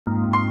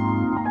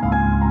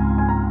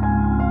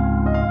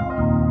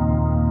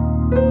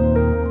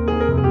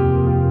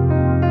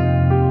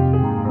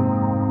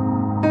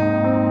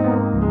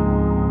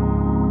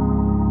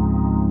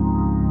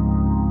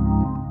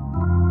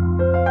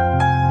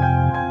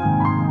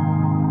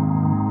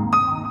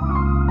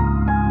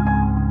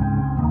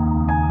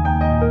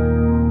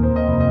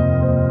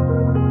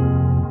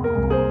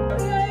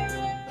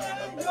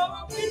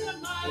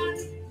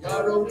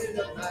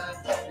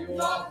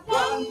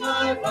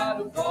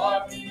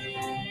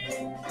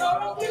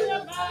You're a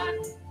winner man.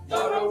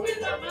 You're a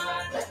winner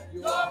man.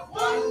 You have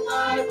won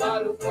my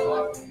battle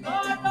for me.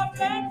 God of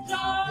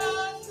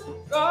vengeance.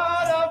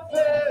 God of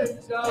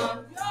vengeance.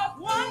 You have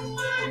won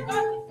my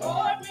battle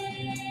for me.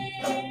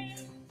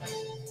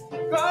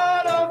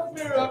 God of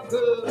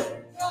miracles.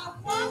 You have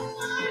won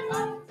my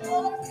battle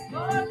for me.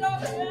 God of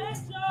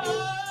vengeance.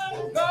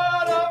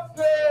 God of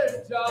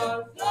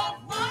vengeance. You have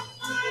won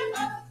my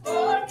battle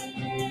for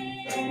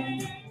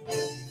me.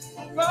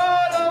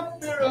 God of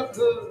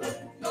miracles.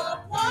 You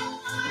have won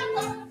my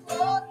battle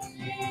for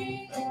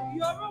me.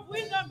 You're a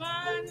winner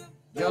man.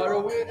 You're a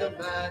winner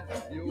man.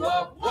 You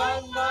have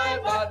won my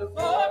battle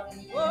for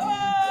me. Oh,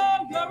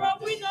 you're a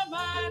winner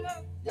man.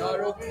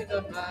 You're a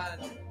winner man.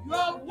 You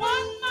have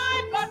won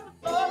my battle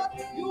for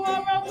me. You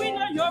are a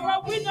winner. You're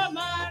a winner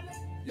man.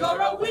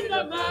 You're a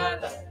winner man.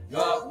 You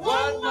have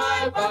won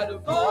my battle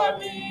for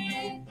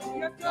me.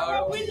 Yes, you're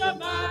a winner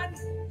man.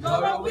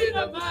 You're a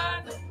winner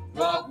man.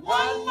 You have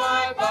won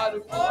my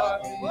battle for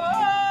me. Oh,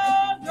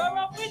 you're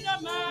a winner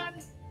man.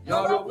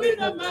 You're a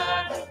winner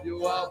man. You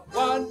have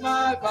won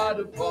my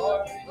battle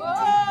for me.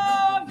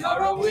 Oh,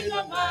 you're a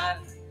winner man.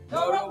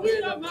 You're a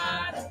winner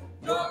man.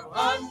 You've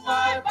won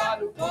my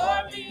battle for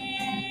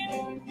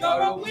me.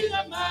 You're a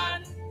winner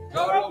man.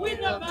 You're a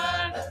winner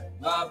man.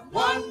 You have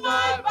won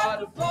my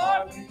battle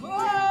for me. Oh,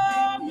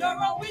 you're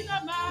a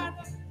winner man.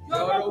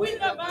 You're a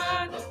winner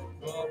man.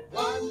 You've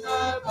won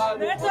my battle.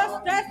 Let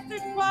us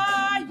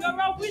testify. You're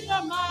a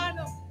winner man.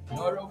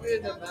 You're a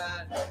winner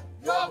man.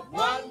 You have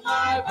won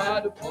my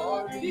battle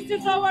for me.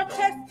 This is our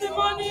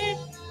testimony.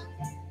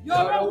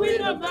 You're a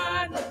winner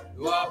man.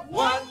 You have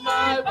won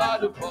my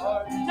battle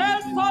for me.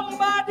 Tell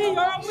somebody you're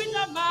a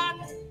winner man.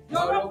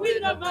 You're a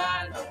winner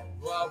man.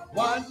 You have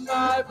won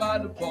my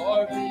battle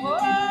for me.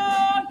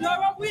 Oh, you're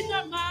a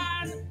winner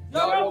man.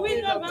 You're a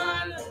winner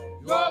man.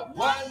 You have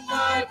won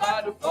my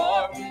battle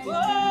for me.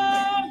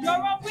 Oh, you're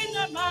a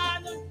winner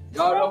man.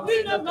 You're a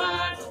winner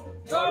man.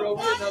 You're a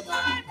winner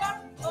man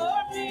for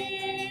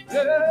me.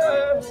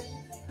 Yeah.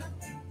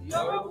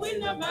 You're a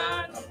winner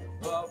man.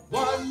 You have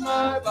won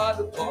my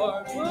battle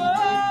for me.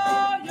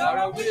 Oh, you're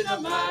a winner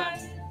man.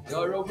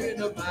 You're a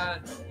winner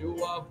man. You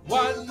have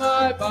won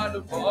my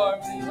battle for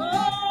me.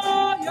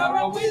 Oh, you're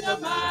a winner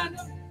man.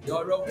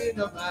 You're a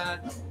winner man.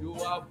 You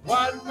have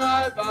won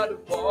my battle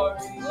for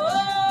me.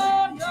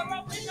 Oh, you're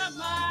a winner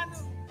man.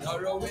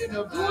 You're a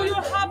winner man. Do you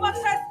have a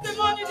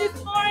testimony this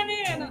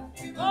morning?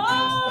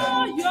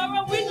 Oh, you're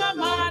a winner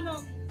man.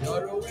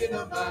 You're a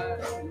winner man.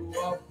 You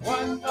have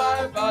won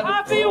my battle.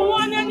 Have you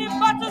won any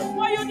battles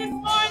for you this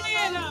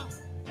morning?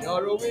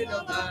 You're a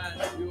winner man.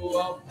 You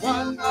have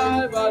won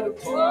my battle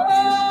for me.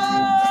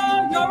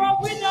 Oh, you're a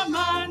winner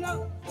man.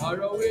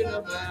 You're a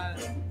winner man.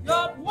 You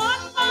have won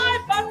my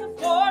battle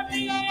for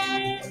me.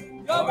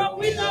 You're a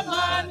winner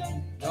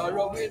man. You're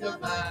a winner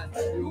man.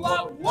 You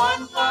have won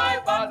my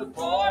battle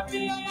for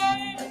me.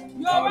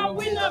 You're a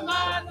winner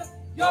man.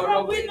 You're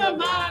a winner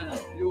man.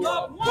 You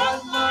have won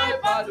my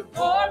battle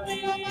for me.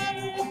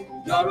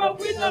 You're a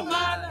winner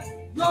man.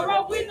 You're a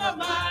winner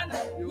man.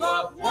 You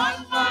have won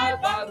my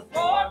battle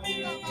for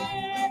me.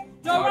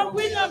 You're a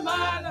winner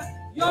man.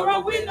 You're a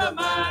winner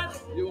man.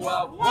 You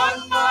have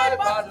won my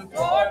battle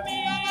for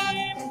me.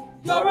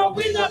 You're a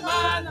winner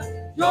man.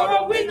 You're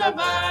a winner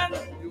man.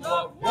 You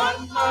have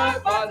won my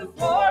battle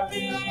for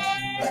me.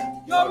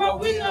 You're a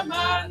winner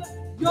man.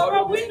 You're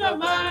a winner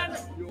man.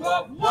 You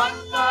have won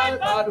my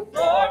battle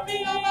for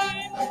me.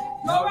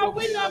 You're a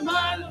winner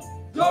man.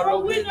 You're a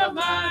winner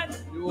man.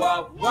 You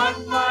have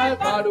won my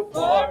battle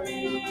for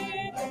me.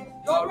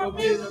 You're a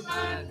winner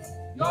man.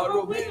 You're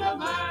a winner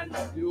man.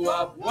 You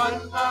have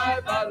won my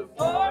battle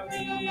for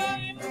me.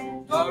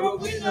 You're a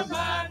winner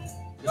man.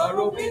 You're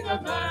a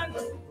winner man.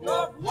 You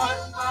have won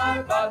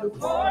my battle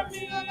for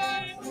me.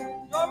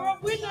 You're a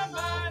winner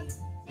man.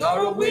 You're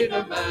a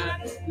winner man.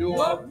 You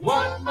have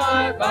won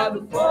my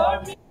battle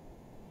for me.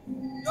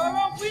 You're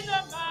a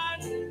winner man.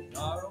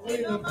 You're a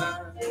winner man.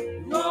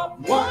 You have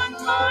won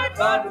my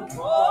battle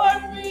for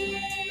me.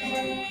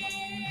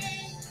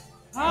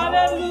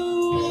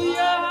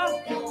 Hallelujah.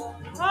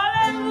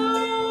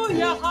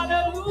 Hallelujah.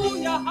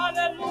 Hallelujah.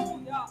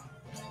 Hallelujah.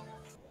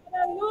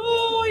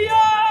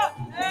 Hallelujah.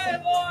 Hey,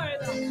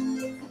 Lord.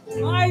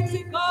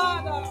 Mighty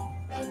God.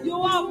 You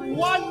have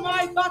won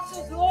my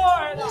battles,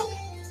 Lord.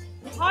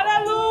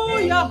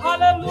 Hallelujah.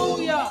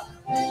 Hallelujah.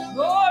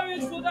 Glory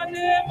to the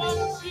name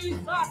of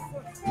Jesus.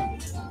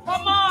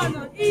 Come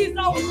on, he's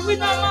a winner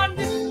man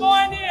this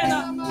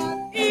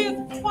morning. He's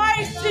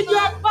fighting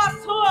your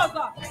battles.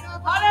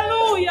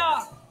 Hallelujah.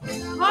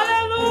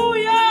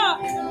 Hallelujah.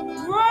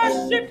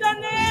 Worship the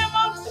name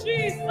of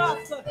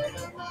Jesus.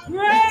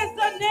 Praise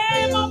the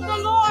name of the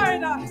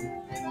Lord.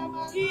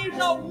 He's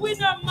a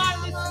winner man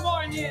this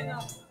morning.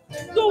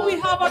 Do we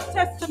have a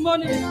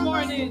testimony this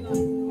morning?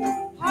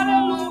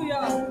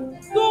 Hallelujah.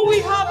 Do we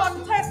have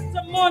a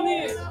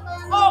testimony?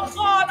 Oh,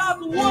 God has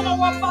won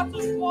our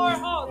battles for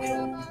us.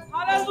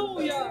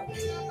 Hallelujah.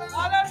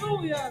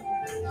 Hallelujah.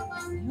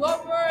 You're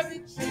worthy,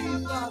 Jesus.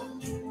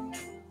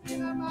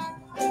 You're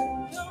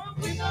a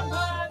winner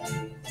man.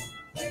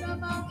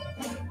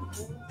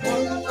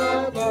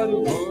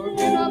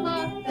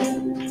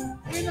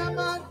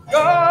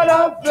 God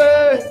of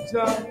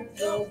vengeance,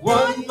 you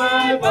won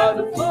my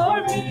battle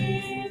for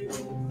me.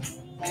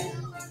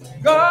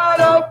 God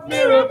of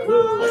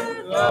miracles,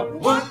 you have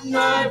won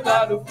my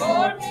battle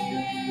for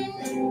me.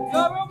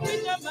 You're a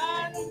winner,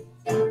 man.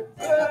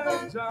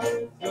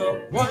 Vengeance,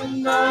 you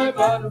won my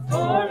battle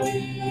for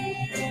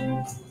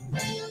me.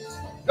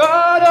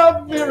 God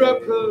of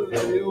miracles,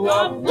 you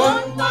have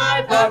won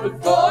my battle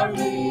for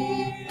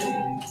me.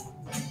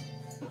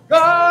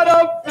 God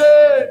of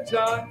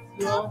vengeance,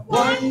 you have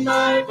won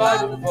my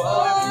battle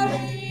for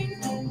me.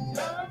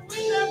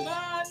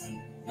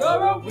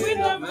 You're a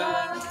winner,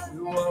 man.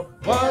 You have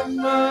won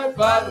my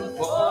battle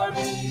for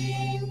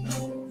me.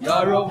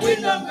 You're a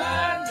winner,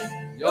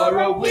 man. You're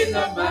a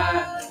winner,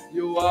 man.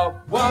 You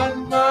have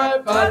won my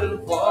battle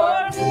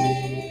for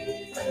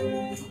me.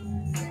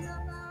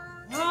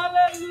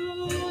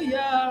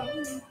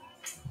 Hallelujah.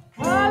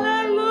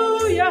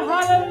 Hallelujah,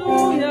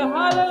 hallelujah,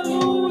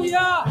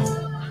 hallelujah.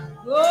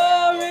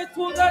 Glory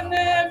to the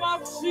name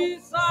of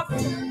Jesus.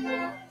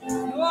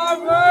 You are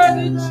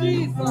worthy,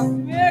 Jesus.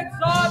 We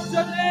exalt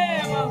your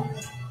name.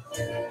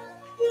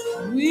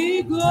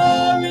 We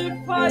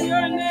glorify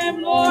your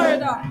name,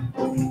 Lord.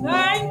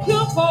 Thank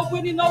you for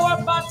winning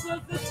our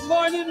battles this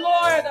morning,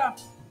 Lord.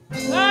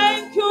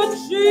 Thank you,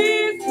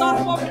 Jesus,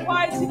 for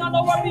fighting on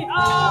our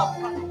behalf.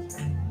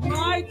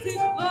 Mighty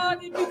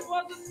God, if it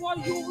wasn't for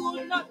you, we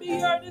would not be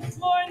here this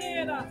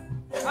morning.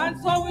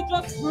 And so we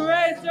just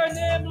praise your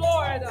name,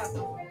 Lord.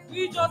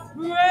 We just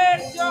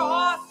praise your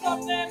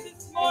awesome name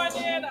this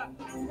morning.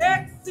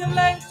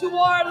 Excellent you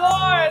are,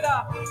 Lord.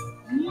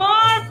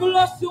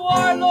 Marvelous you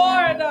are,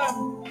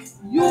 Lord.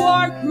 You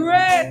are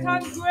great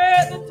and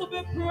greatly to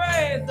be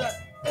praised.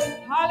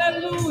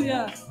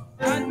 Hallelujah.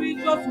 And we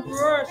just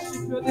worship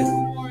you this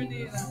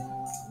morning.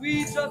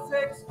 We just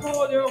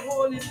extol your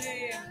holy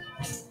name.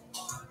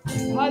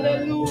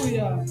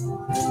 Hallelujah.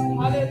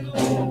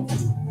 Hallelujah.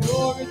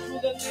 Glory to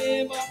the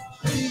name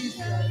of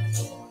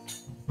Jesus.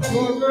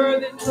 You're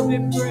worthy to be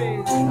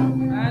praised.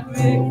 And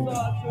we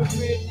exalt your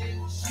great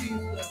name,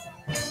 Jesus.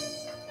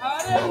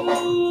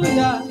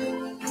 Hallelujah.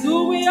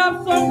 Do we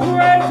have some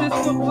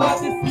praises to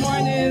God this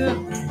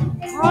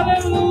morning?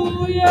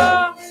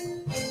 Hallelujah.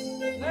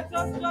 Let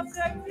us just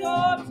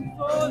exalt his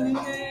holy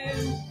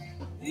name.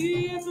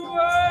 He is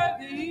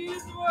worthy. He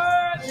is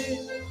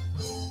worthy.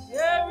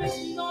 There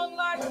is none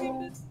like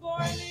him this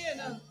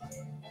morning.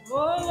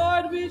 Oh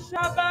Lord, we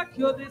shall back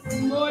you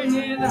this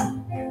morning.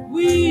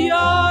 We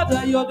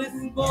honor you this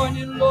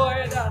morning,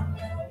 Lord.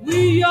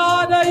 We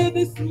honor you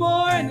this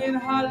morning.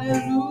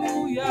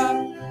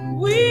 Hallelujah.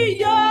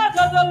 We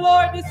honor the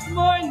Lord this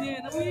morning.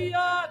 We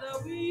honor,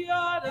 we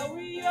honor,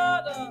 we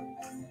honor.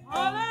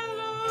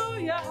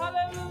 Hallelujah,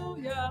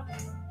 hallelujah.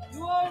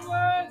 You are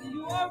worthy,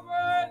 you are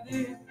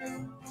worthy.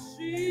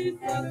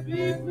 Jesus,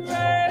 we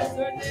praise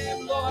your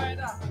name, Lord.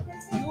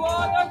 You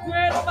are the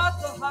great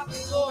battle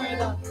axe,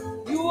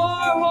 Lord. You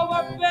are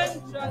our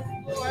vengeance,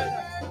 Lord.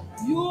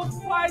 You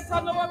fight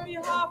on our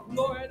behalf,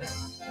 Lord.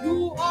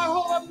 You are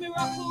our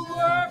miracle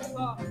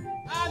worker.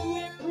 And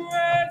we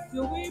praise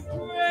you, we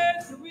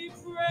praise you, we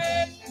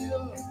praise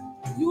you.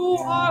 You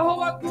are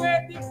our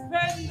great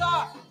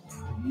defender.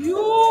 You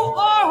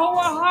are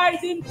our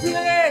hiding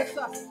place.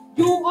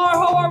 You are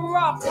our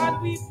rock,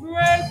 and we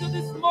praise you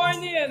this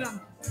morning.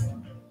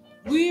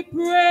 We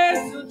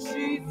praise you,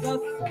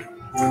 Jesus.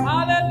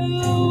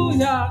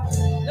 Hallelujah.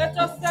 Let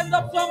us send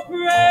up some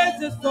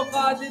praises to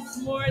God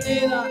this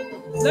morning.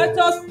 Let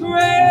us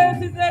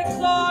praise his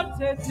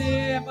exalted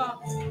name.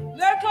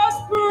 Let us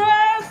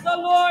praise the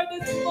Lord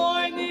this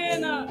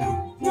morning.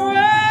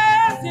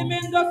 Praise him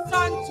in the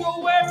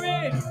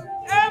sanctuary.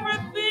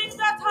 Everything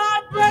that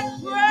had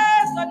breath,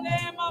 praise the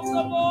name of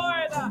the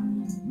Lord.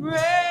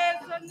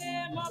 Praise the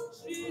name of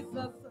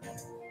Jesus.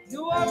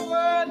 You are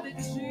worthy,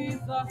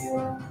 Jesus.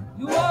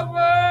 You are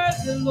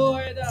worthy,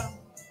 Lord.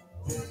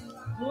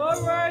 You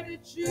are worthy,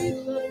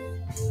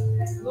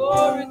 Jesus.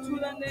 Glory to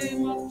the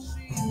name of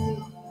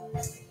Jesus.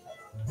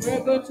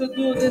 We're going to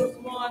do this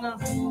one.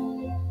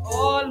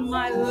 All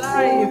my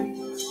life,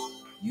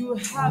 you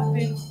have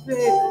been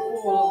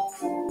faithful.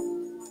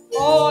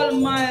 All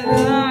my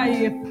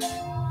life,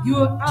 you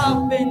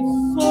have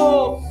been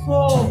so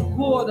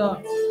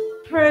good.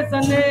 Praise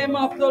the name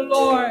of the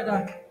Lord.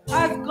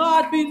 Has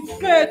God been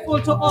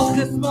faithful to us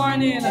this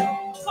morning?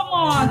 Come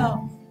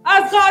on.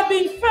 Has God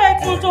been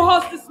faithful to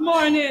us this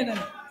morning?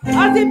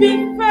 Has he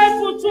been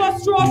faithful to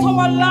us throughout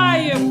our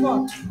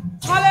life?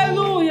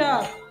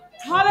 Hallelujah.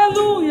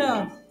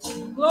 Hallelujah.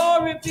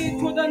 Glory be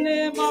to the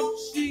name of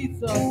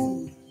Jesus.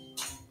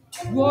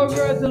 You are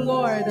worthy,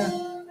 Lord.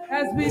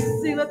 As we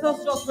sing, let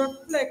us just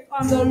reflect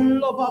on the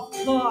love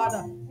of God.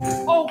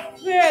 How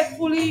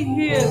faithful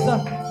he is.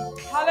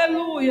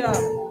 Hallelujah.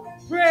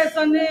 Praise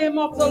the name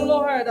of the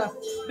Lord.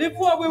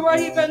 Before we were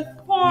even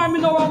formed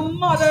in our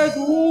mother's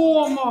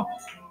womb,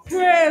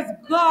 praise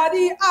God,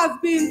 he has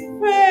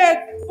been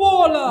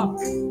faithful.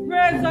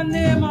 Praise the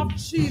name of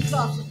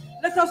Jesus.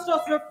 Let us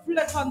just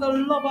reflect on the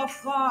love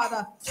of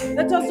God.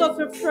 Let us just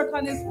reflect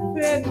on his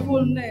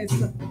faithfulness.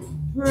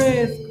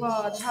 Praise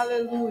God.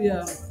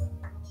 Hallelujah.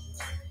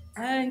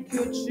 Thank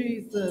you,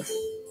 Jesus.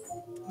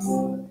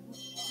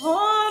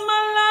 All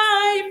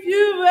my life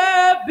you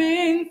have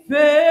been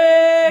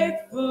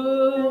faithful.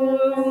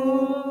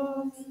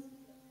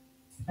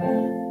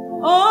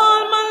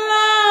 All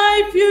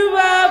my life you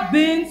have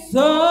been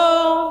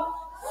so,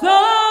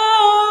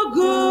 so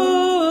good.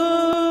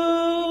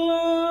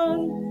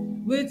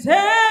 With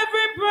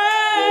every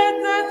breath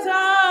that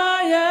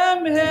I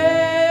am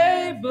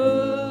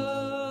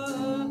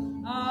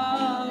able,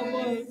 I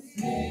will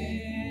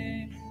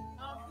sing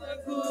of the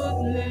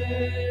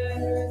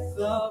goodness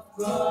of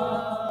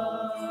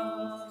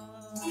God.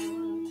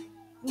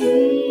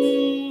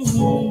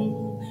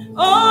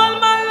 All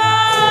my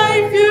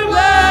life you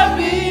have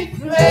been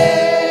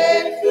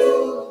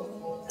faithful.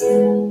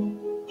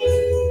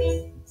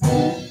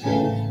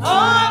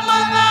 All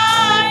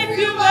my life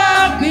you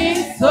have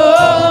been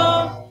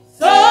so,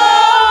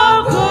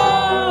 so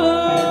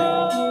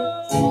good.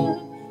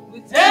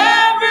 With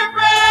every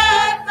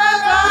breath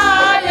that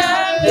I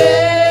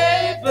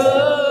am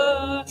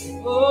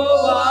able,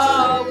 oh,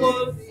 I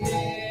will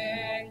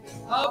sing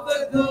of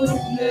the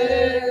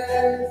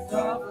goodness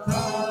of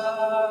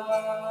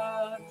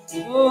God.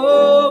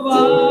 Oh,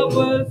 I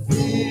will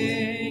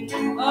sing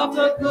of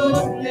the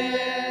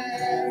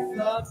goodness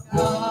of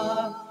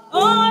God.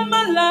 All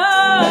my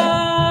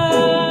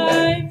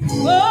life,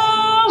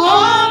 oh,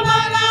 all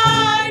my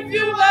life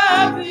you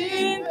have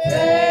been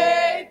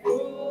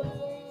faithful.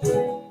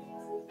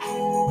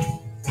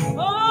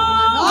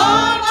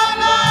 All my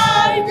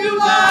life you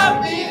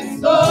have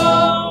been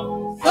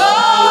so,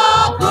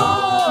 so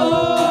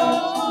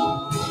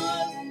good.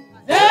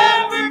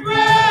 Every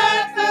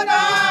breath that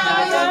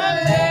I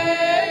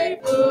am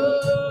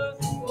able,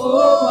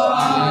 oh,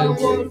 I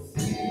will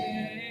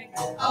sing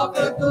of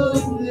the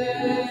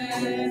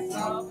goodness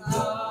of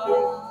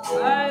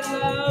God. I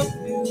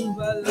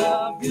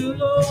love you,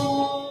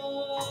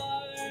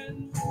 Lord.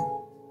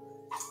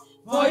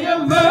 For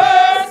your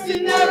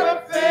mercy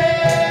never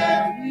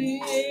failed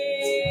me.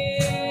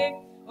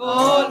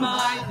 All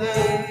my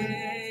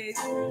days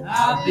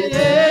I've been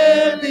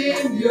held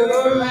in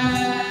your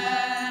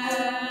hand.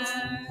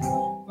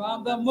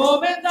 From the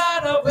moment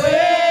that I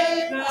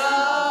wake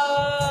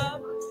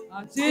up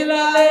until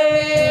I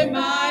lay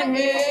my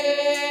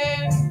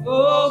head,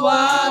 oh,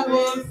 I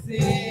will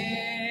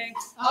sing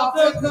of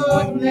the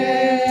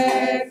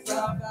goodness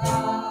of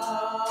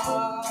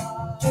God.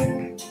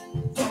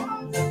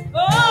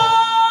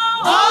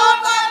 All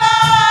my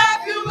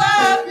life you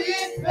have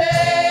been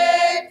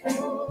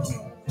faithful.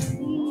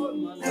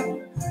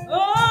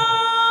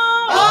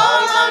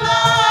 All my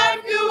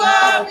life you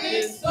have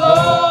been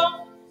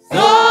so,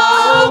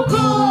 so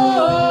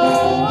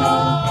good.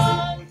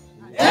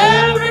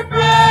 Every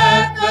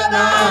breath that I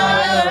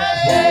am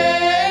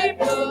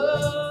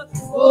able,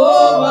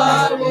 oh,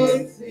 I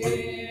will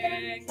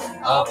sing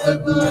of the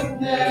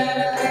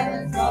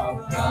goodness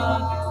of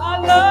God. I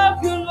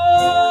love you,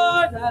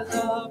 Lord. I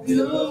love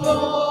you,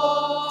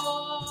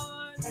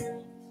 Lord.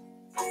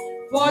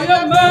 For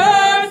your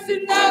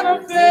mercy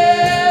never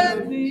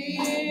fails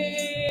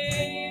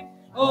me.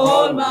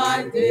 All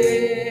my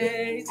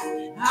days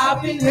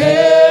I've been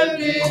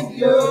held in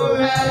your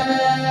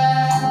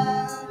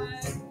hand.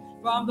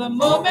 From the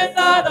moment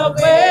that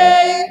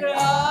I wake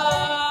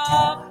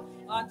up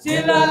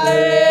until I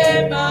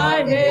lay my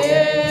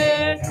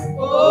head,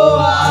 oh,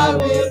 I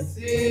will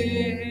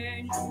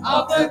sing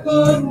of the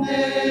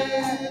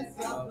goodness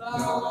of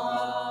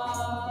God.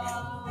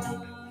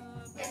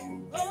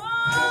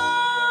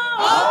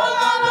 All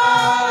my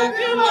life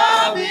you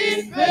have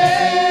been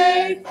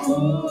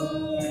faithful.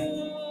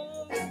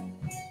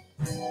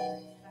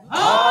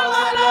 All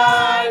my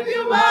life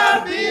you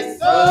have been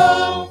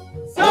so,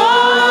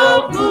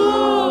 so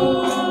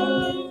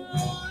good.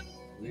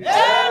 With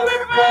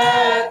every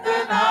breath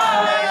that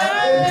I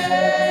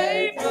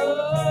am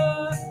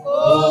able,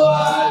 oh,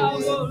 I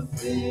will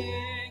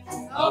sing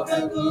of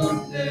the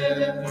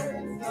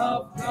goodness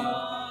of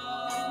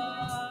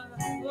God.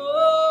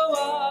 Oh,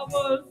 I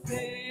will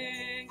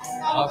sing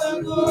of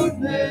the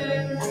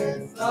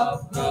goodness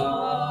of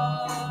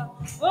God.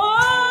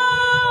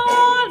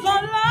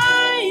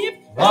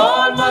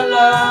 All my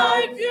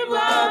life you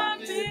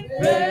have been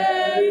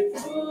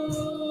faithful.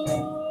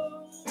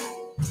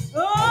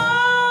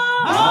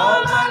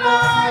 All my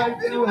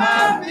life you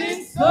have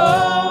been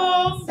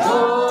so,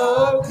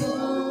 so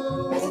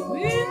good.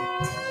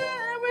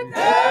 With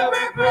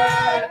every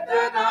breath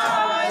that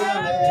I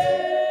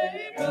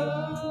am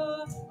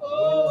able,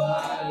 oh,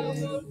 I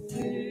will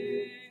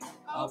sing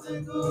of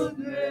the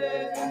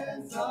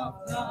goodness of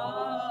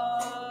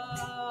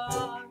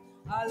God.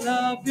 I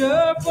love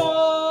your voice.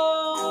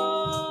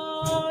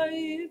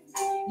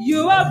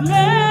 You have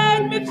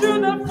led me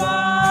through the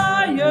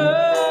fire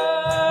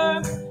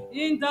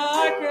in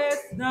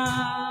darkest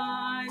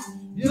night.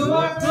 You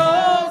are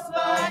close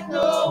like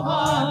no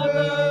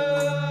other.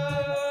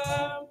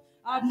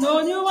 I've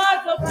known you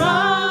as a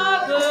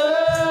father.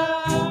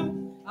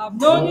 I've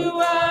known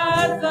you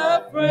as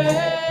a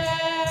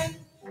friend.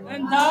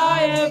 And I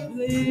have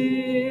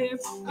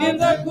lived in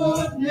the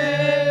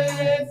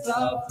goodness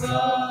of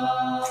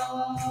God.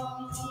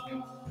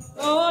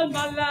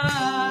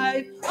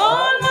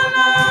 All my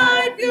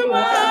life you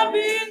have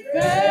been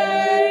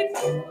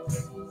faithful.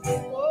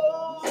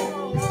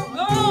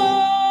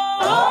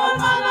 All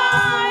my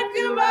life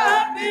you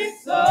have been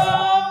so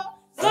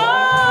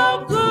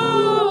good.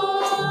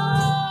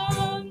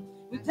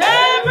 With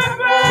every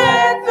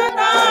breath that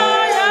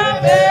I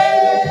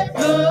am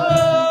able,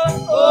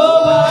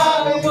 oh,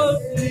 I will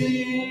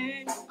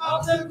sing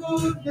of the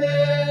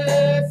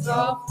goodness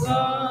of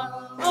God.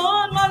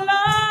 All my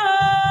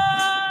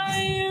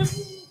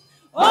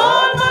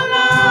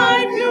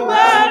life you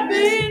have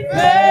been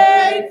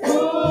faithful.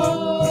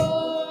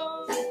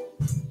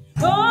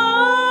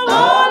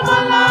 All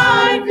my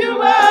life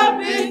you have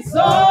been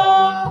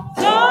so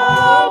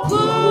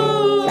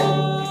good.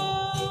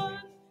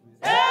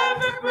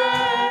 Every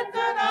breath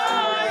that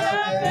I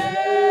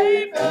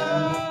am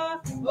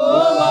able,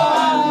 oh,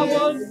 I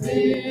will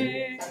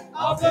sing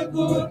of the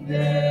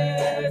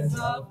goodness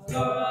of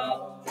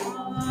God.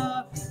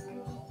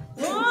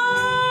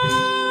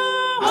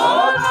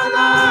 All my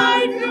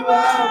life you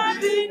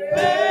have been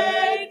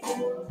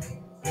faithful.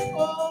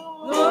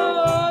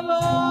 Oh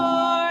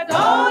Lord,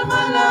 all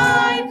my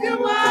life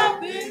you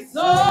have been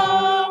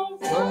so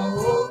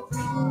good.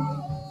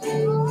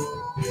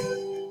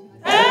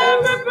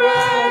 Every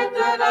breath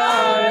that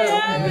I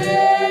am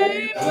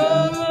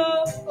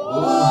able,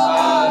 oh,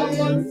 I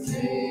will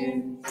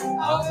sing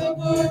of the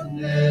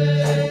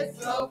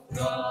goodness of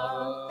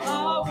God.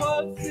 I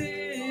will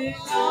sing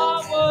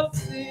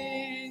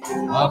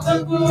of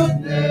the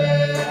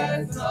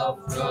goodness of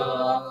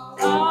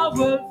God. I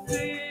will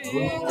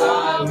sing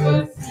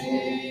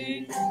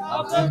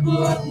of the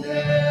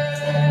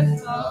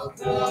goodness of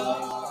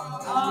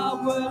God. I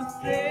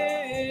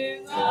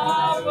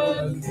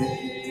will sing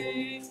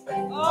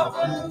of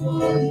the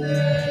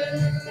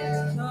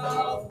goodness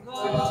of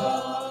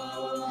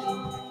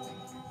God.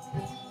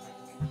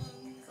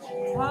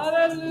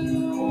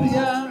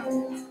 Hallelujah,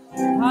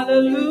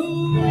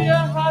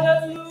 hallelujah,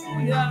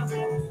 hallelujah.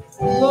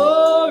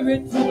 Glory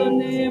to the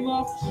name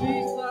of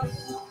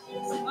Jesus.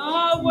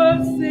 I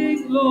will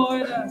sing,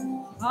 Lord.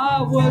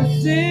 I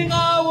will sing,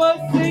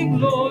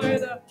 Lord.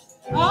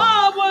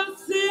 I will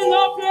sing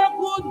of your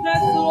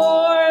goodness,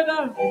 Lord.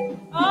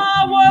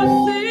 I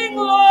will sing,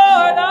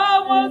 Lord.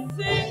 I will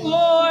sing,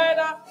 Lord.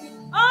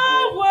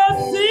 I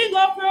will sing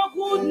of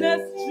your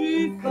goodness,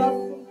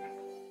 Jesus.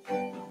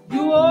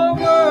 You are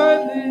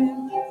worthy.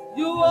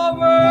 You are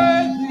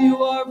worthy.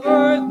 You are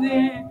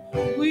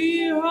worthy.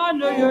 We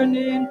honor your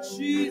name,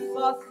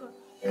 Jesus.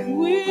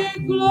 We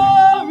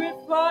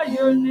glorify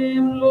your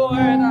name,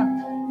 Lord.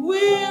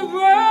 We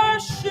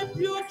worship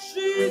you,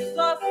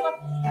 Jesus.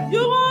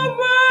 You are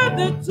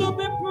worthy to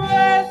be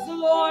praised,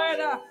 Lord.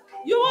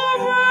 You are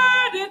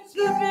worthy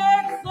to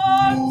be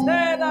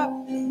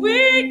exalted.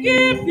 We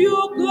give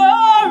you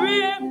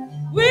glory.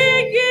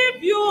 We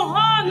give you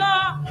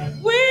honor.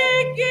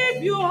 We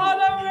give you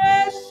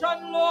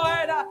adoration,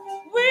 Lord.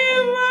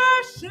 We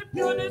worship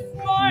you this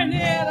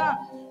morning.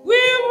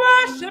 We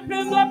worship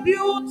in the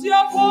beauty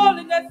of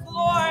holiness,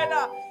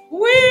 Lord.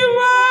 We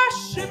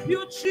worship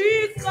you,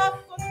 Jesus.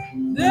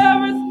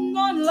 There is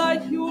none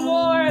like you,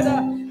 Lord.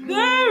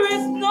 There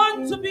is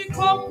none to be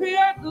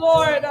compared,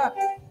 Lord.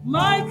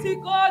 Mighty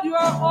God, you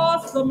are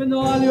awesome in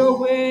all your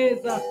ways.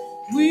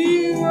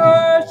 We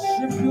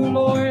worship you,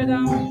 Lord.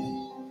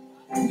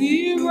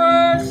 We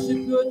worship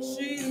you,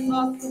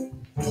 Jesus.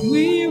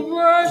 We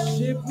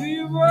worship,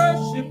 we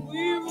worship,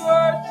 we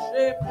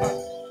worship.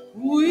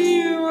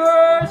 We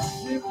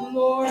worship,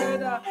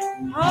 Lord.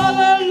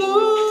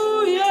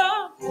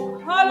 Hallelujah,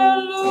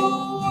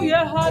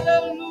 hallelujah,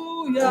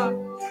 hallelujah.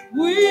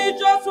 We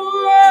just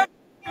worship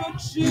you,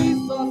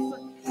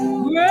 Jesus.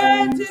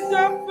 Great is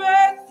your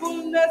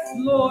faithfulness,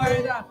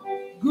 Lord.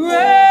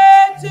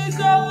 Great is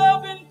your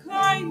loving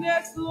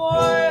kindness,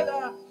 Lord.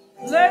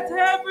 Let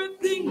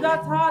everything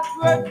that hath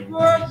breath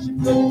worship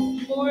you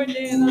this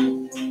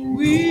morning.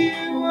 We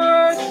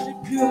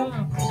worship you.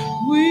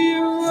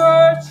 We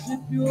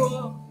worship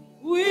you.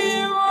 We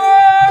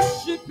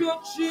worship you,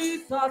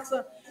 Jesus.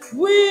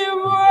 We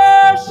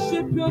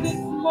worship you this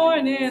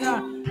morning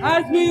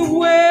as we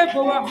wave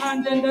our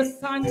hand in the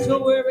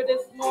sanctuary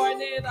this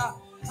morning.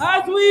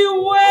 As we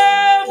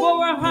wave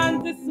our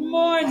hand this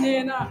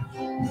morning,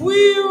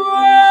 we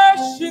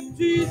worship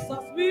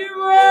Jesus. We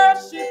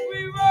worship,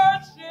 we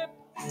worship.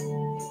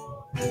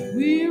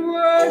 We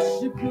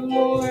worship you,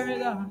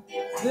 Lord.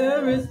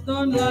 There is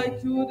none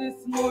like you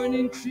this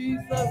morning,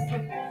 Jesus.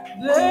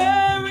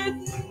 There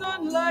is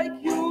none like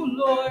you,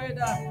 Lord.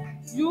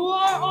 You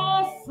are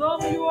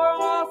awesome, you are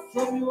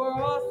awesome, you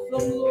are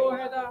awesome,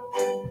 Lord.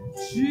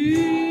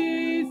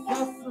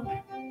 Jesus,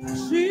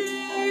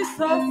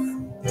 Jesus.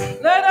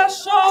 Let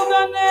us shout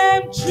the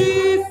name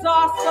Jesus.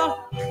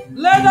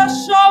 Let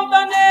us shout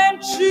the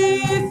name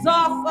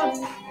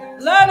Jesus.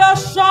 Let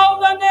us shout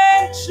the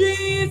name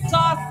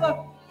Jesus.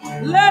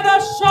 Let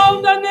us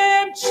shout the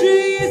name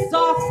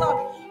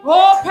Jesus.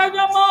 Open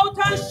your mouth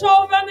and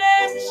show the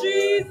name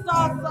Jesus.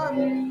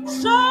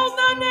 Show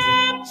the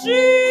name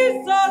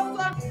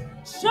Jesus.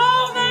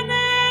 Show the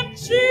name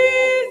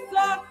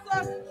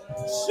Jesus.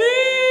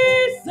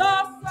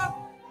 Jesus.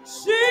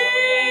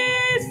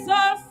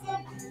 Jesus.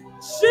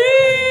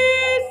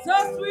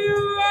 Jesus. We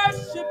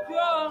worship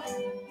you.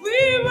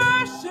 We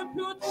worship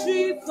you,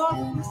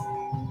 Jesus.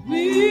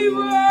 We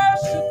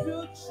worship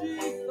you,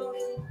 Jesus.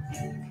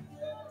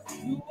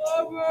 You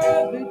are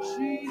worthy,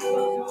 Jesus.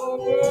 You are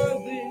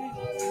worthy.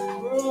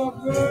 You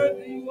are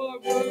worthy. You are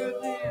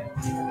worthy.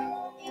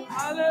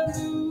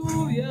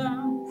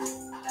 Hallelujah.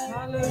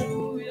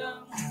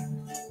 Hallelujah.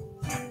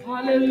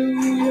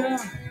 Hallelujah.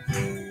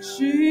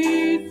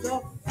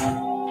 Jesus.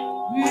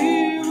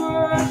 We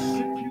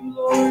worship you,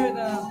 Lord.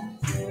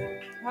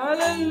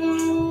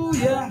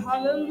 Hallelujah.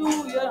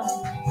 Hallelujah.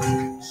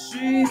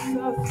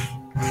 Jesus.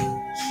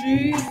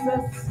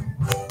 Jesus.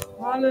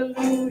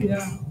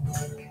 Hallelujah.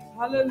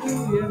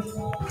 Hallelujah.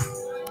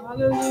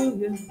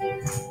 Hallelujah.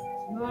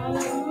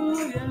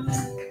 Hallelujah.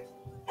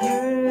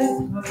 Praise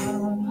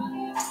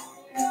God.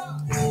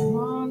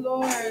 Oh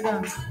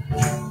Lord,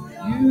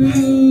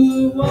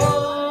 you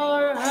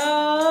are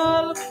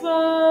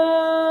Alpha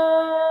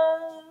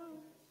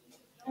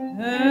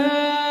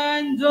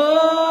and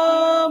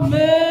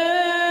Omega.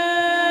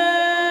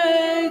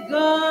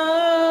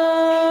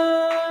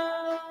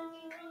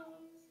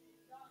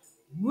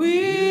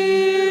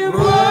 We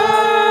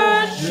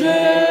worship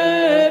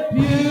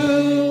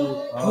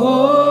you,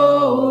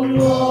 oh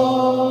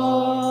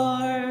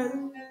Lord.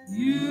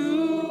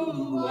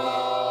 You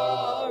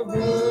are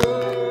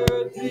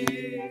worthy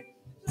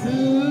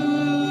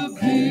to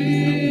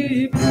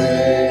be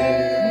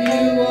praised.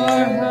 You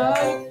are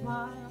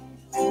Alpha.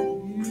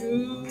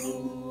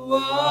 You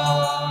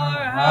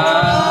are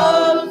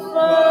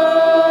Alpha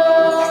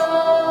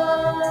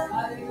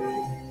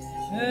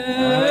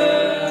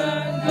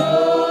and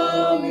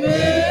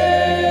Omega.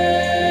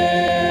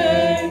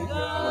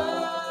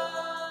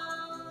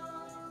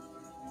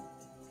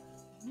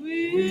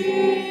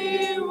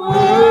 We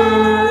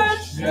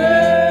worship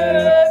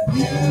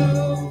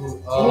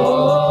you,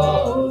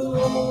 oh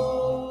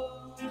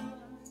Lord.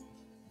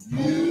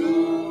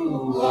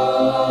 You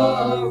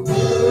are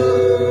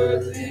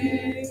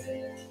worthy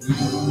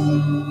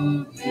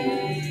to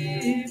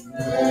be praised.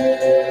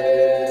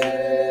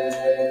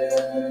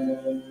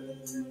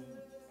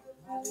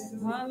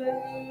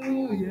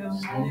 Hallelujah.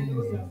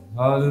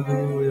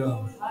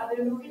 Hallelujah.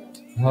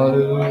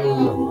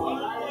 Hallelujah.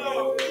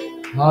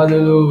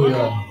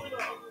 Hallelujah.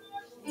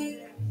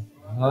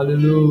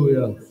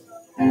 Hallelujah.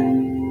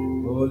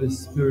 Holy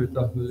Spirit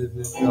of the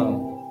living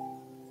God.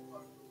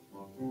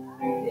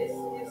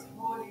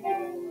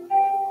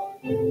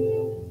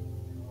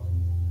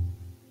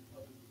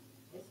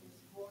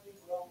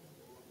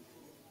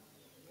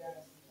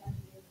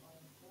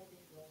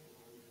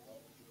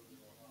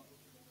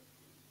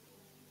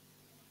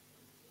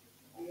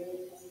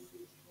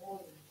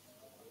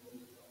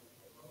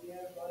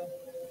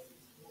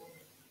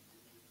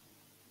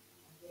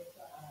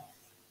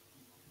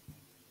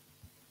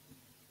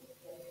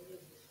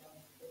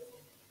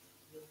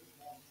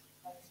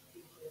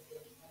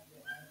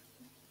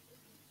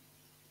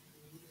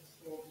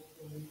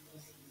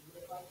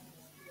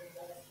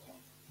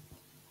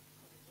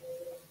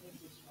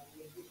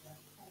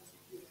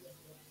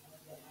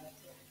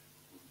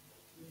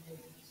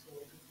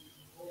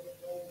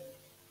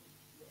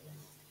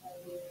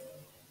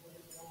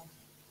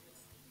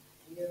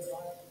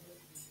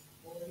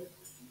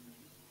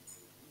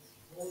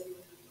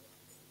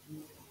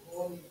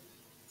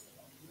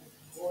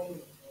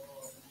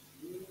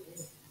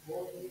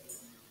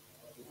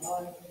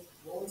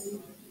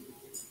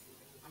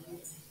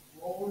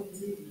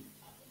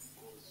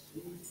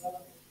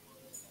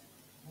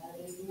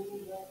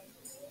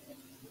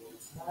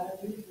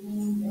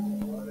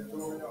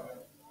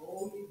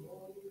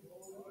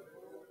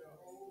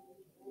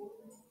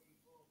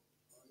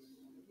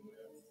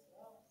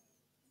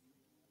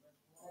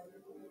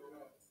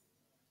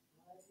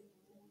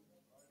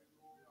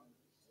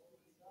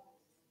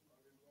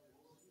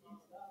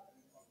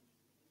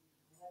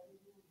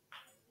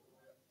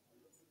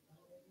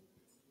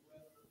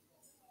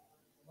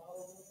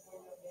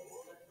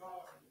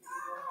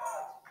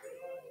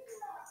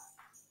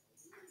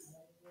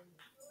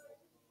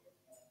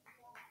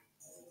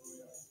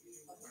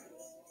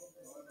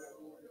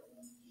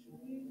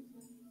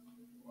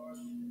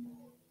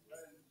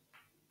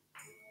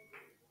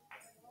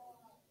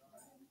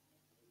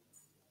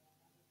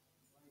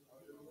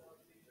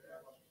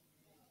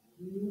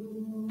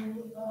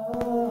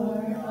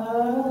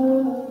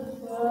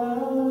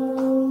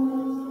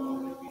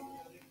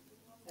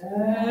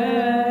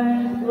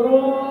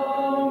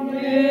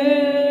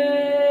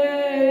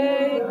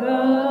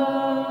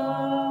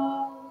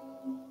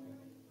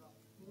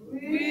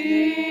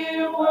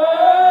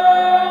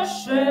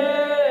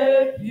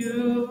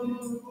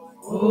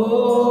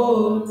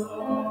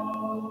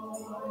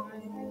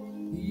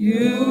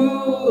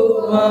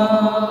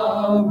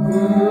 are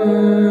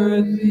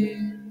worthy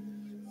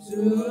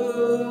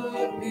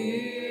to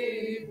be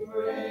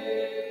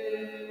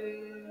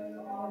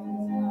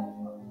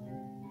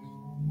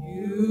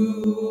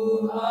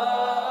You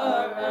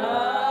are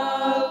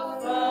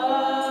Alpha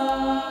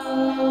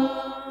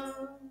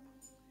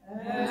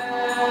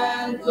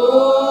and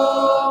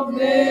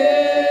Omega.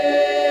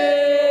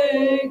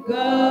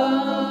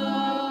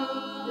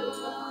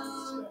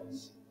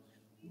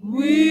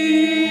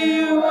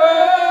 We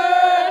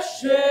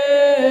worship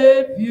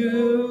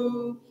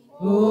you,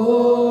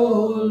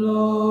 O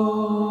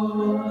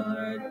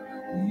Lord.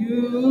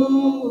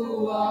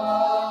 You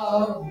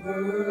are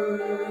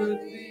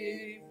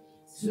worthy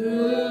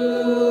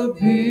to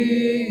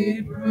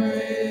be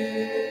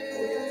praised.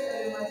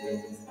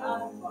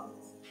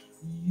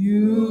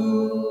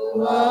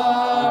 You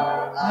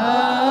are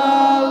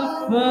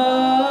Alpha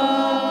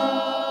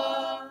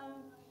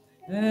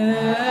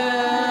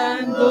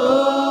and Omega.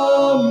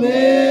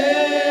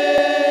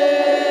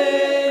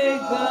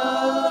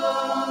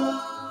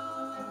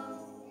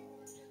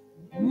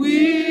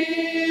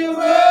 We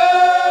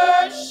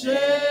worship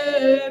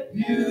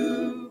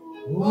you,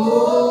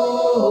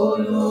 O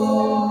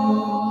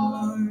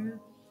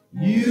Lord.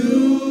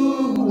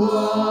 You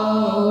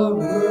are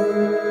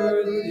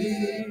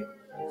worthy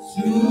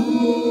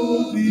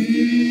to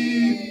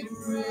be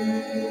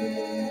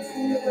praised.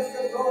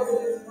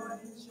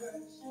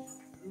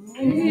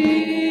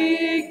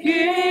 We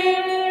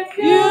give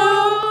you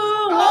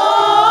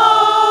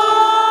all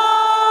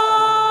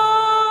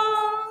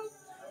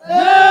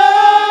the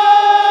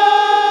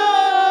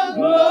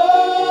glory.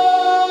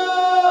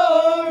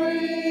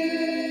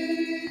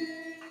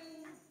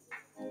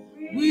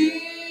 We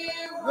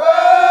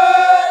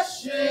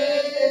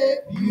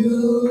worship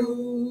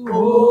you, O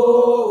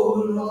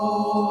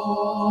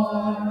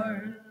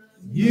Lord.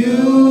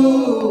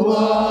 You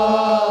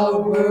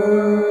are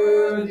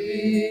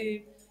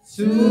worthy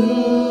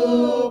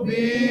to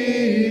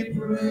be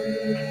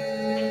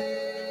praised.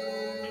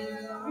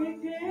 We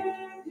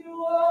give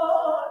you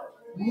all.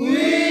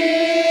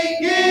 We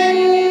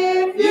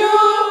give you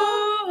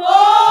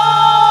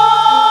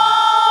all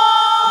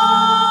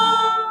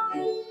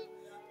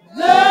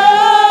the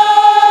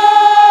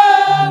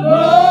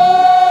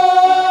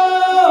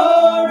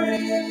glory.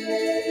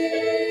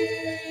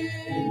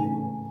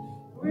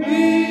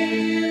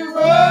 We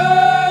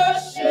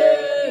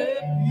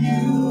worship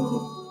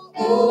you, O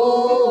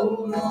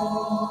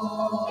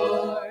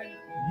Lord.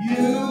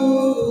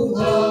 You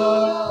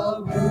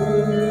are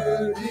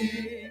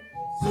worthy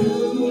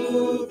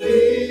to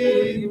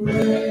be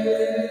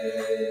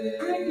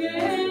praised.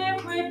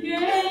 We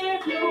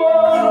give you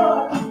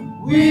all.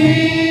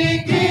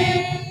 We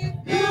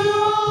give you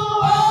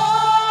all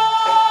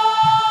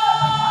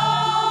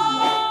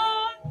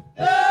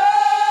the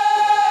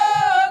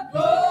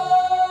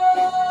glory.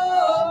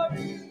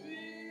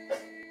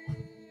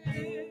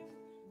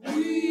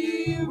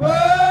 We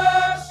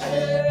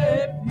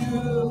worship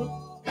you,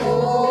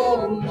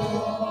 O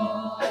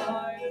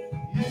Lord.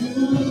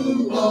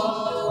 You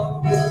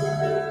are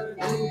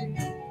worthy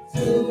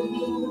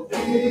to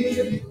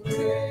be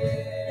praised.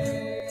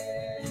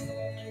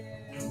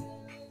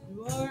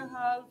 You are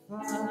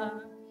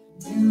Alpha.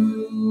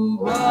 You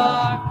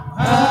are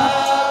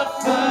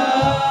Alpha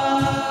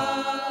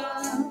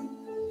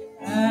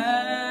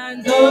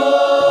and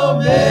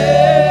Omega.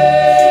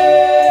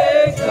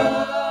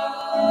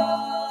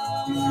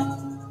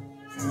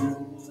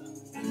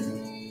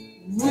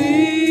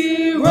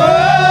 We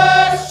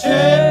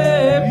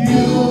worship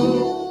you,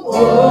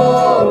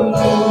 O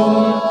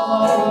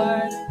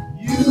Lord.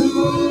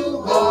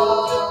 You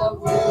are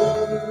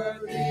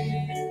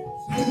worthy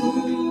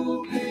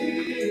to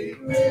be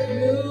praised.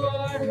 You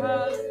are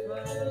Alpha.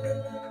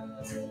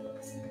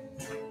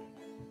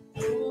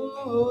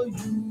 Oh,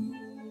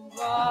 you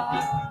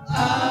are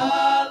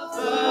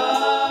Alpha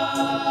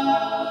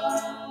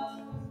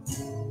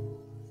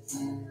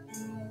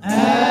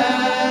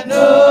and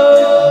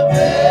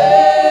Omega.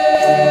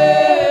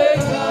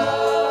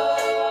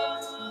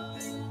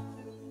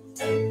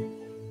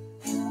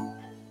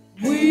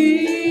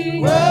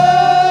 We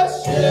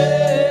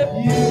worship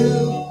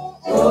you,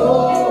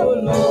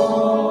 O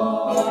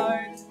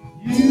Lord.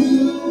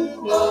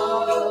 You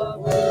are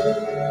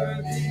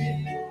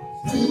worthy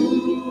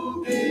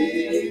to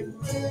be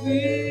praised.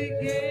 We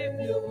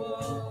give you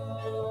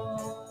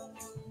all.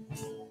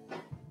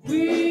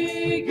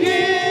 We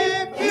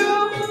give you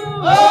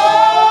all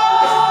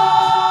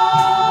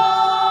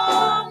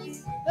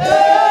the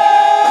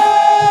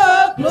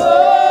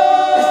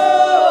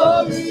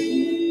glory.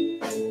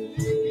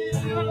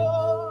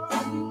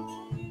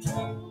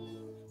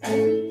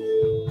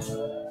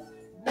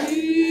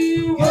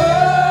 We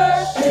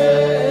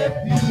worship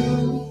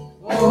you,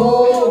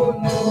 O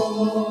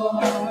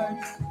Lord.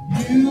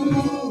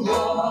 You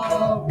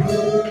are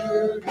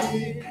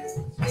worthy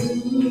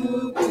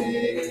to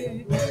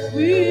be.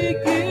 We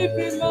give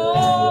him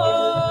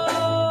all.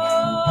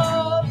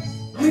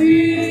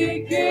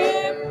 We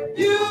give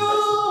you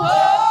all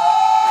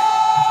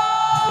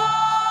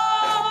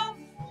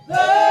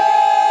the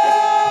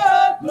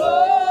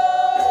glory.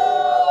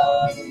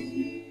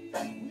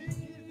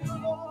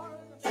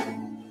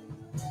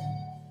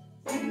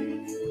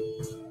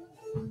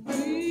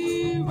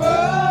 We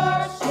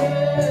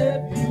worship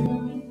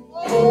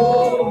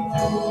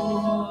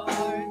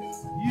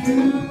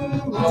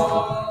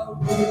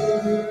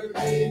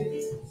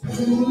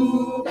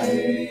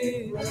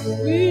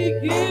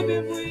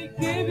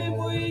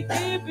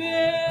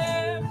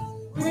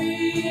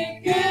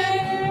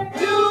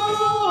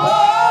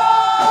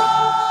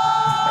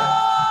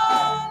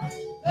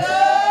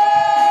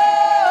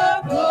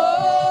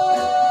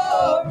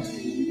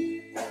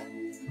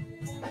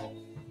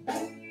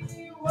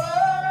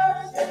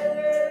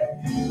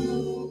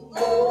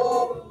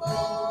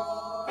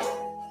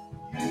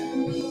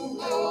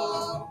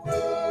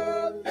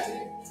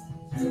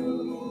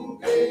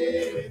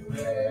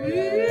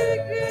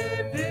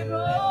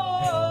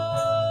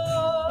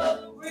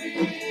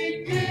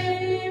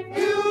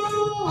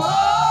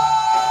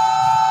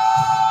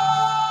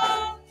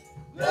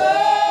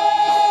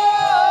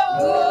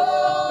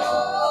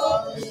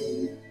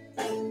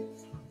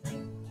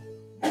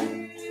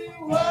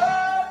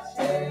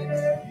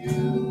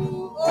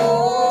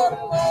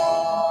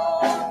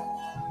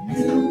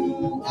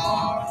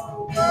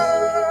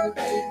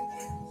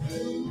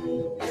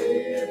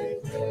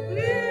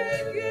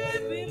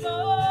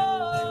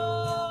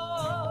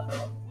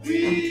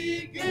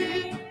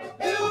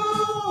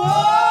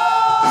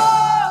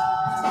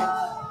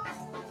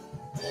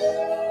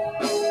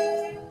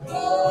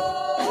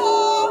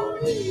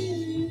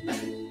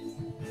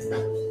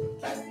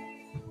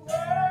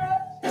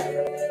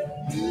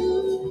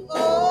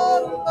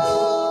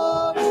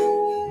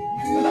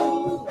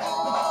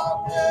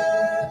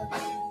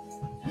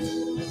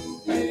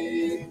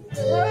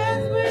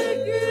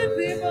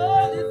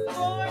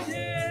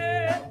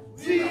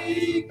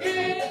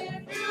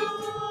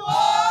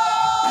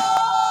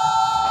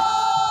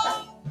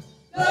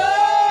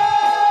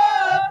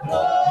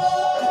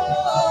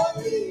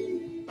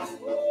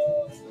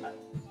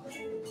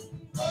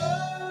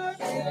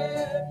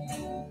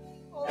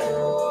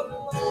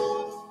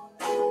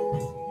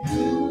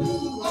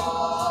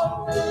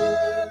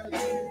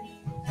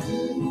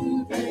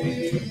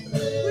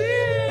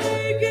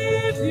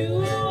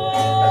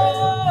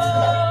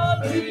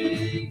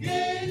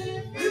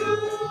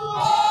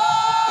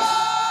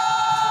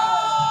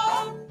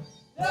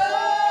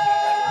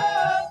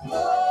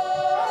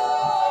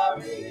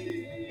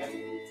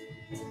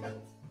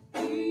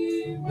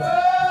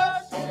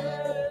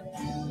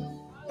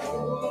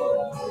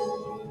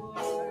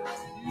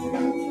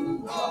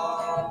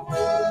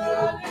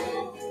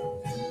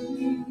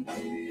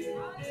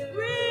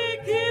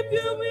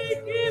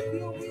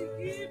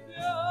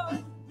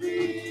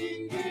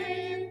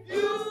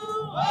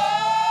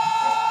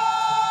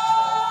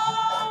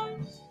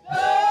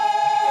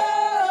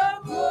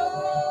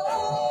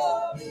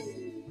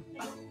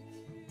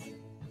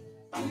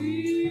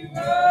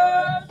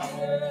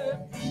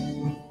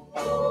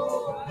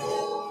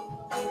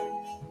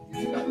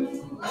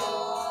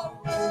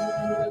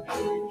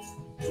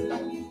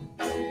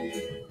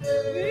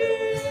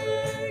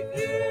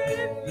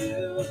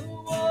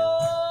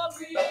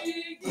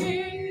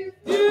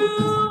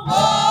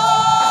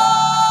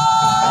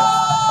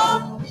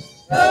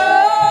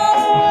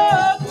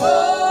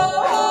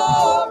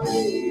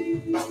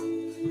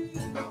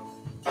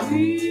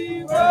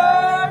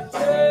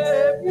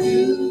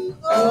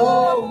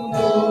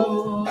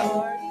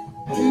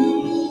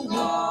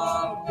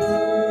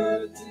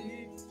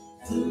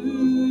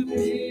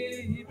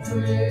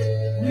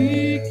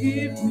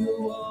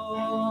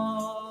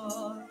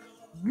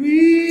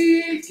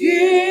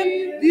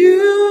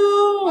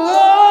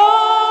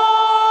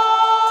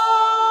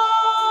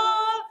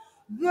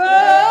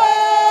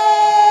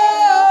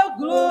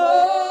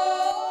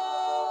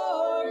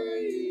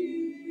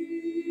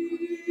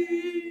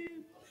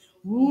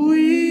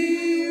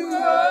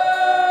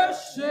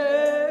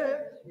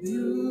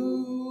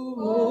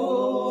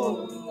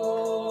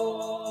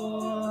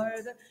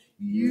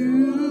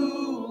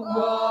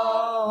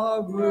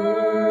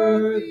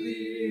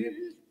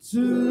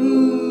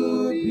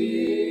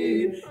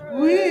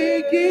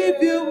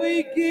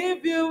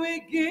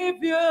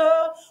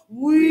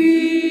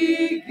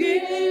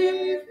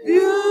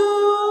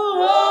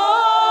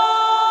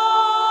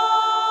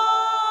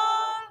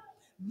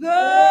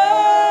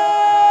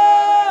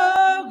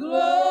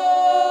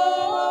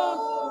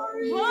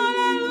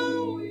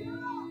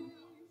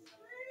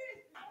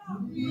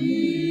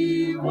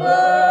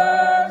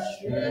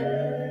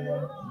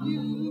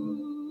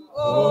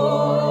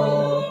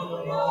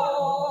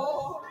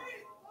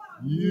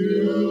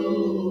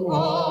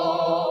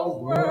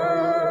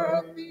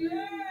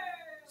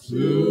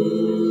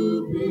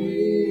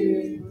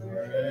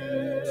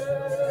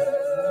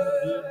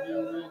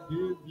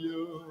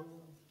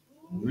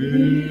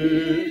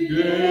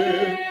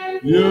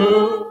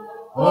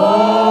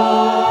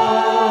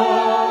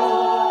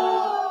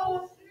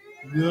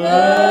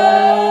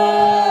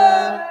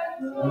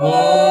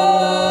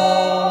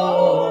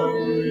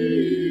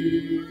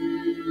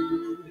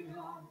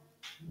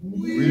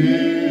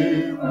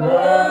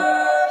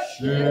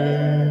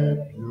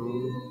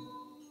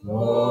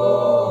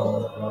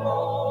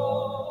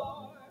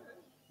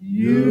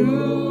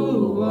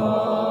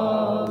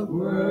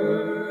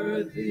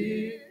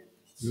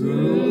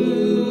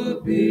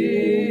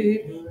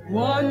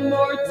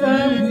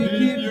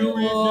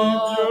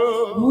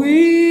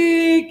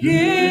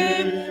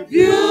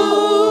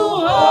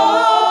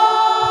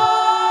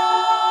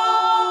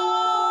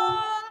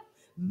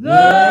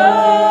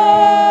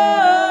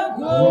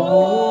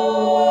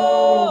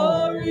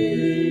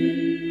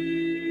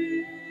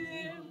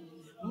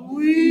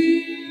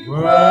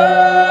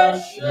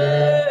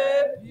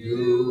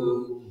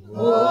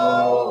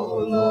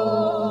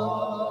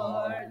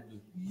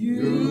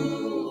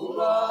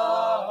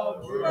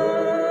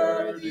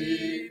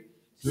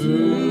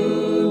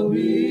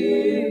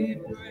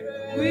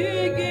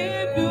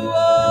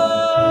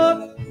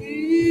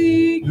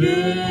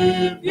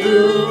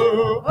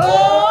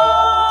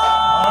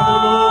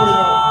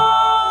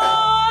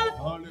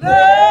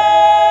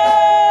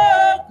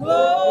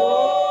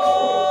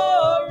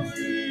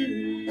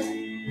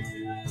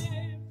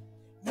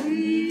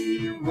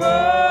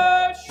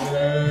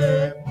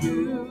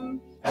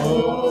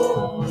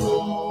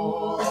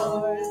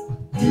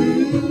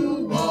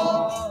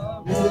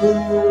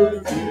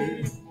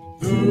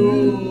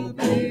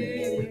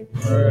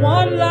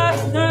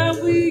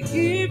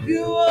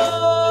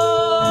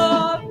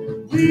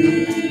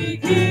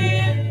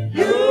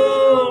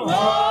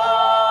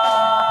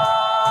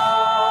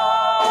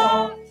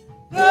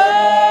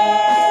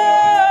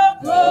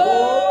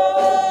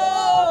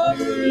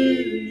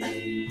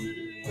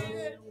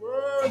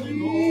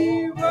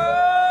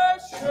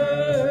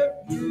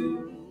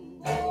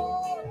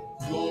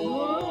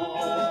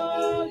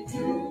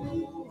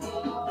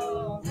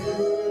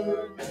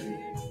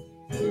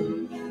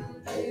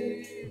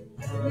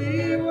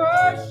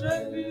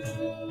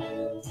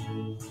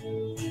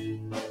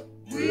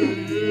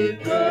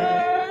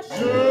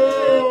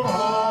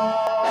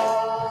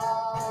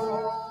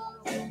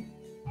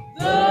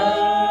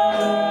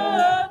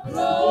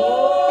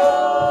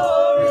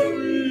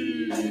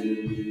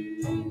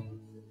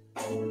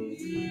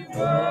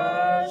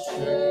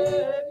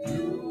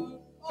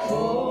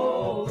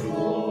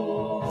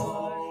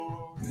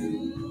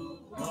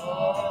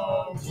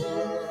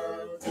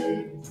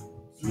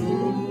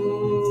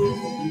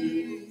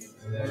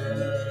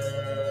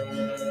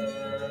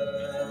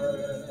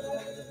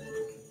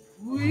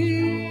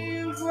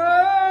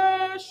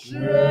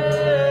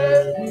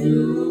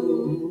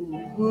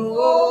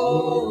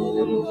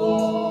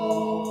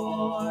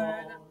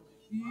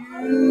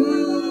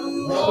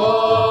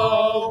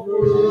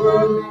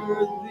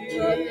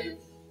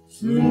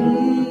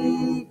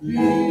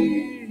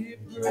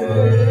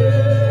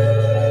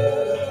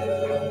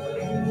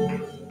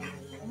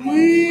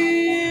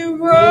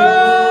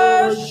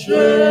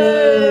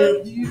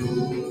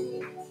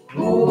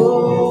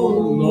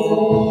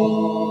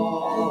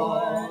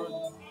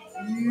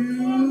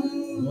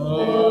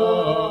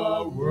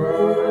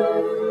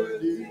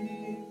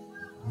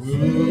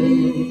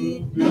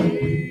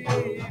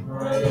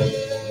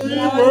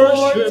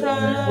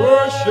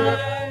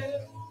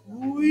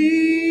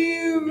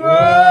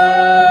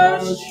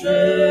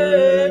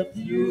worship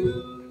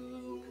you.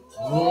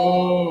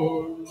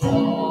 Oh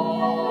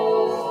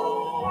Lord,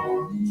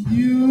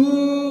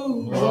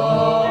 you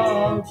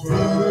are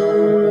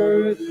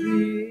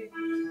worthy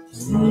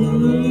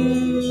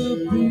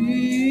to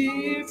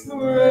be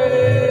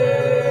praised.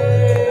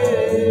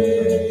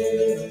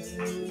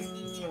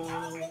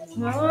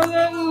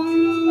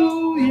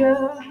 Hallelujah.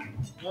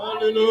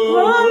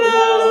 Hallelujah.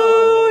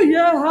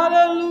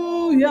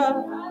 Hallelujah.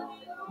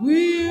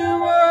 We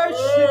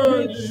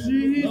worship you,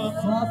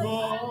 Jesus.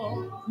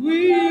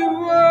 We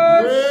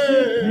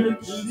worship you,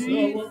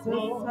 Jesus.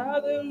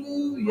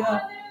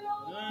 Hallelujah.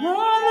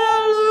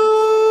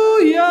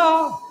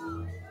 Hallelujah.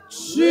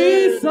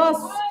 Jesus.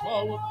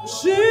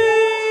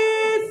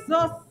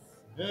 Jesus.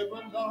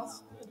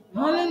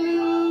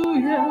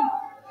 Hallelujah.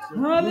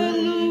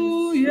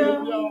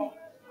 Hallelujah.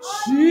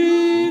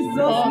 Jesus,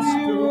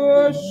 we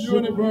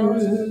worship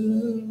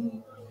you.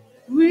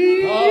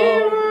 We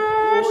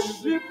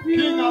worship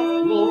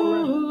you,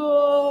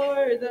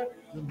 Lord.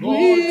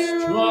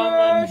 We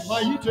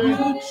worship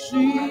you,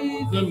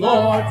 Jesus. The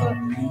Lord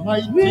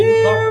mighty We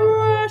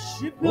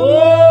worship you,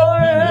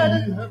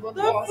 Lord.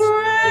 The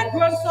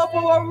fragrance of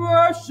our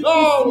worship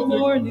this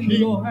morning,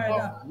 Lord.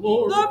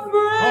 The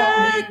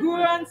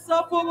fragrance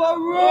of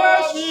our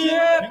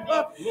worship.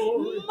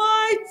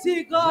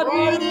 Mighty God,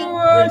 we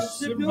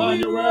worship you.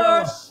 We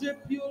worship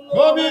you,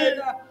 Lord.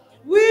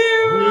 We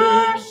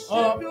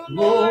worship you,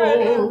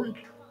 Lord.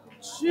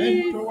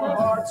 Jesus. Enter our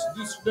hearts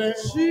this day.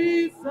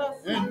 Jesus.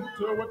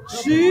 Enter our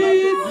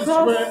Jesus. this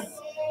way.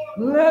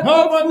 Let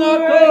the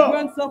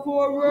fragrance of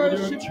our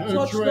worship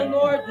touch the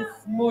Lord this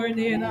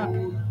morning.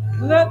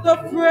 Let the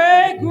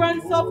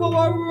fragrance of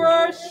our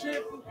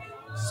worship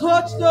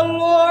touch the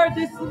Lord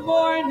this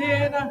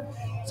morning.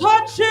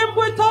 Touch him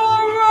with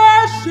our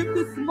worship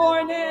this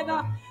morning.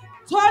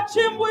 Touch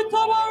him with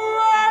our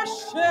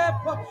worship.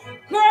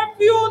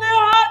 Curfew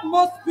the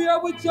atmosphere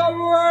with your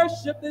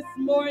worship this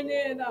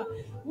morning.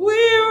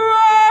 We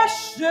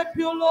worship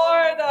you,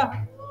 Lord.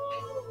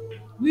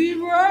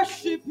 We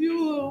worship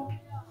you.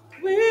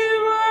 We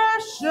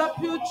worship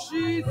you,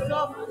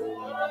 Jesus.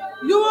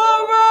 You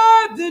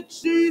are worthy,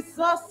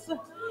 Jesus.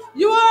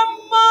 You are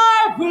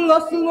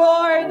marvelous,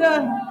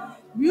 Lord.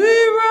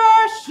 We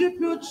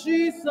worship you,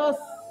 Jesus.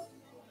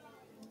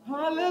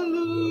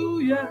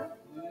 Hallelujah.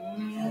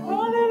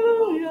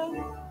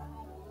 Hallelujah.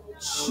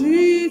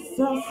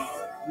 Jesus.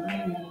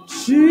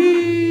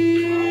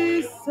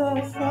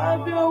 Jesus.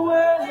 Have your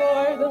way,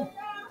 Lord.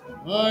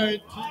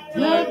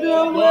 Have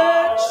your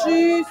way,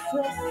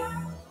 Jesus.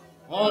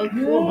 Alpha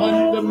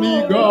and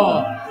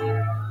Omega.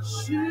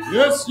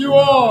 Yes, you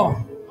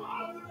are.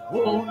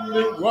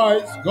 Only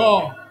wise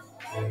God.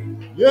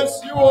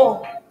 Yes, you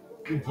are.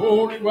 The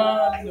Holy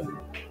One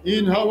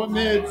in our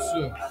midst.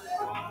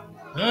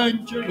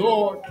 Thank you,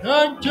 Lord.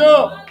 Thank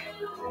you.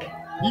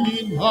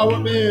 In our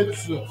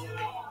midst.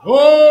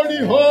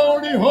 Holy,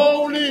 holy,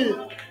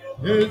 holy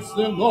is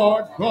the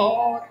Lord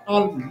God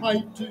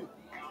Almighty.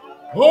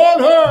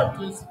 All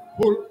earth is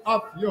full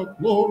of your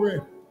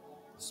glory.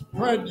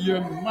 Spread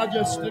your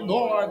majesty,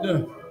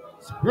 Lord.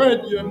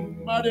 Spread your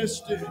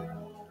majesty.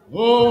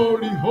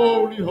 Holy,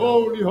 holy,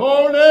 holy,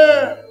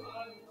 holy.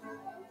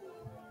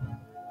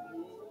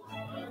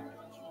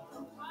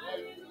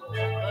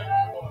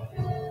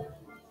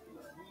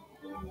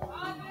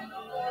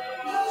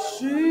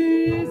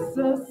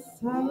 Jesus,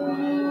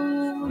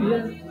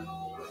 hallelujah.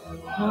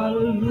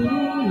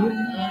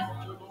 Hallelujah.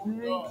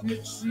 Thank you,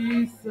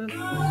 Jesus.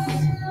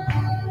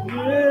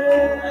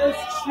 Praise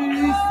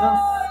Jesus.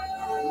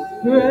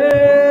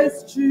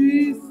 Praise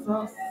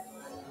Jesus.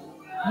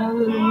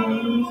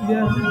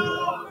 Hallelujah.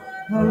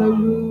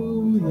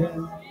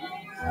 Hallelujah.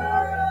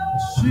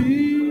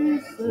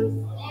 Jesus.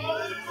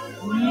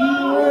 You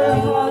are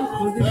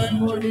helpful this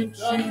morning,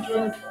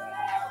 Jesus.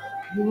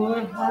 You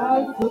are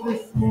helpful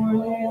this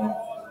morning.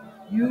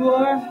 You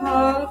are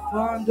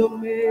Alpha and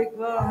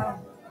Omega.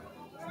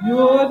 You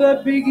are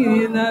the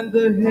beginning and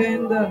the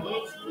end.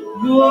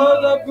 You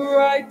are the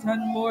bright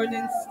and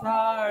morning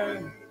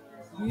star.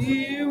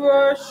 We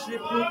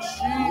worship you, Jesus.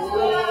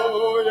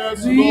 Oh,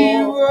 yes,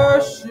 We Lord.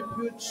 worship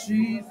you,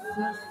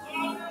 Jesus.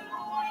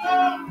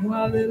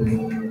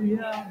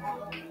 Hallelujah.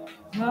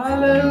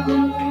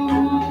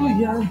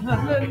 Hallelujah.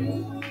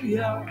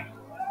 Hallelujah.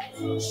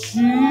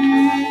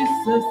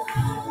 Jesus.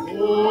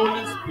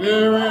 Holy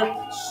Spirit.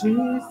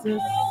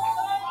 Jesus.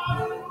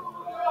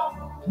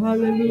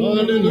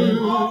 Hallelujah.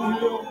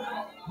 Hallelujah.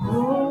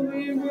 Oh,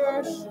 we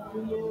worship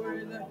you,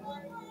 Lord.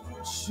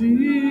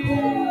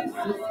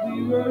 Jesus,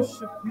 we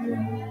worship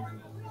you.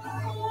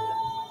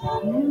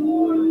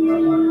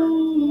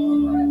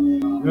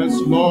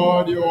 Yes,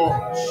 Lord, you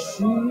are.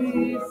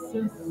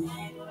 Jesus,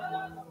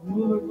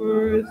 you are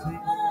worthy.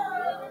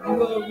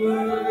 You are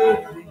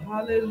worthy.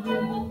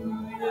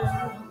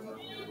 Hallelujah.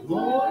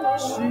 Oh,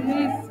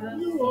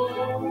 Jesus, You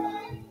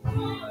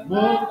are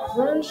more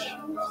precious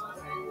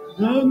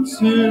than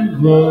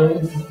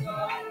silver.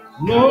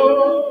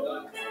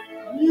 Lord,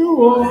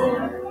 you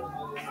are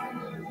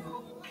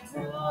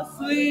more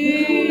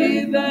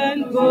sweet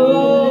than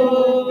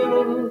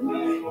gold.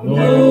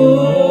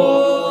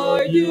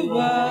 Lord, you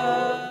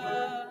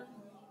are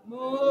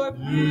more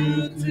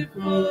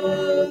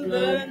beautiful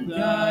than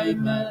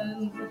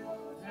diamonds,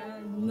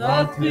 and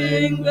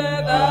nothing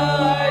that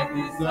I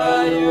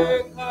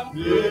desire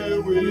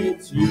compares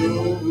with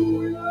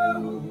you.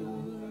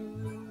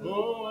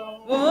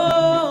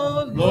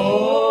 Oh,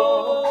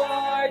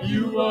 Lord,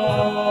 you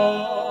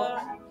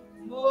are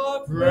more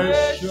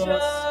precious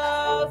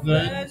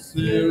than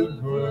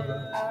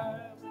silver.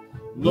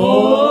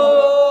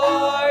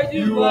 Lord,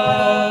 you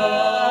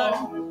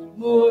are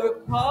more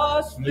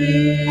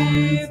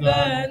costly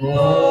than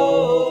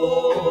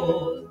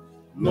gold.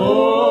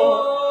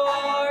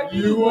 Lord,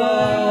 you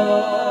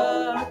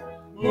are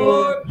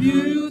more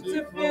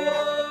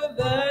beautiful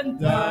than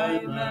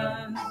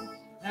diamonds,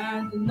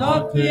 and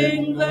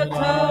nothing that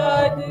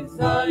I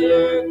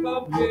desire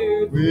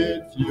compares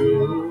with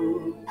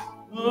you.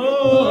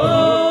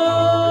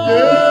 Oh,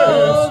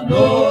 yes,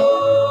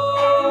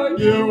 Lord,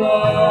 you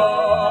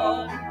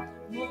are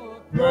more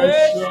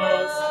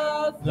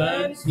precious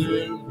than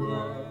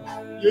silver.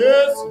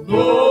 Yes,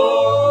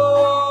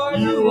 Lord,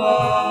 you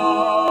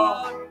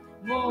are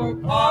more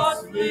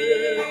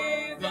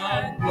costly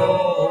than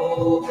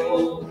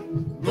gold.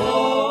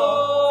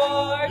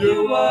 Lord,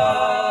 you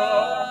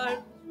are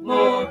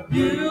more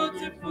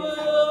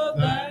beautiful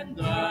than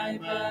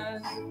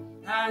diamonds,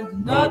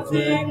 and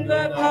nothing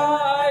that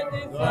I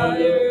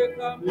desire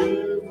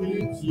compares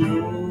with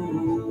you.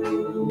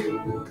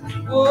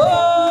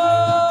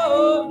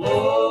 Oh,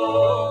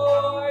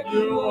 Lord,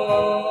 you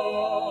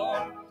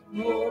are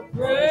more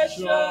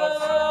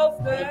precious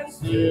than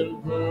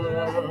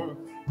silver.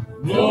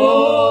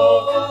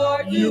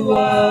 Lord, you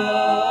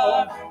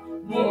are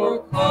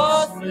more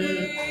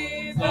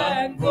costly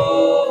than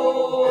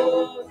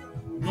gold.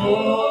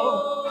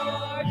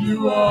 Lord,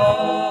 you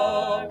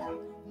are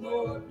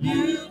more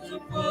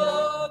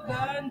beautiful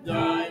than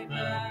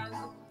diamonds,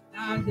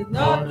 and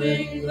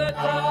nothing that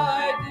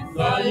I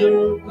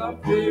desire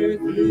compares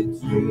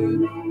with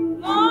you.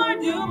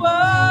 Lord, you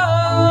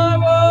are,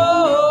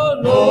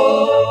 oh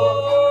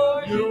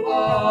Lord, you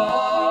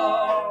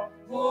are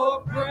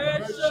more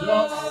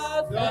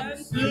precious than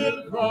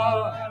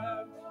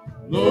silver.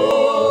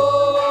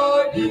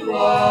 Lord, you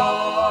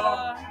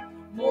are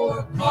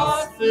more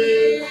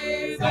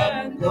costly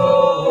than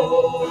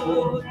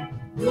gold.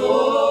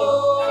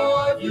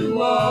 Lord,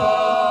 you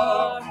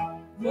are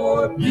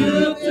more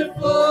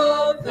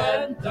beautiful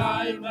than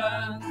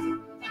diamonds,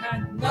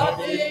 and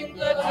nothing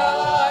that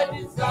I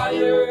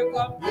desire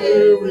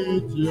compares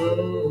with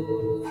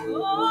you.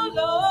 Oh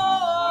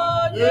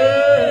Lord,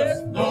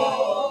 yes,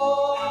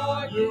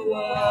 Lord, you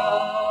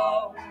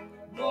are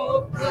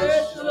more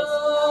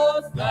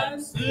precious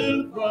than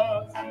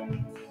silver.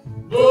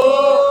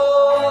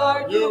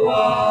 Lord, you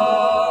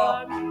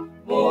are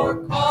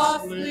more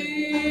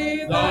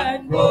costly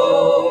than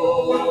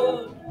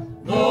gold.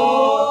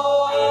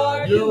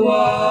 Lord, you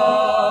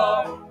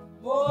are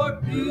more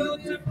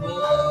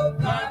beautiful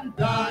than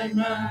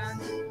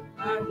diamonds,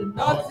 and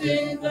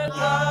nothing that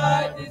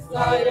I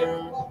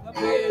desire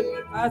compares.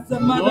 As the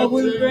mother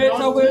will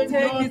greater will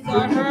take it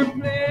on her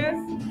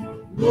place.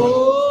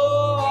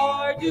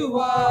 Lord, you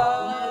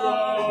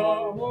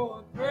are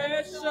more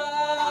precious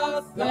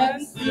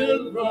than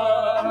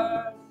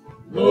silver.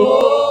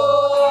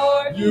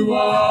 Lord, you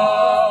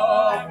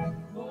are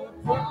more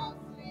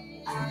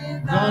costly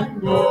than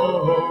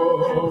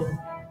gold.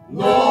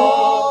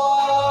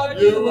 Lord,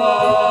 you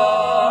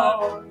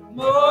are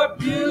more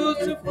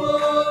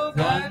beautiful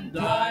than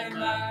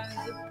diamonds,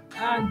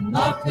 and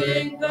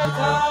nothing that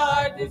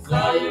I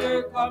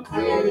desire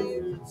compares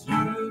with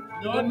you.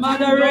 The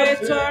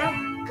moderator,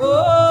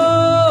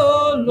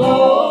 oh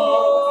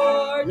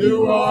Lord,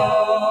 you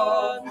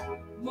are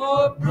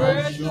more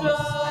precious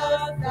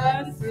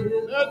than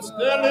silver. Let's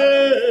tell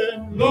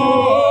him,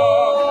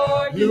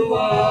 Lord, you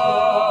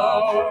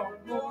are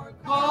more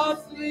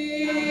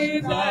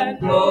costly than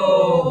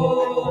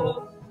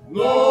gold.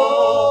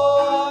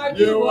 Lord,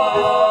 you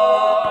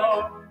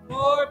are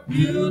more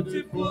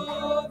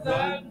beautiful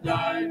than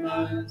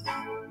diamonds,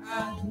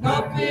 and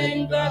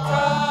nothing that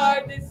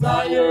I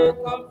desire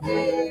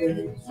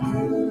compares to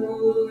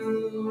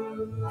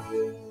you.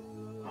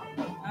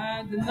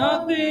 And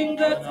nothing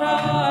that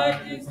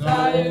I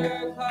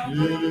desire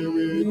compares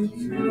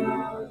with you.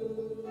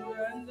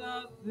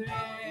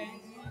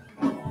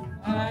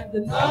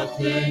 And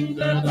nothing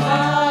that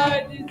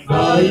I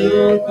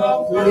desire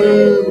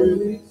compares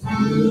with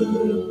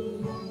you.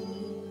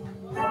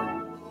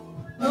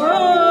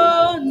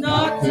 Oh,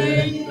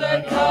 nothing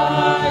that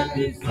I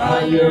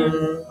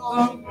desire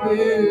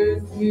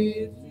compares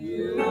with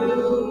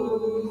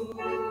you.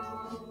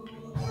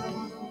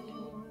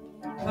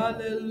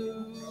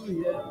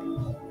 Hallelujah.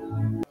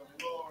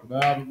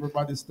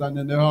 Everybody stand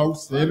in the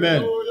house.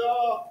 Amen.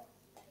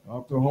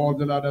 After all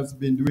the Lord has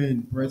been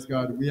doing, praise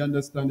God, we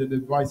understand the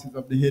devices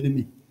of the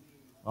enemy.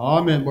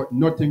 Amen. But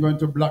nothing going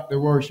to block the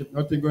worship.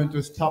 Nothing going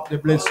to stop the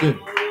blessing.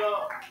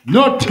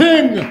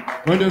 Nothing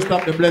going to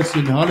stop the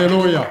blessing.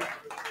 Hallelujah.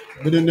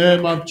 In the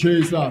name of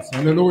Jesus.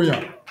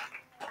 Hallelujah.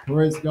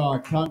 Praise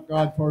God. Thank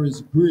God for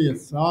his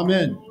grace.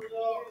 Amen.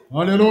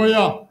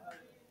 Hallelujah.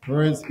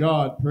 Praise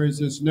God. Praise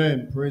his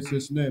name. Praise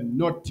his name.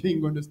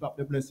 Nothing going to stop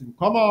the blessing.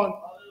 Come on.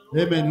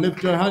 Amen.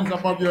 Lift your hands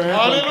above your head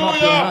and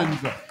clap your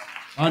hands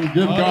and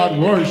give God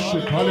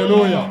worship.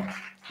 Hallelujah.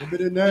 To be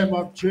the name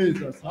of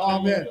Jesus.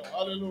 Amen.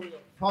 Hallelujah.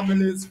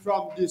 Families,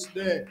 from this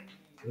day,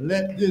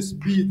 let this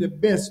be the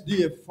best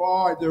day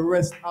for the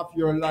rest of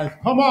your life.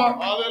 Come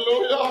on.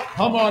 Hallelujah.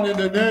 Come on, in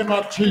the name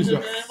of In Jesus. the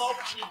name of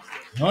Jesus.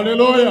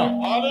 Hallelujah.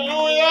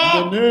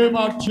 Hallelujah. In the name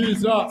of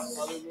Jesus.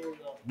 Hallelujah.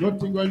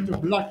 Nothing going to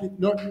block it,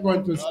 nothing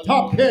going to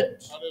stop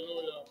it.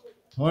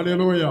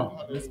 Hallelujah.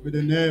 Hallelujah. Let's be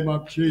the name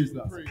of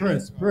Jesus.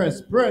 Press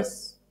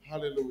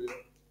Hallelujah.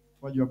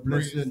 for your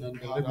blessing Praise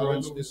and God.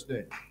 deliverance Hallelujah. this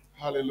day.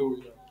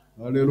 Hallelujah.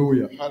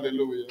 Hallelujah.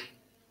 Hallelujah.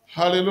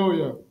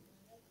 Hallelujah.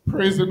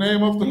 Praise the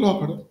name of the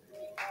Lord.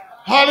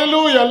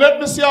 Hallelujah. Let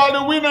me see all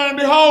the winner in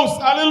the house.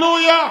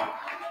 Hallelujah.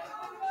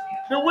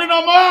 The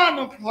winner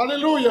man.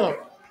 Hallelujah.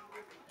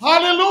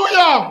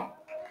 Hallelujah.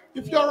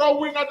 If you're a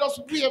winner,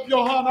 just wave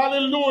your hand.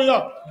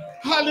 Hallelujah.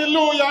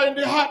 Hallelujah in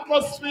the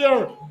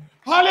atmosphere.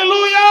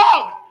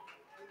 Hallelujah.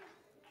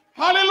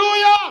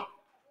 Hallelujah.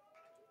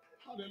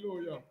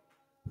 Hallelujah.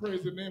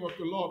 Praise the name of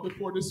the Lord.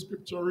 Before the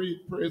scripture read,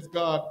 praise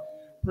God.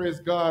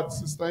 Praise God.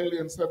 Sister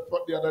Helen said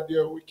the other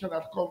day, we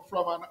cannot come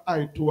from an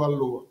high to a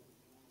low.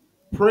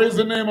 Praise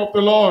the name of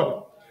the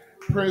Lord.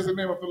 Praise the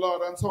name of the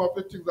Lord. And some of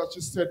the things that she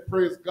said,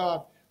 praise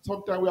God.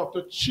 Sometimes we have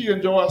to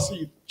change our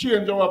seat,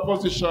 change our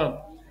position.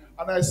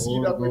 And I see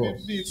that we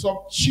need some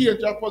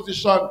change our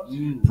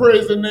position.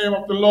 Praise the name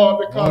of the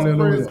Lord, because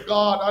praise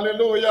God.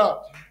 Hallelujah.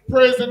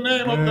 Praise the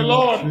name of the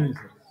Lord.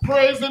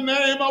 Praise the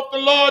name of the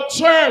Lord,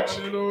 church.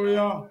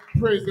 Hallelujah.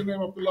 Praise the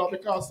name of the Lord,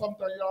 because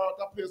sometimes you're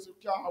at a place you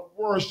can't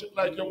worship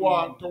like you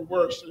want to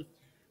worship.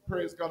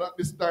 Praise God. At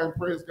this time,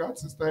 praise God,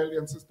 Sister Ellie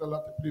and Sister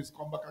Lottie, please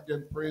come back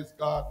again. Praise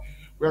God.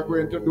 We are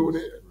going to do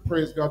the,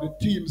 praise God, the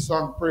theme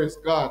song, praise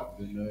God.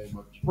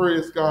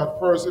 Praise God.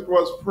 First it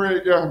was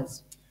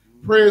fragrance.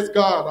 Praise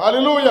God.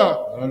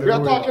 Hallelujah. We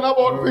are talking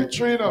about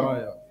victory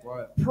now.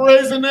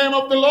 Praise the name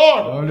of the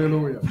Lord.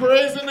 Hallelujah.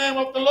 Praise the name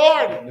of the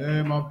Lord. In the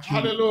name of Jesus.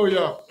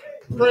 Hallelujah.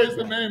 Praise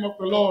the name of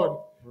the Lord.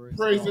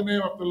 Praise the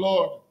name of the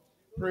Lord.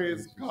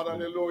 Praise God.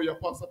 Hallelujah.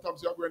 Pastor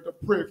Thompson, you are going to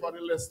pray for the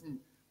lesson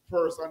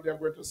first, and they're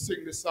going to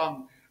sing the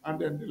song, and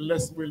then the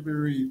lesson will be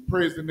read.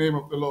 Praise the name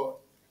of the Lord.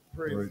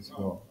 Praise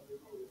God.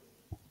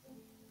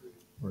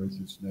 Praise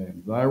his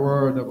name. Thy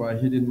word have I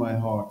hid in my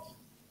heart,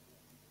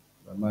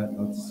 that I might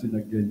not sin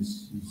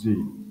against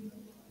thee.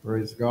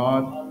 Praise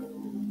God.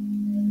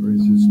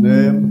 Praise his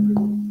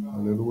name.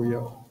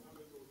 Hallelujah.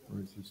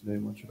 Praise his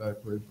name. What should I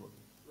pray for?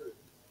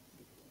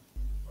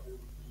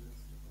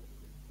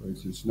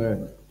 Praise his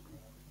name.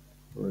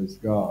 Praise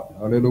God.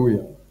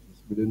 Hallelujah. This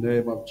be the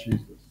name of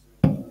Jesus.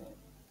 And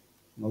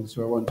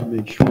also I want to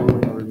make sure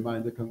I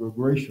remind the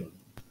congregation,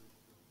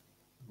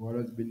 God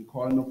has been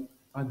calling up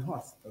on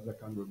us as a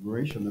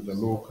congregation, as a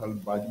local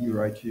body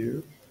right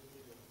here.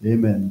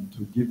 Amen.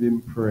 To give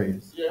him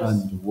praise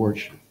and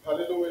worship.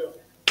 Hallelujah.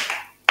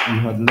 He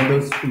had led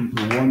us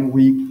into 1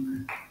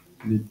 week,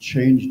 and it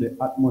changed the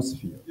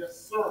atmosphere.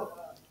 Yes, sir.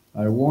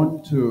 I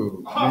want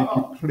to make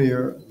it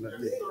clear. Let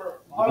me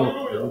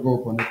go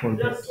up on the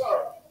pulpit. Yes,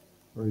 sir.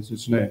 Praise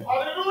his name.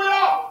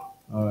 Hallelujah.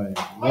 I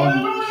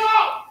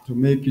want to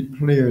make it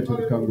clear to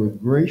the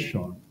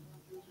congregation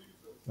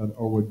that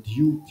our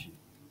duty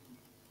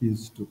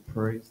is to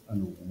praise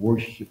and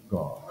worship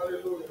God.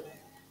 Hallelujah.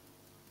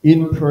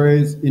 In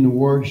praise, in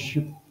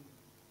worship,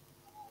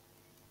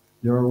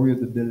 there are where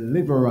the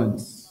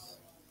deliverance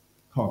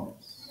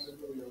comes.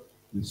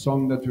 The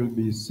song that we'll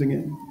be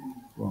singing,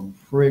 from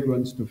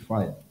fragrance to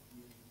fire.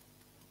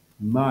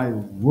 My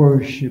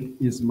worship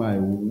is my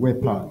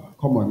weapon.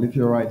 Come on, lift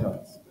your right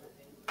hands.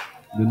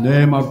 In the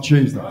name of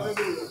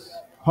Jesus.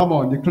 Come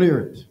on, declare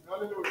it.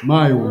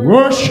 My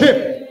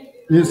worship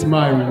is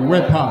my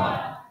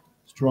weapon.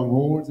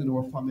 Strongholds in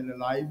our family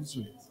lives,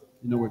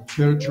 in our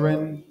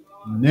children,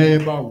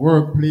 neighbor,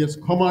 workplace.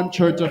 Come on,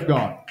 Church of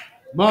God.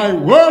 My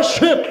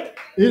worship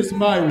is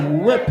my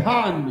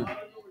weapon.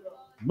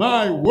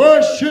 My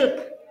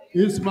worship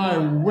is my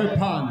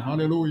weapon.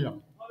 Hallelujah.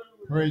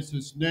 Praise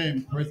his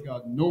name. Praise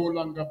God. No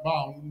longer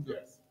bound.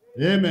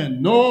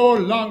 Amen. No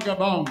longer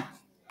bound.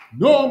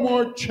 No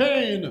more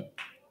chain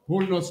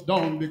holding us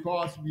down,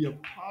 because we are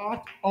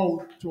part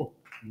out to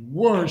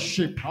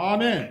worship.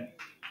 Amen.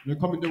 You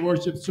come in the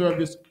worship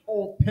service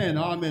open.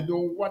 Amen.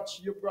 Don't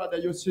watch your brother,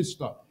 your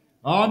sister.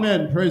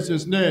 Amen. Praise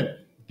his name.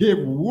 Give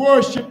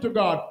worship to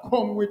God.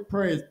 Come with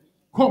praise.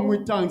 Come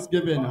with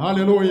thanksgiving.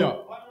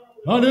 Hallelujah.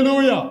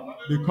 Hallelujah.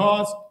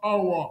 Because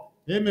our,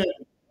 amen,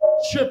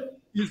 worship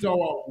is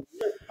our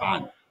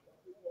weapon.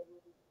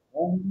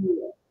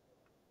 Hallelujah.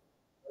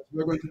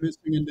 We're going to be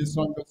singing this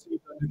song to see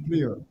and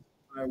declare.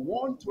 I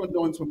want to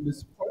announce from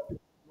this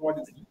pulpit what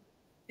is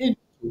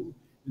into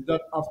is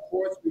that, of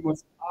course, we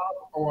must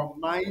have our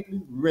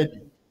mind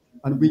ready.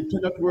 And we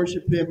cannot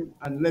worship him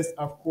unless,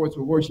 of course,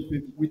 we worship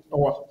him with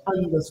our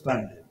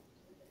understanding.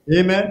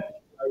 Amen.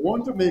 I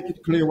want to make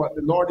it clear what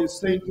the Lord is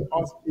saying to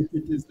us. If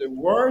it is the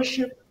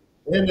worship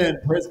Amen.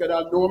 Praise God.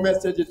 And no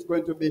message is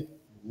going to be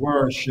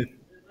worship.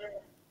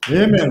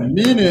 Amen.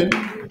 Meaning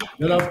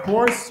that, of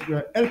course,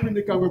 we're helping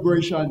the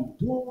congregation.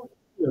 Don't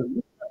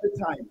look at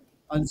the time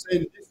and say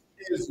this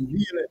is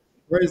really,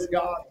 praise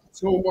God,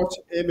 so much.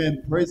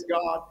 Amen. Praise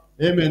God.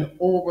 Amen.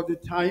 Over the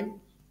time,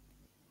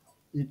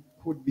 it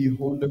could be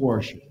holy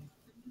worship.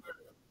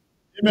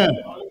 Amen.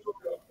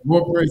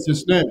 More praise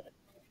His name.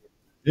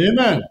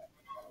 Amen.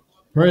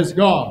 Praise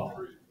God.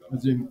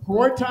 As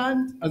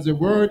important as the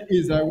word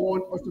is, I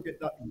want us to get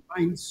that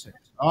mindset.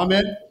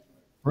 Amen.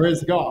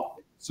 Praise God.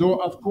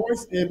 So, of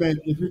course, amen.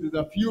 If it is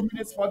a few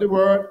minutes for the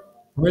word,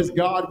 praise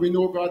God. We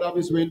know God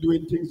obviously when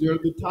doing things. There will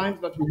be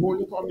times that we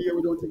hold it from here,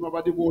 we don't think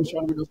about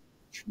devotion, we just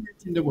treat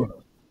in the word.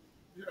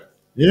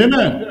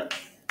 Amen.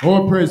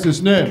 Oh, praise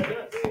His name.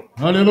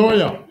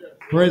 Hallelujah.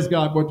 Praise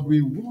God. But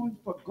we want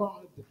for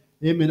God,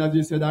 amen. As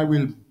He said, I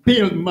will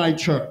build my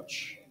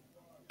church.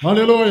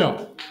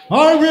 Hallelujah.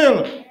 I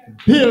will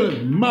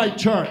build my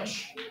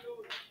church.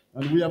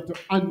 And we have to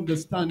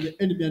understand the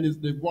enemy and his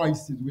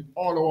devices with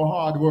all our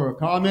hard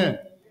work. Amen.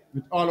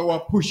 With all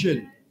our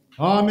pushing.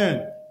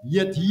 Amen.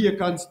 Yet he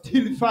can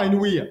still find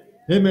way.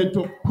 Amen.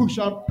 To push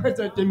and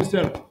present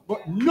himself.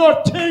 But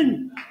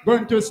nothing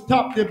going to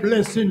stop the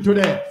blessing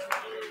today.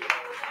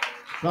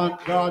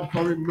 Thank God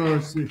for his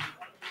mercy.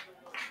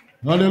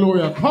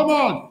 Hallelujah. Come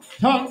on.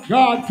 Thank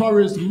God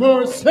for his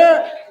mercy.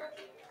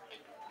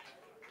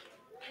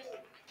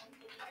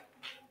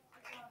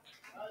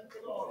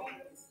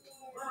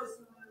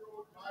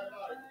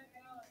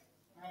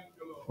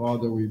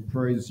 Father, we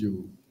praise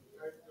you.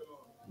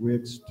 We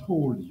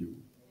extol you.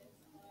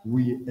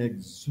 We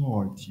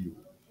exalt you.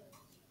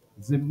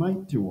 The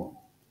mighty one,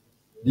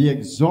 the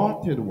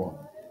exalted one,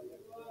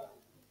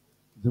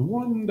 the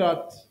one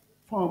that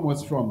formed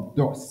us from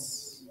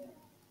dust.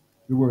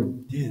 We were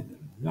dead,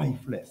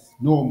 lifeless,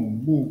 no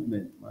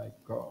movement, my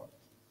God.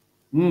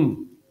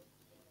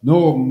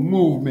 No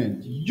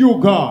movement. You,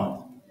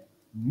 God,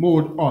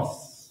 mold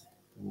us.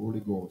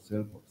 Holy Ghost,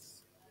 help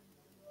us.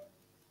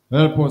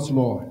 Help us,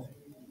 Lord.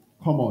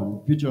 Come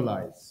on,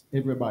 visualize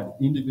everybody,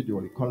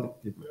 individually,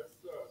 collectively.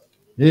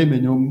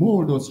 Amen. You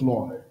mold us,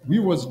 Lord. We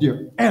was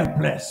there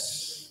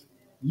helpless.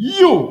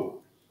 You,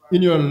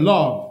 in your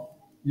love,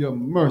 your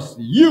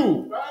mercy,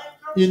 you,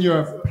 in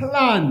your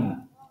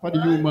plan for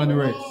the human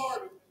race,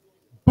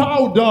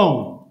 bow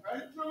down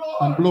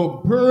and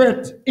blow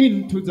breath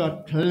into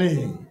that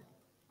clay.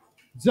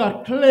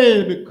 That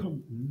clay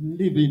become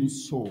living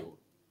soul.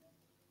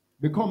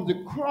 Become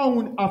the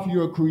crown of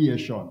your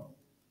creation.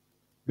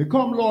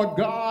 Become, Lord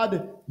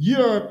God,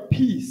 your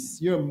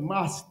peace, your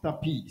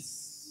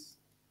masterpiece.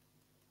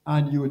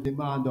 And you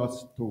demand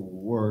us to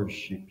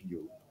worship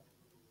you.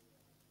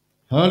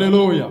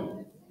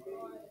 Hallelujah.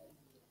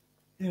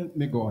 Help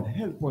me, God.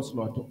 Help us,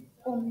 Lord, to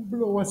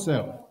humble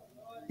ourselves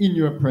in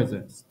your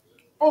presence.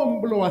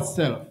 Humble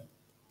ourselves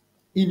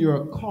in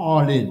your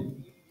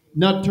calling.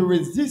 Not to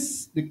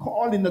resist the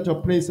calling that you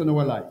place in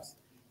our lives,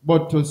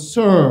 but to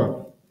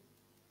serve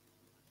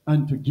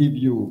and to give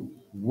you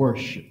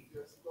worship.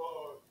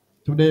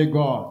 Today,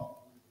 God,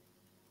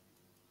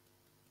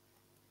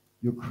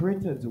 you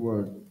created the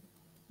world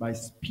by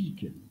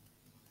speaking,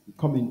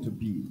 coming to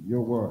be,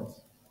 your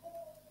words.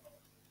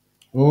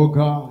 Oh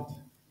God,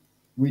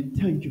 we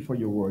thank you for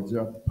your words.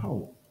 Your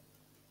power.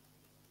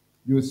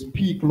 You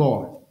speak,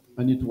 Lord,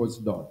 and it was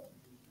done.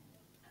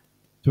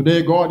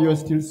 Today, God, you're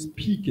still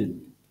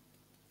speaking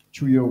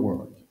through your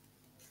word,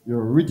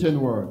 your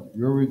written word,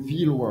 your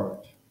revealed word.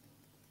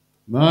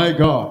 My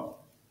God,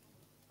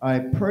 I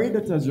pray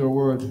that as your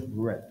word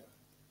read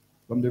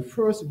from the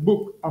first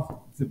book of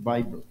the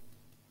Bible,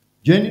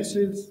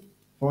 Genesis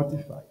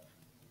 45.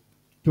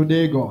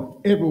 Today,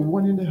 God,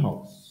 everyone in the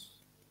house,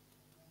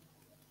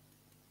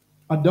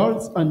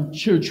 adults and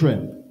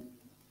children,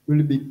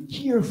 will be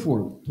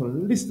careful to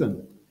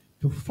listen,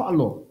 to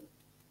follow,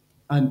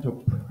 and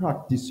to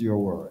practice your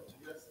word.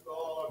 Yes,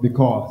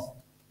 because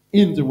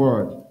in the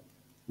word,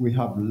 we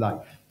have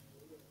life.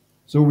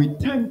 So we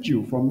thank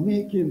you for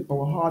making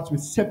our hearts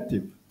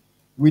receptive.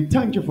 We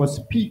thank you for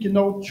speaking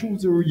out through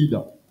the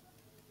reader.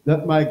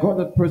 That, my God,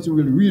 that person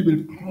will read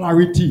with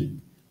clarity,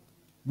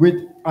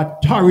 with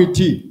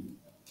authority,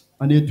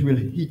 and it will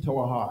hit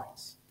our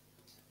hearts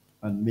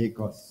and make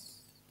us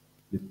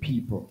the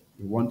people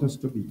you want us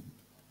to be.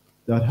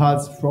 That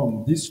has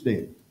from this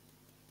day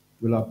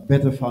will have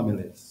better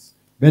families,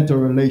 better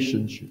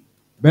relationships,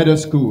 better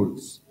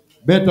schools,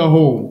 better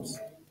homes,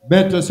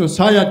 better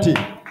society.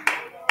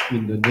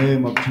 In the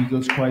name of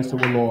Jesus Christ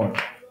our Lord.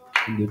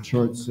 And the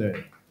church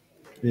said,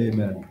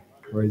 amen.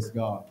 Praise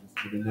God.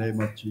 In the name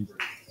of Jesus.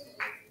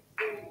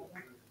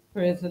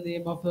 Praise the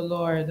name of the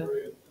Lord.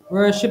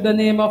 Worship the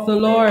name of the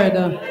Lord.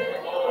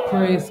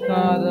 Praise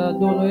God. I don't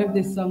know if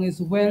this song is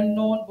well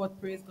known, but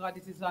praise God,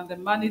 it is on the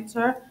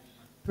monitor.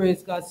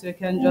 Praise God. So you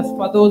can just,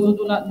 for those who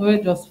do not know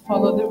it, just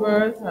follow the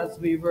words as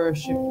we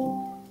worship.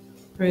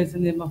 Praise the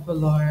name of the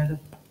Lord.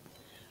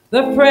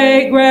 The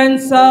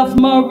fragrance of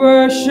my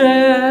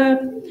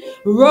worship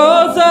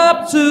rose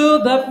up to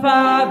the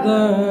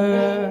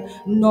Father.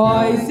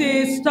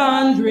 Noises,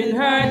 thundering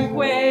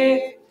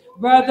earthquake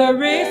were the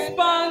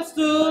response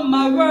to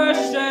my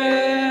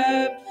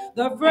worship.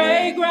 The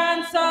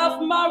fragrance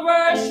of my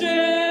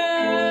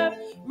worship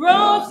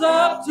rose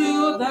up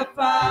to the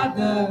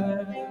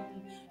Father.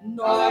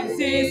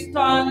 Noises,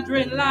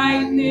 thundering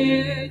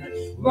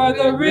lightning were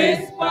the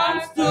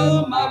response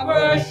to my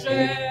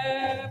worship.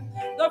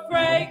 The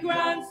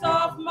fragrance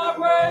of my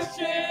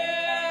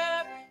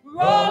worship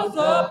rose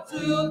up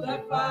to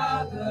the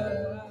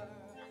Father.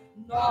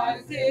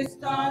 Noises,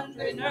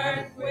 thundering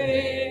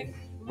earthquake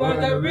were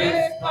the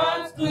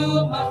response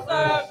to my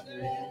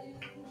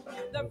worship.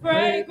 The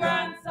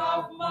fragrance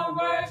of my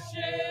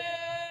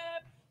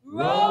worship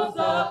rose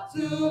up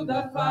to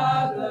the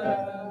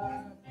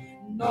Father.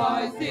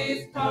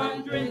 Noises,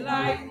 thundering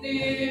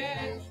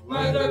lightning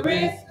were the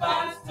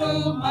response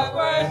to my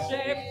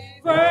worship.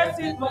 First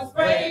it was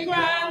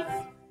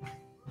fragrance,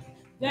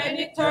 then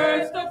it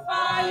turns to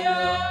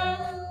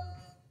fire.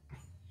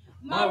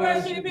 My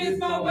worship is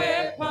my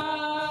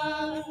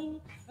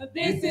weapon.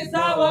 This is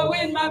how I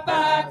win my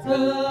battle.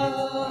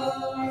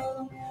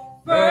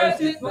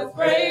 First it was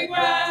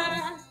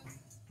fragrance,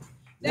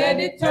 then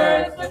it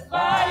turns to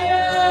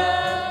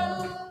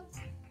fire.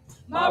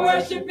 My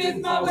worship is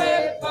my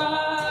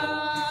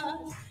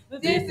weapon.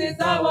 This is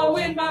how I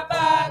win my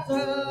battle.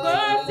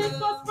 First it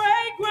was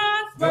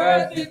fragrance,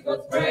 first it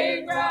was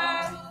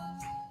fragrance,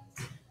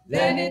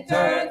 then it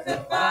turns to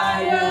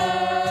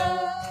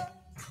fire.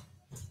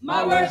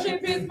 My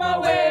worship is my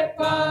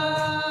weapon.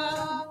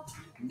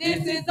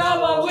 This is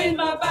how I win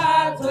my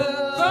battle.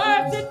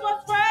 First it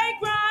was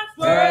fragrance,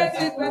 first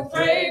it was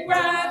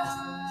fragrance,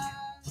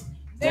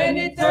 then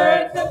it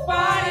turns to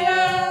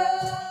fire.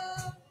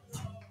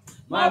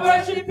 My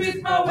worship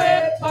is my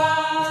weapon.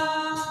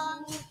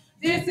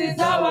 This is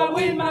how I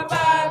win my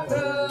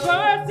battle.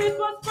 First it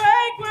was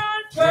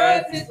fragrance,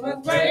 first it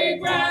was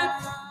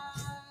fragrance,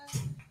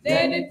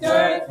 then it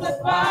turns to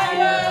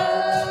fire.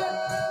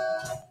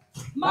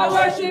 My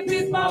worship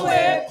is my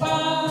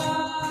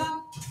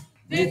weapon.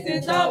 This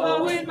is how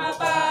I win my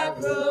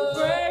battle.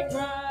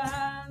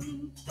 Fragrance,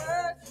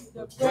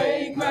 the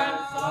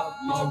fragrance of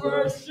my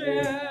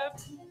worship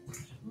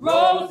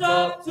rose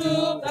up to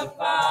the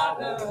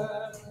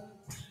Father.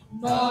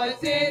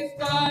 Noises,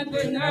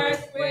 thundering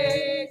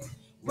earthquake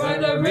were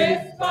the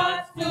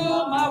response to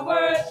my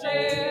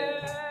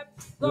worship.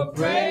 The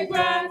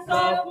fragrance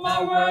of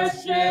my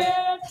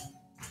worship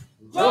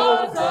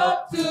rose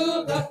up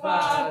to the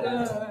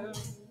Father.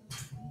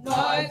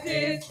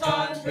 Noises,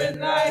 thundering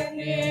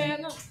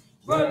lightning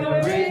were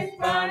the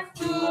response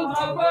to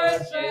my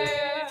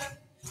worship.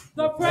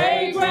 The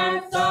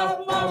fragrance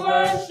of my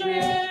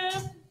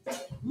worship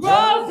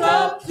rose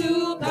up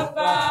to the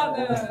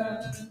Father.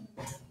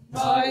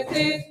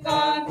 Noises,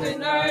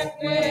 thundering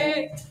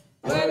earthquake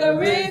were the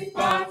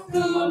response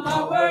to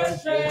my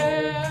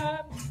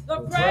worship.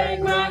 The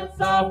fragrance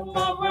of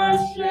my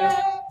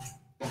worship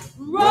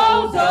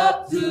rose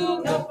up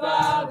to the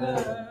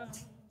Father.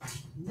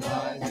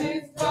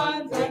 Noises,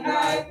 thundering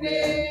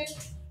lightning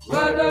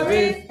were the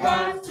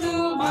response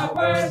to my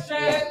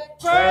worship.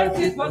 First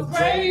it was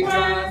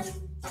fragrance,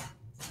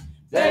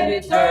 then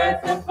it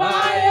turns to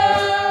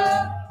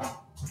fire.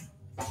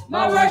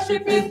 My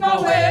worship is my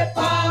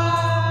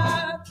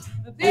weapon.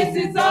 This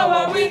is how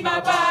I win my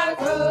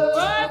battle.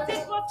 First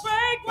it was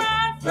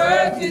fragrance,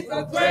 first it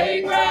was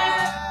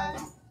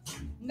fragrance,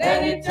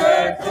 then it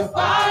turns to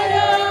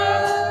fire.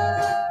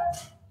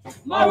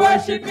 My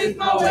worship is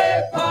my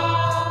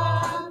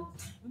weapon.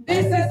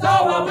 This is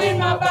how I win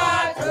my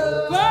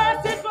battle.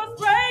 First it was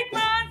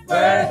fragrance,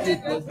 first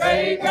it was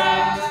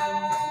fragrance,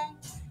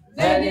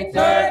 then it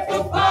turns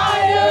to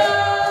fire.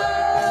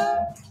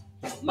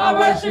 My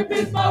worship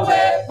is my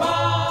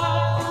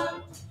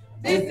weapon.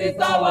 This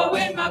is how I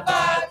win my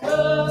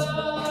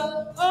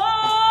battle.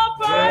 Oh,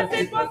 first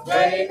it was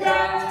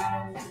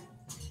fragrance,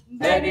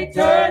 then it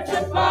turned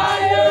to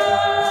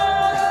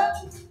fire.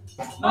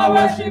 My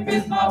worship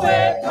is my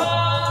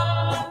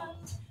weapon.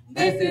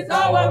 This is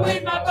how I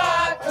win my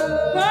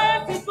battle.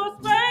 First it was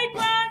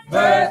fragrance,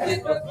 first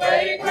it was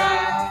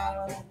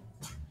fragrance,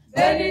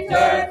 then it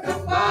turned to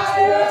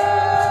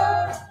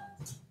fire.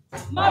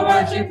 My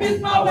worship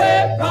is my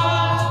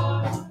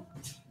weapon.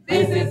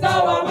 This is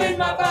how I win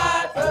my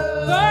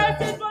battle.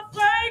 First it was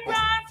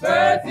fragrance,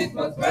 first it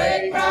was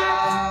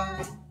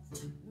fragrance,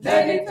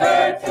 then it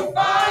turned to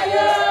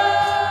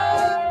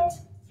fire.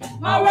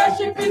 My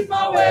worship is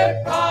my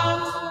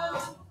weapon.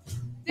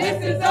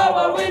 This is how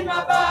I win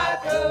my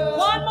battle.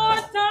 One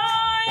more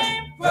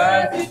time.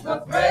 First it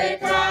was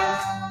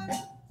fragrance,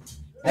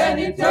 then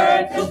it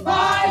turned to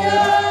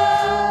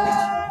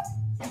fire.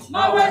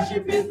 My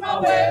worship is my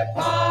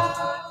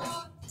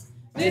weapon.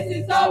 This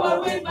is how I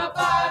win my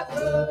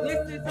battle.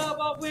 This is how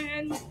I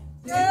win.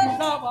 This is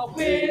how I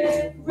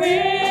win.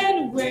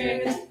 Win,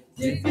 win.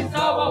 This is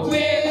how I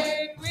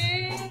win.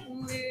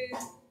 Win, win.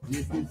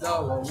 This is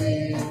how I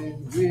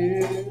win.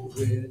 Win,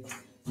 win.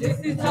 This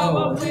is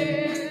our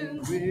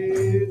win,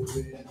 win,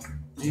 win.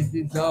 This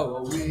is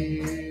our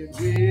win,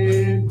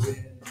 win,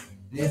 win.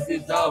 This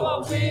is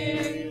our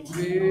win,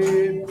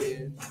 win,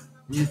 win.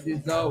 This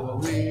is our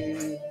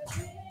win.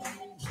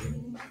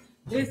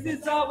 This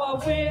is our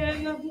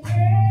win.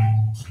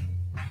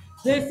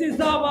 This is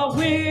our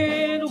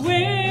win,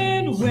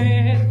 win,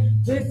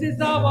 win. This is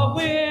our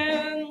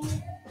win.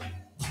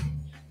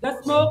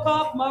 The smoke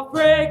of my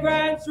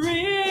fragrance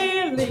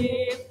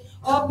release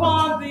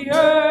upon the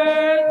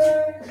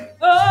earth.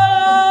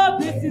 Oh,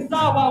 this is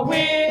our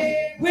win,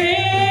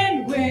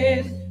 win,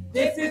 win.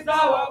 This is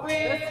our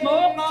win. The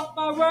smoke of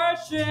my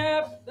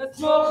worship, the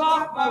smoke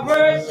of my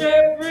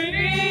worship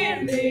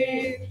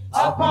release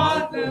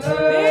upon the earth.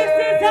 This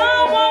is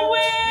our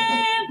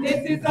win.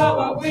 This is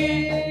our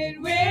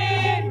win,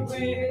 win,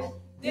 win.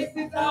 This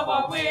is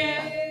our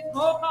win.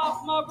 Smoke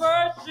of my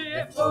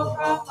worship, smoke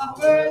of my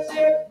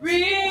worship,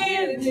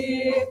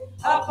 release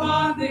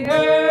upon the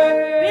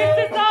earth.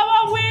 This is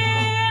our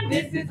win.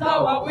 This is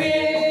our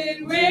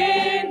win,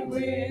 win,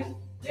 win.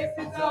 This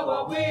is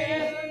our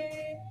win.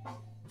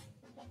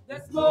 The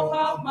smoke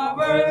of my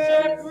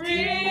worship,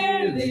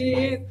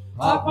 release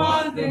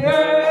upon the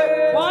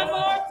earth. One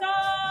more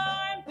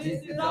time.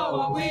 This is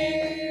our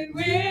win,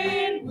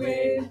 win,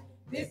 win.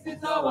 This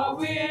is our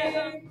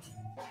win.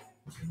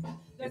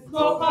 The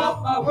smoke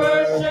of my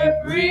worship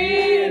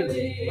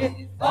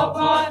release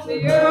upon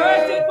the earth.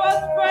 First it was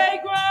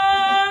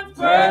fragrance,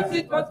 first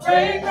it was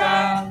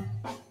fragrance,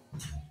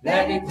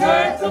 then it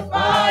turned to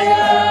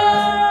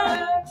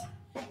fire.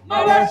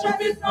 My worship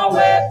is my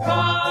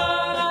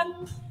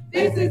weapon.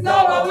 This is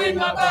how I win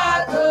my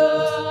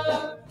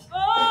battle.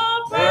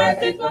 Oh,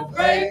 first it was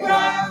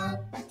fragrance,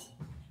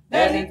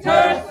 then it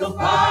turned to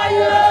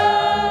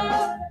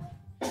fire.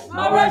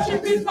 My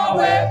worship is my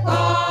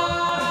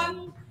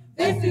weapon.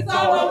 This is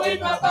how I win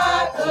my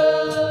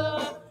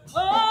battle.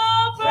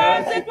 Oh,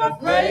 first it was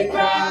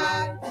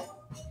fragrance,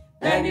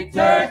 then it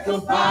turned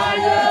to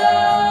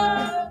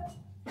fire.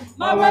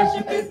 My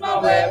worship is my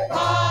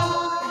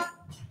weapon.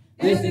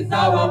 This is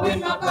how I win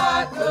my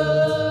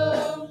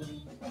battle.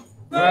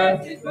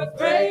 First it was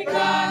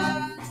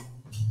fragrance,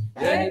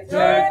 then it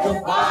turned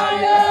to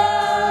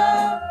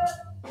fire.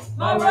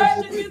 My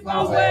worship is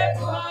my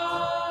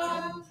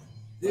weapon.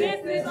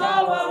 This is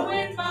how I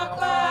win my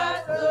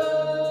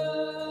battle.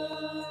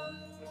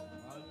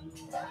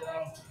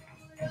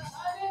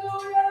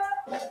 Hallelujah.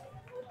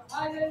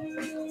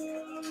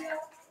 Hallelujah.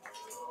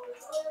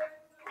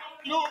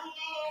 Hallelujah.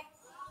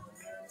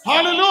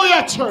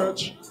 Hallelujah,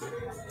 church.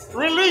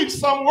 Release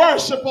some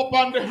worship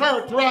upon the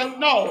earth right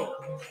now.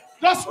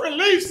 Just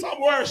release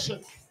some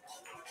worship.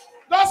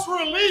 Just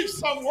release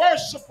some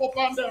worship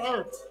upon the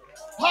earth.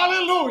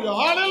 Hallelujah.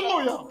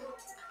 Hallelujah.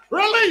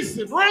 Release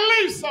it.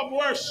 Release some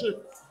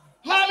worship.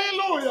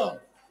 Hallelujah.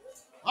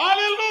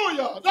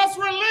 Hallelujah. Just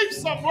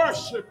release some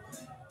worship.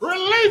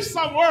 Release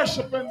some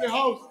worship in the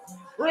house.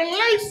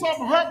 Release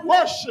some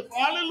worship.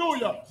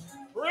 Hallelujah.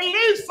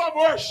 Release some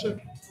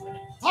worship.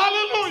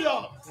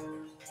 Hallelujah.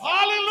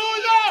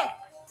 Hallelujah.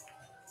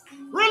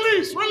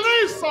 Release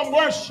some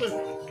worship.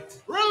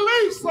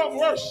 Release some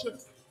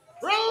worship.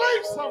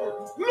 Release some,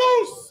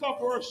 lose some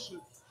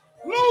worship.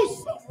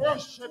 Lose some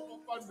worship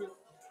upon the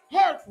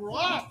earth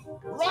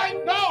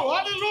right now.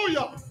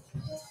 Hallelujah.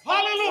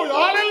 Hallelujah.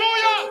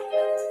 Hallelujah.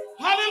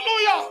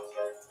 Hallelujah.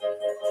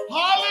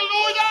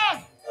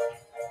 Hallelujah.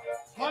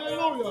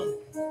 Hallelujah.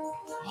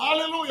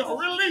 Hallelujah.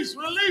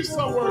 Release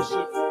some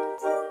worship.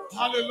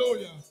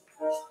 Hallelujah.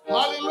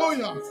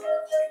 Hallelujah.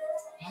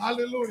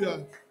 Hallelujah.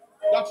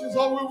 That is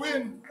how we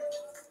win.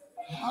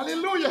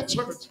 Hallelujah,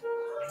 church.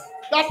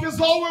 That is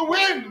how we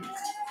win.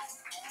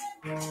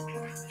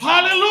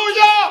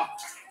 Hallelujah.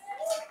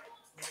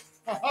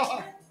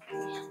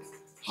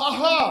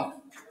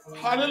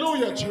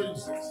 Hallelujah,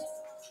 Jesus.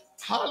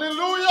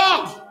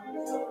 Hallelujah.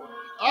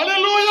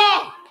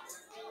 Hallelujah.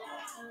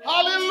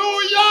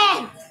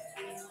 Hallelujah.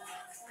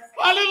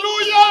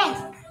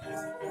 Hallelujah.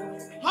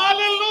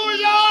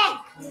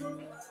 Hallelujah.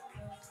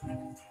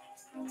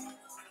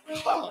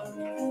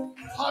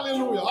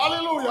 Hallelujah.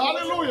 Hallelujah.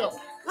 Hallelujah.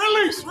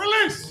 Release.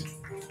 Release.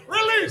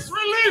 Release.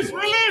 Release.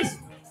 Release.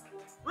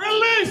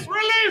 Release.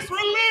 Release.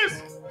 Release.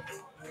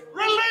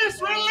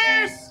 Release.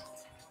 Release.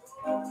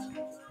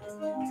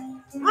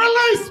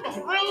 Release.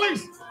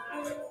 Release.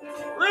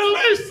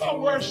 Release some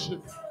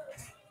worship.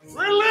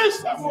 Release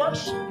some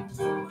worship.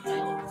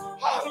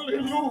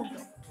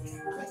 Hallelujah.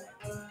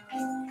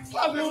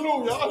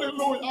 Hallelujah.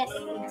 Hallelujah.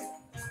 Hallelujah.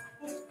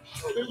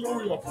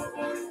 Hallelujah.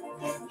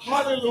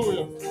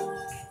 Hallelujah.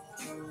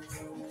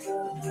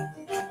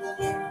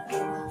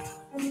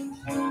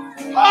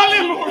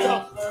 Hallelujah.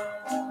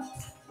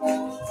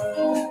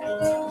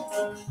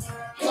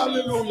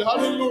 Hallelujah.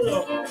 Hallelujah.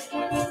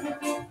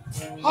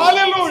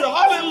 Hallelujah.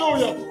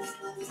 Hallelujah.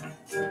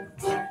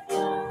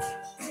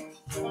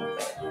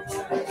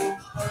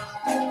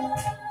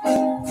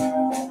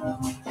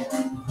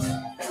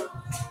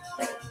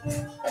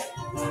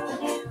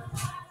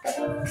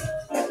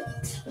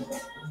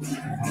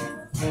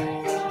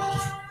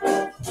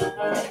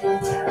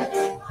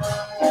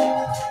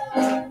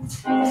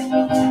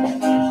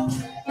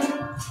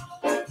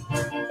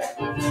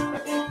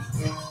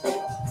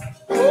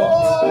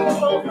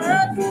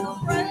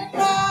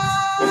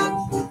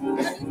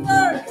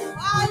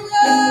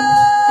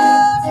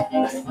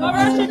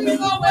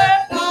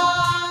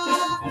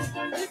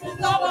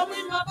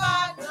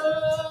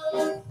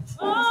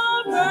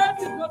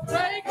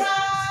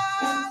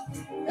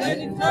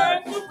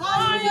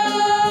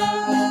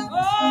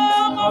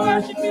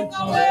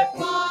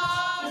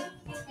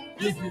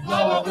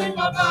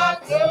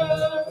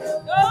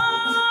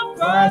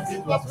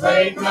 it was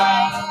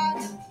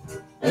fragrant,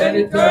 then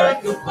it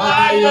turned to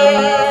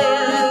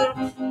fire.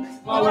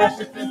 My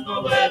worship is my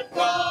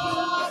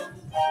weapon.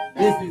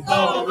 This is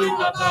how I win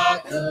the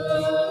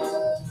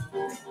battle.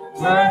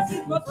 First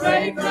it was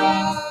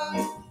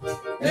fragrant,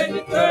 then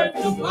it turned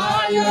to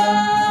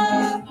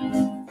fire.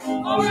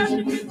 My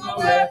worship is my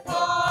weapon.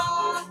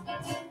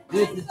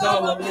 This is how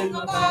I win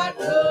the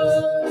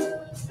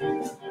battle.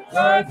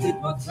 First it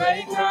was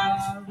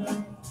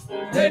fragrant,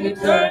 then it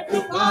turned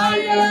to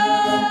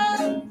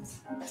fire.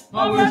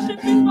 My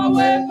worship is my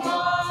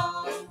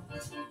weapon.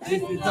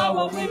 This is how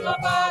I win the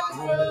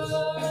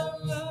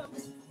battle.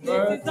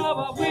 This is how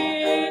I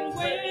win,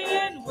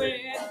 win,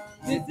 win.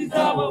 This is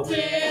how I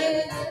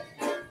win.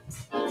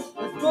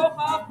 The smoke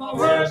of my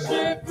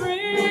worship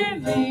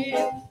really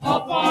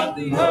upon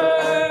the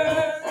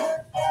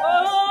earth.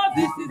 Oh,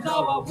 this is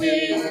how I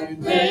win,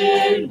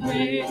 win,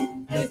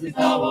 win. This is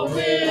how I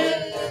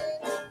win.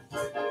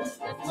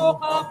 The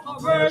smoke of my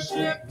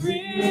worship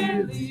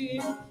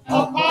really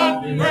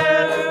upon the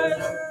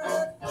earth.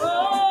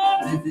 Oh,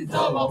 this is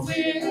how I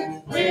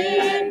win,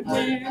 win,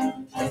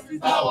 win. This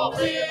is how I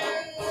win.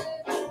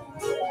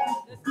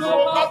 The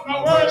smoke of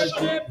my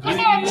worship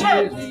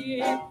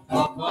really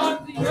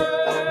upon the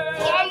earth.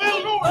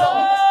 Hallelujah.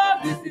 Oh,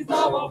 this is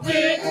how I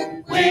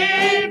win,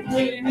 win,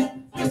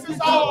 win. This is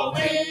how I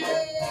win.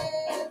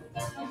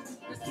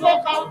 The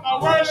smoke of my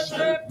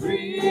worship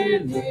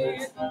really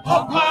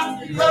upon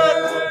the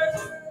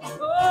earth.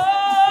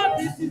 Oh,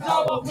 this is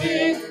how I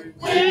win,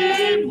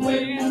 win,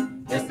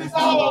 win. This is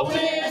how I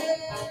win.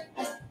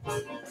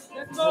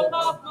 The smoke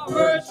of my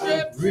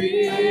worship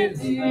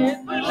really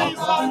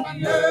upon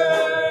the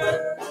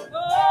earth.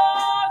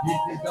 Oh,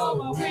 this is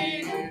how I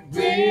win,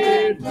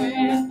 win,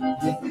 win.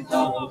 This is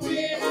how I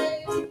win.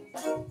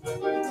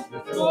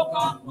 The smoke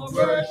of my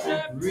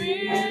worship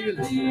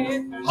really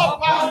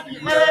upon the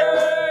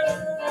earth.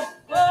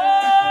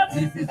 Oh,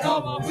 this is how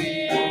I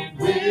win,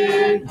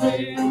 win,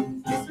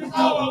 win. This is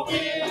how I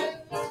win.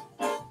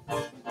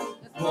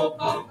 The smoke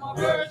of my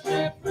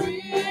worship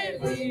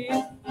really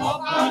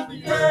upon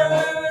the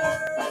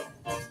earth.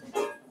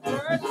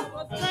 First it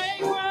was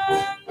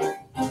fragrant,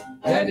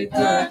 then it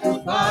turned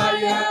to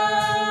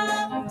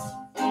fire.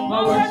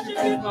 My worship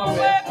is my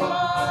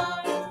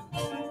weapon.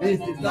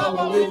 This is how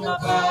I win the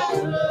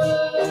battle.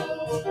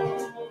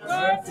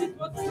 First it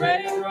was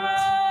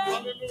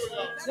fragrant,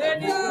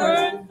 then it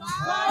turned to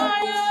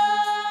fire.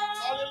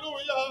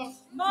 Hallelujah.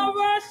 My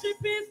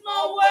worship is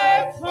my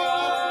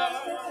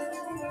weapon.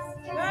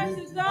 That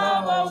is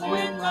how I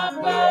win my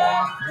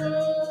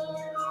battle.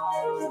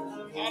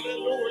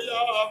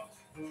 Hallelujah.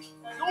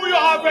 Do you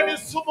have any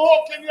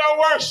smoke in your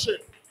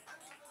worship?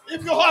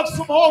 If you have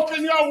smoke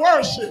in your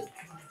worship,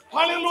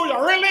 hallelujah,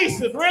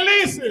 release it,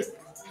 release it.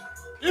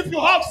 If you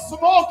have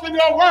smoke in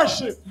your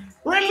worship,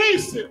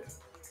 release it,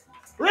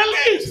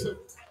 release it,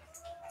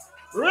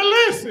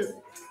 release it,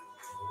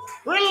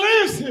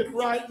 release it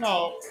right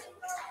now.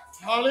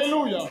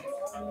 Hallelujah,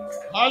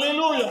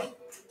 hallelujah,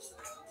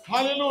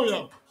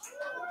 hallelujah,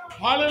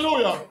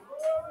 hallelujah,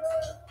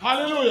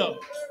 hallelujah,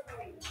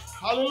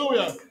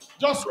 hallelujah.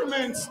 Just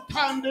remain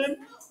standing.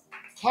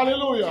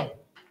 Hallelujah.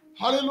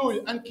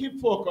 Hallelujah. And keep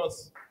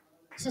focus.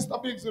 Sister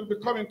Biggs will be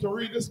coming to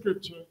read the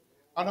scripture.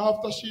 And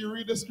after she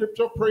read the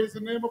scripture, praise the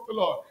name of the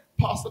Lord.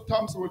 Pastor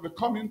Thompson will be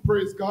coming,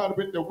 praise God,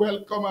 with the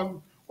welcome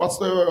and what's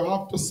they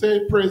have to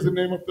say. Praise the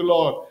name of the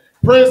Lord.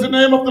 Praise the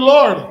name of the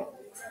Lord.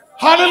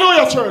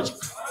 Hallelujah, church.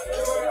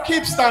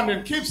 Keep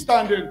standing. Keep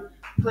standing.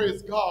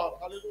 Praise God.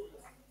 Hallelujah.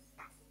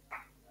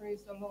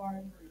 Praise the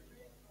Lord.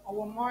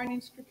 Our morning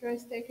scripture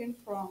is taken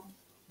from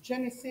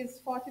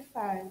Genesis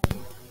 45,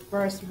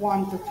 verse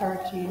 1 to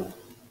 13.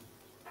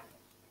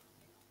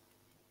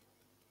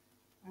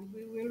 And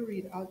we will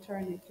read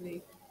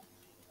alternately.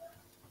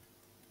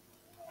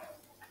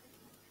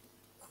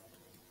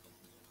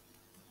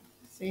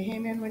 Say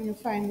amen when you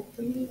find it,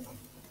 please.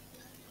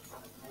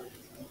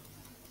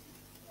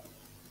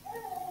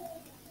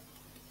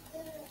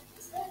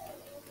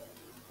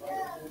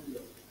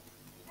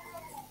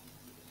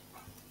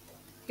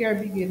 Here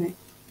beginning.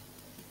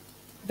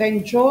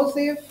 Then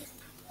Joseph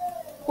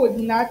could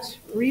not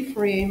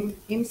refrain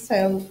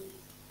himself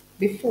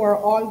before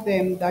all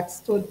them that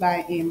stood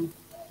by him.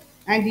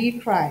 And he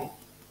cried,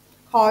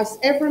 Cause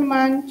every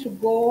man to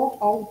go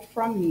out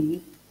from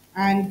me.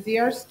 And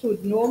there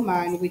stood no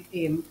man with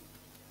him,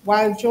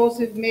 while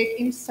Joseph made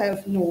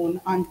himself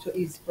known unto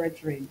his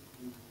brethren.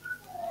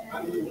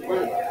 And he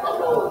went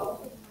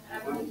alone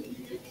and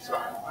Egyptian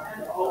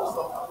and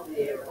also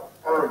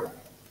Pharaoh.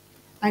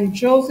 And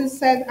Joseph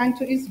said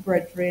unto his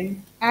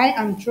brethren, I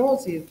am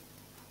Joseph.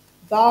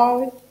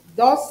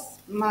 Thus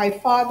my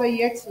father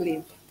yet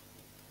live.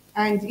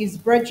 And his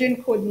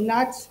brethren could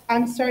not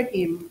answer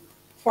him,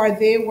 for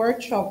they were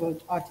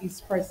troubled at his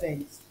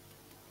presence.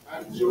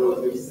 And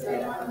Joseph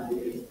said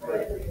unto his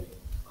brethren,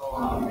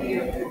 Come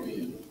near to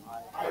me,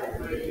 I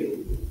pray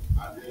you.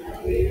 And they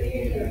came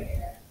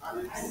near,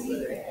 and he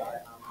said,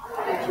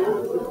 I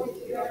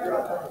Joseph, your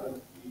brother,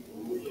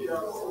 whom ye have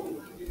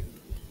sold.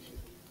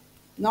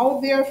 Now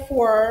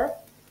therefore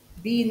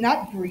be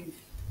not grieved,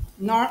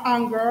 nor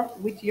anger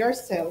with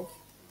yourself,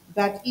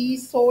 that ye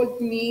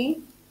sold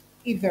me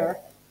hither.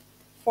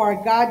 For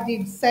God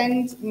did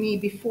send me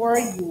before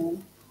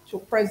you to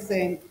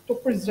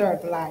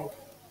preserve life.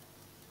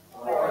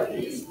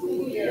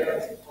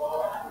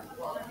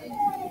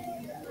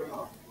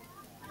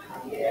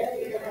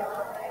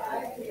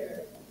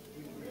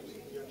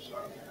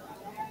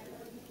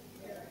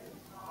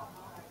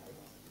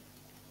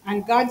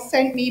 And God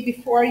sent me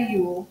before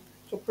you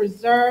to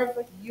preserve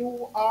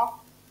you of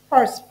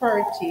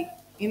prosperity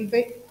in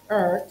the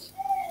earth,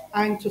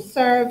 and to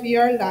serve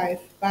your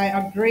life by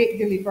a great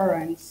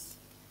deliverance.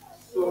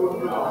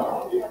 So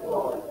now, if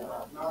God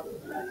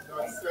had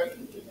not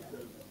sent me,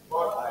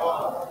 but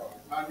God,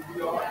 and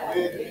He hath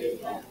made me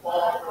a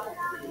part of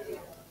faith,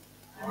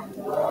 and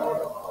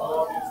Lord of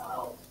all His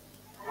house,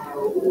 and a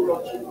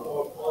ruler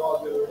of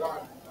all the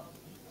land.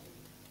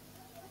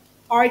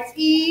 Art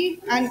ye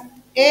and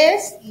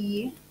is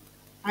ye,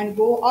 and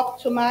go up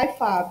to my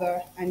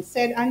father, and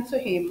said unto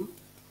him,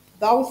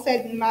 Thou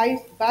said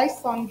thy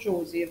son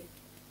Joseph,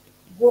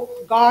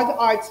 God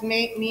art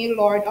made me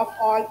Lord of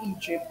all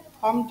Egypt.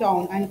 Come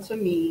down unto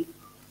me,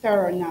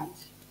 terror not.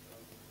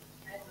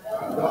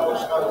 And thou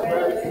shalt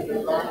dwell in the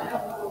land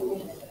of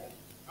Goshen,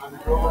 and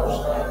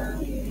thou shalt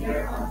be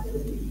near unto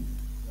me,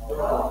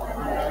 thou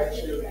and thy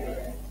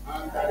children,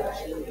 and thy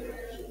children,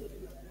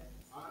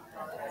 and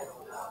thy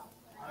house,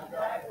 and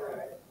thy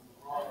bread.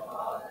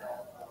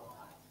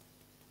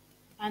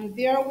 And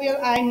there will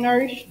I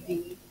nourish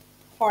thee,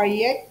 for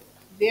yet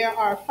there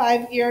are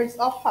 5 years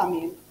of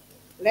famine.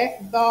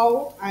 Let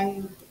thou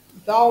and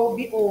thou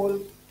be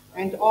old,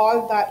 and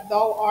all that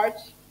thou art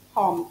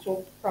come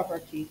to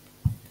poverty.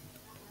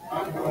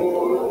 And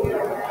behold,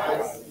 your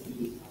eyes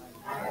see,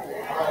 and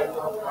the eyes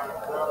of my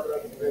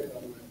brother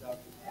Beckford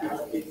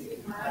is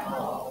eating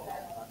now.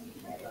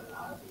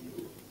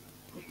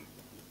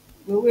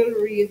 We will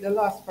read the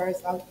last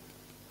verse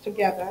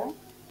together.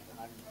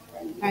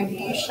 And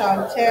he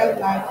shall tell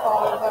my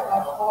father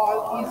of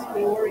all his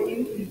glory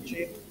in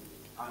Egypt,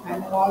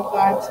 and all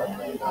that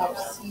he hath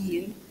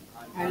seen,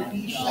 and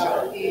he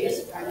shall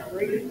taste and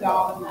bring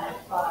down my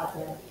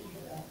father.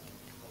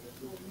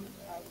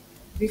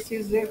 This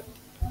is it.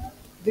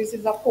 This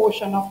is a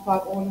portion of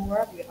God's own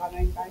word. We honor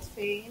him by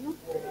saying,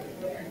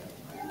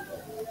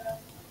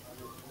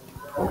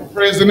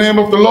 Praise the name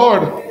of the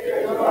Lord.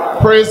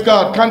 Praise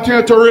God.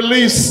 Continue to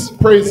release.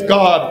 Praise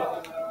God.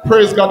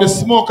 Praise God. The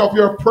smoke of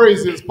your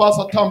praises.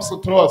 Pastor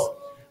Thompson to us.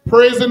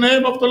 Praise the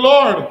name of the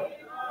Lord.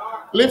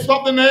 Lift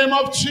up the name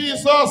of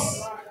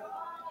Jesus.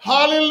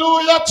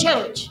 Hallelujah,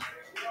 church.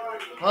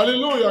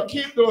 Hallelujah.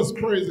 Keep those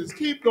praises.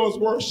 Keep those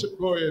worship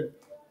going.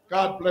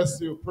 God bless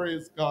you.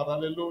 Praise God.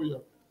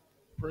 Hallelujah.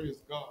 Praise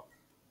God.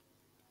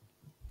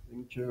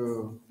 Thank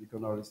you,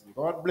 Deacon Harrison.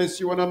 God bless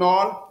you one and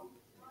all.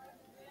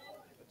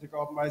 I take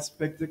off my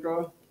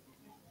spectacle.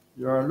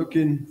 You are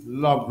looking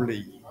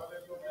lovely.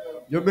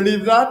 You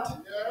believe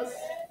that? Yes.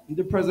 In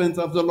the presence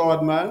of the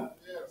Lord, man?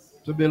 Yes.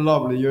 To be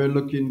lovely, you're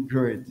looking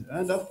great.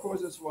 And of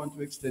course, I just want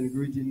to extend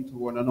greeting to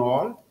one and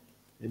all.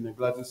 Amen.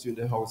 Glad to see you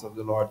in the house of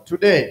the Lord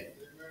today.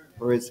 Amen.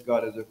 Praise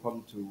God as we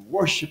come to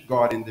worship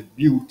God in the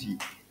beauty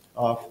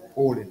of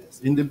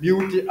holiness. In the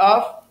beauty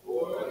of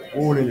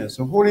holiness.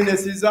 So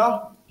holiness is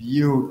a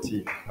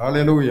beauty.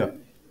 Hallelujah.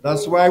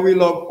 That's why we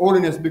love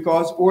holiness,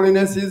 because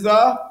holiness is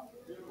a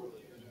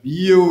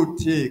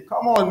beauty.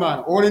 Come on,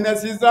 man.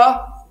 Holiness is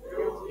a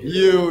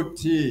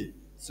beauty.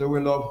 So we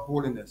love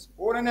holiness.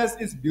 Holiness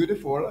is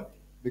beautiful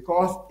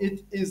because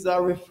it is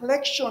a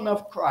reflection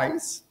of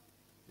Christ.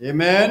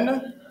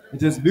 Amen.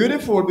 It is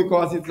beautiful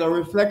because it's a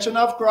reflection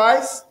of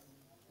Christ.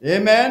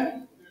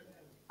 Amen.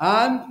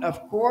 And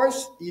of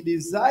course, he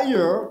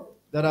desires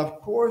that,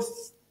 of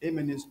course,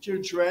 amen, his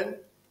children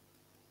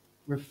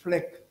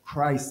reflect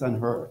Christ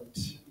on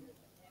earth.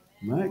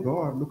 My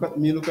God, look at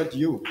me, look at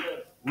you.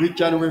 We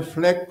can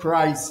reflect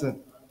Christ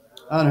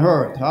on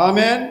earth.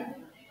 Amen.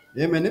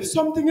 Amen. If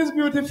something is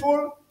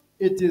beautiful,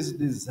 it is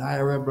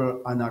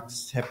desirable and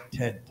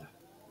accepted.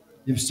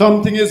 If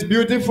something is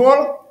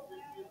beautiful,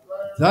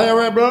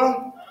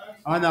 desirable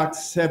and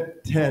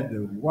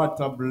accepted. What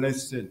a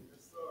blessing.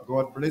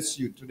 God bless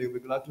you. Today we're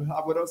glad to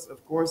have with us,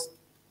 of course.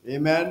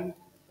 Amen.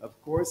 Of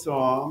course,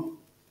 I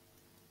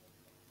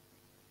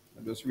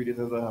just read it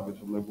as I have it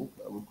from the book.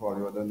 I will call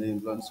you other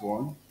names and so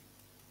on.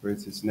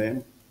 Praise his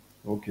name.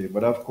 Okay,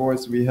 but of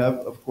course we have,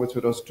 of course,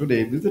 with us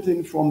today,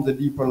 visiting from the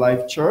Deeper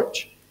Life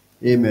Church.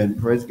 Amen.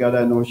 Praise God.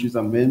 I know she's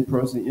a main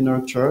person in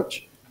our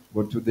church,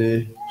 but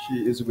today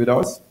she is with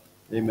us.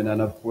 Amen.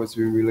 And of course,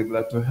 we're really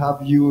glad to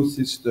have you,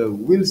 Sister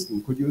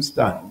Wilson. Could you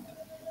stand?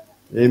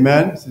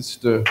 Amen.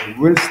 Sister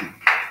Wilson.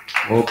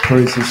 Oh,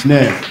 praise his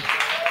name.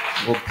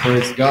 Oh,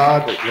 praise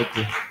God. Glad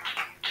to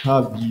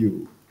have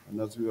you. And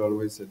as we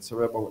always said,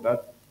 sorry about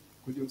that.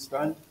 Could you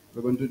stand?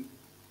 We're going to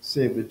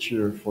save the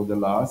chair for the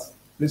last.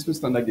 Please to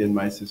stand again,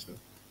 my sister.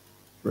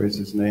 Praise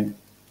his name.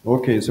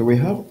 Okay, so we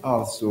have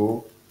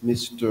also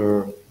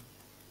Mr.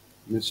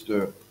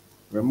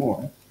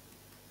 Ramon.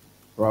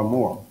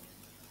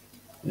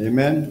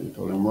 Amen. We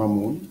call him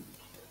Ramon.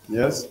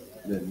 Yes,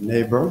 the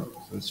neighbor,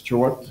 so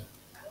Stuart.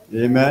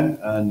 Amen.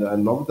 And I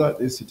love that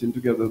they're sitting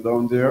together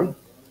down there.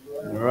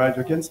 All right,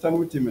 you can stand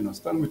with him, you know.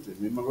 Stand with him.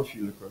 He might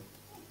feel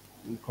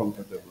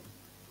uncomfortable.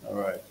 All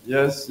right.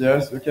 Yes,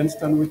 yes, you can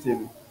stand with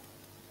him.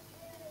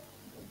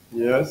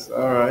 Yes,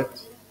 all right.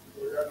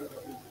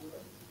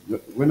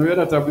 When we're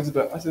not a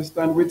visitor, I say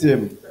stand with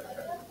him.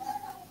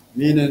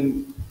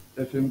 Meaning,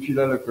 if him feel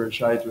a little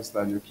shy to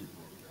stand, you keep him.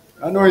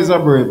 I know he's a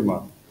brave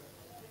man.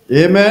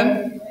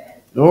 Amen.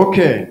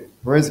 Okay.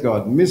 Praise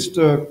God.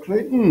 Mr.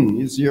 Clayton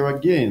is here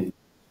again.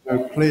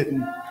 Mr.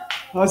 Clayton,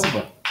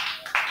 husband.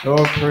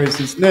 Oh, praise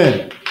his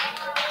name.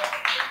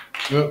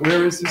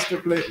 Where is Sister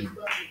Clayton?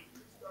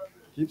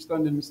 Keep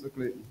standing, Mr.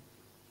 Clayton.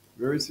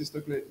 Where is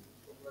Sister Clayton?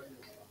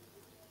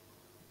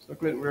 Mr.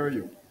 Clayton, where are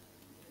you?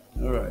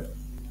 All right.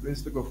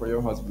 Please to go for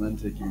your husband and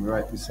take him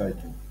right beside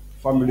you.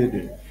 Family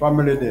day.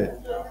 Family day.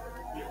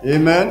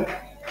 Amen.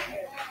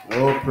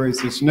 Oh, praise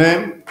his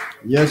name.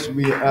 Yes,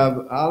 we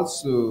have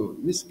also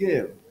Miss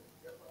Gail.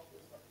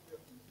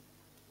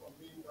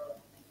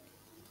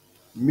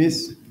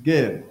 Miss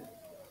Gail.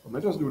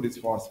 Let us do this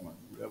fast, man.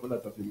 We have a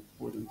lot of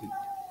important things.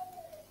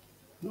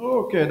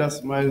 Okay,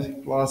 that's my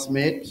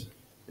classmate.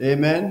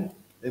 Amen.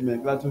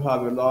 Amen. Glad to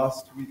have you.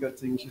 Last week, I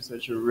think she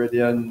said she was ready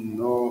and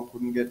no,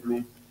 couldn't get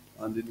me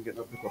and didn't get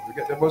no pickup. You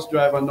get the bus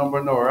driver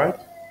number now, right?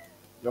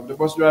 You have the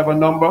bus driver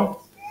number?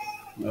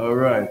 All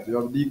right. You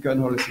have Deacon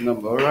Hollis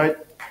number, all right?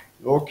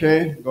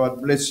 Okay.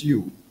 God bless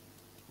you.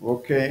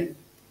 Okay.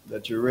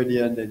 That you're ready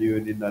and then you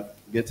did not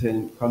get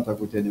in contact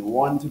with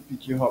anyone to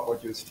pick you up,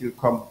 but you still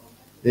come.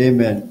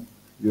 Amen.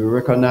 You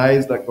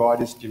recognize that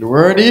God is still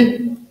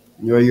worthy.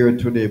 You're here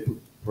today.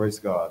 Praise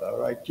God. All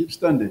right. Keep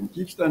standing.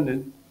 Keep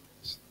standing.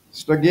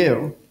 Sister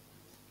Gail,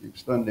 keep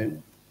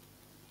standing.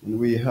 And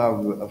we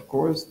have, of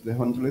course, the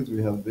Huntleys.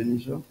 We have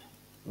Benisha,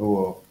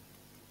 who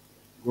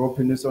grew up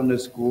in the Sunday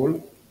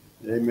school.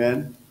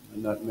 Amen.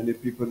 And not many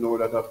people know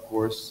that, of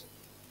course.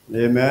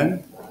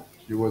 Amen.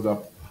 She was a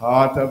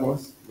part of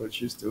us, but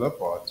she's still a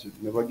part. She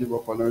never give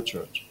up on her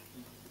church.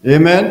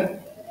 Amen.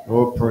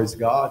 Oh, praise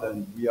God.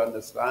 And we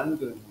understand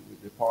the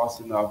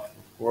passing of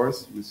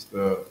course,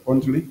 Mr.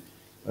 Huntley.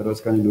 Let us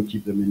continue to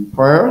keep them in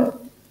prayer.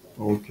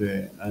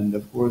 Okay. And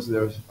of course,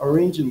 there's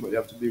arranging, but you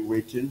have to be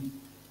waiting.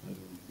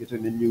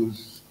 Getting the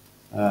news,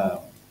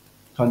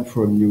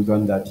 confirmed news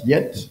on that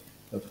yet,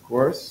 of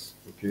course.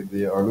 Okay,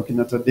 they are looking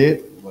at a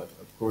date, but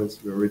of course,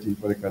 we're waiting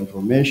for the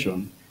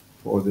confirmation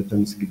for the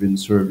Thanksgiving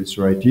service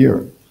right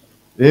here.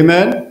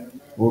 Amen.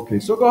 Okay,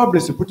 so God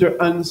bless you. Put your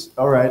hands,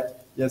 all right.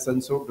 Yes,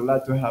 and so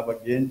glad to have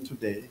again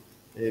today.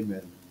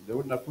 Amen. They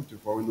would not put you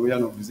for when we are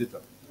no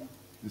visitor.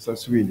 Mr.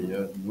 Sweeney,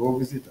 no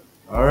visitor.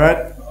 All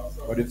right.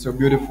 But it's so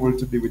beautiful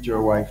to be with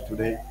your wife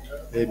today.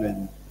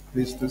 Amen.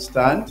 Please to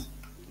stand.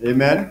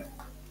 Amen.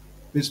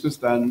 Please to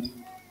stand.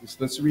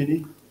 Mr.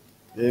 Sweeney.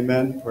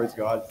 Amen. Praise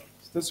God.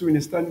 Mr. Sweeney,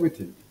 stand with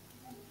him.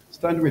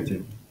 Stand with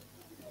him.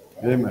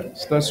 Amen.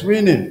 Mr.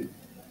 Sweeney,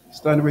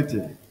 stand with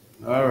him.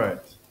 All right.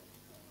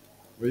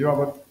 Where you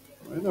are, but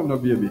I don't know,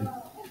 baby.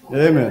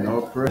 Amen.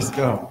 Oh, praise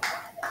God.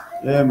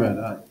 Amen.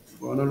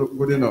 Want to look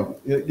good enough.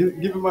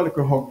 Give him a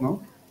little hug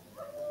now.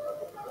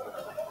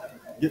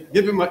 You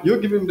give him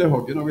the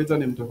hug. You know, wait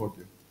on him to hug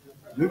you.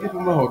 You give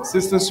him a hug.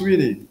 Sister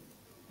Sweetie,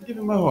 give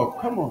him a hug.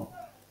 Come on.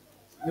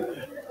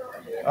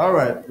 All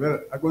right. Well,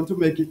 I'm going to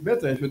make it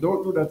better. If you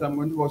don't do that, I'm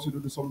going to ask you to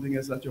do something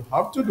else that you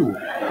have to do.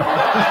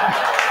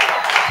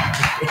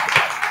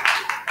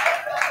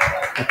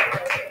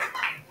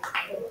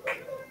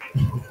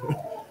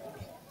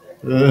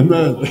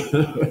 Amen.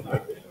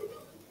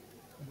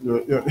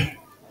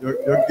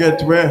 you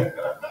get where?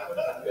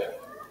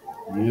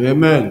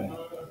 Amen.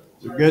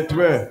 You get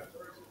where?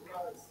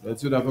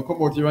 Let's have to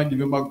come out here and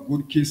give him a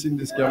good kiss in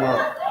this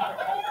camera.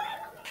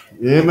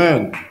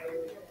 Amen.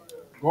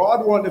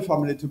 God wants the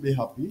family to be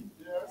happy.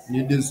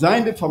 He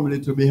designed the family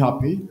to be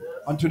happy.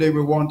 And today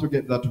we want to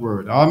get that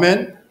word.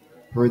 Amen.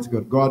 Praise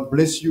God. God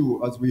bless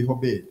you as we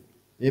obey.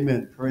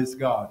 Amen. Praise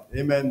God.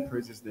 Amen.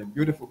 Praise his name.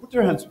 Beautiful. Put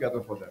your hands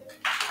together for them.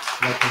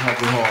 Glad to have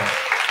you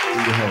all in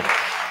the house.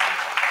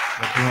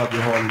 Glad to have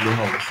you all in the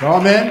house.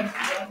 Amen.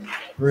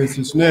 Praise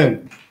his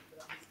name.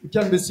 You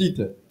can be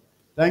seated.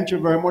 Thank you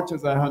very much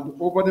as I hand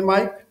over the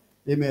mic.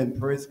 Amen.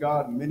 Praise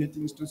God. Many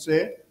things to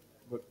say.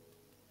 But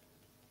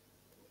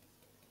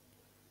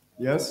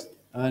yes.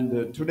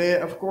 And today,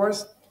 of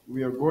course,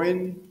 we are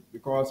going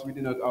because we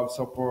did not have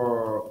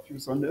supper a few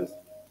Sundays,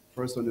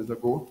 first Sundays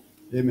ago.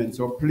 Amen.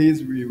 So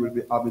please, we will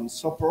be having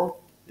supper.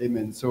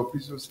 Amen. So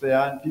please will stay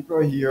on. People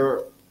are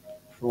here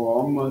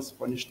from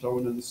Spanish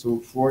Town and so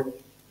forth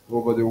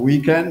over the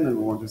weekend, and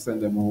we want to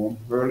send them home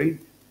early.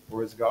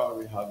 Praise God,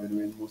 we have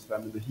it most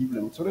time in the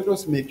evening. So let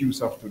us make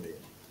use of today.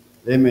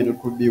 Amen. It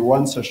could be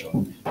one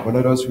session, but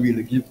let us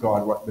really give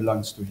God what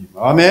belongs to him.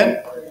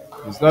 Amen.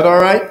 Is that all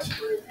right?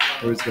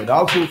 Praise God.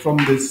 Also from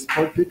this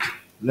pulpit,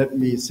 let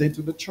me say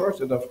to the church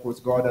that, of course,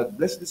 God has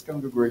blessed this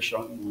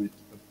congregation with,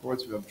 of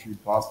course, we have 3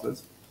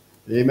 pastors.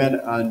 Amen.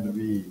 And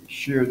we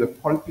share the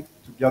pulpit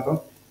together.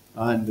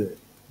 And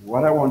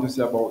what I want to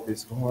say about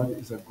this, God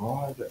is a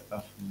God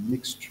of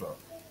mixture.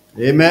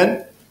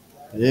 Amen.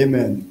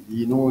 Amen.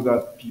 He knows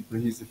that people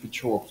He's if He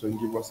show up, so He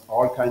give us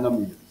all kind of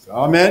meals.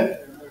 Amen.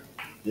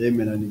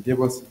 Amen. And He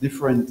gave us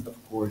different,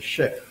 of course,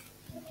 chef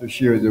to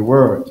share the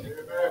word.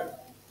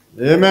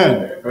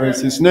 Amen.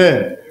 Praise His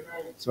name.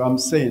 So I'm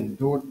saying,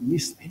 don't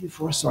miss any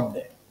first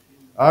Sunday.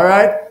 All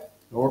right?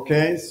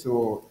 Okay,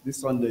 so this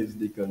Sunday is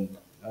Deacon,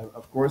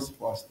 of course,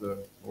 Pastor,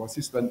 our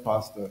assistant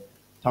Pastor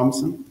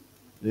Thompson.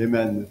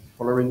 Amen.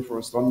 Following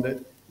first Sunday.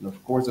 And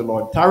of course, the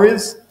Lord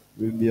tarries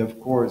will be, of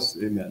course,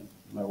 amen,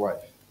 my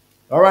wife.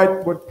 All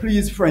right, but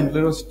please, friend,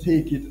 let us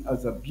take it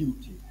as a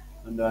beauty.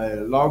 And I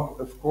love,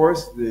 of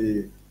course,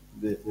 the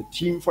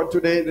theme for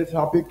today, the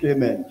topic,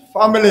 amen.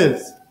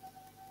 Families.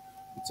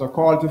 It's a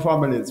call to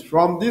families.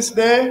 From this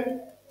day,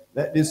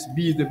 let this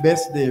be the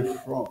best day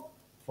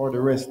for the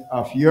rest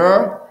of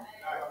your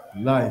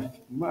life.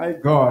 My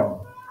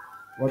God,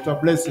 what a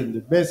blessing.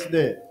 The best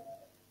day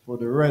for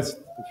the rest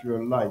of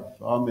your life.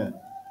 Amen.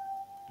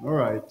 All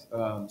right.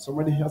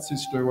 Somebody has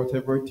sister,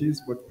 whatever it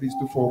is, but please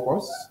to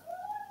focus.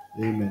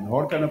 Amen.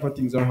 All kind of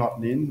things are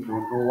happening.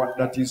 Don't know what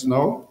that is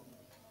now.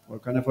 All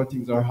kind of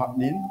things are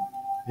happening.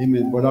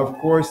 Amen. But of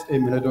course,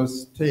 amen, let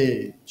us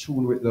stay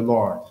tuned with the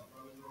Lord.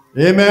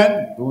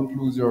 Amen. Don't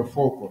lose your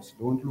focus.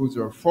 Don't lose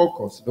your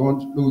focus.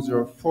 Don't lose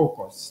your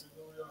focus.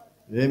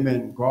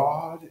 Amen.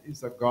 God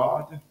is a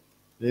God,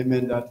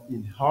 amen, that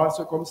in hard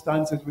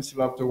circumstances we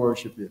still have to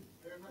worship Him.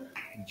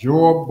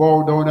 Job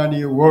bowed down and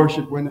he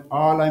worshiped when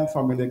all I'm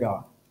family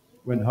God.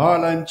 When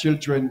all I'm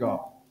children God.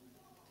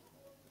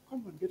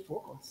 Come on, get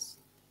focused.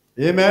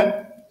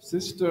 Amen.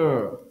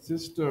 Sister,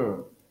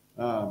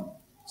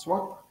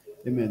 Swak.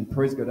 Amen.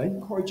 Praise God. I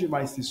encourage you,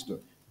 my sister,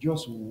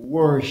 just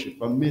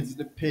worship amidst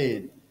the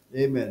pain.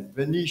 Amen.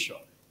 Venetia.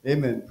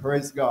 Amen.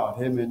 Praise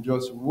God. Amen.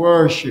 Just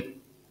worship.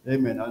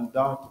 Amen. And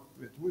daughter.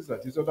 Wait, who is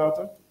that? Is your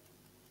daughter?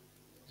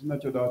 Isn't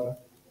that your daughter?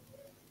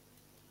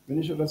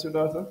 Venetia, that's your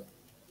daughter?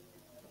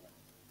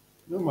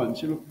 No, man.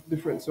 She looks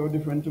different. So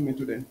different to me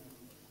today.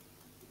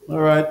 All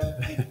right.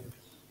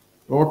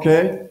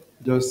 Okay.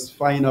 Just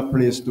find a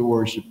place to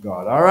worship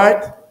God. All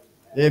right?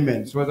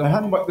 Amen. So as I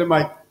hand back the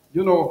mic,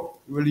 you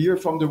will hear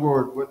from the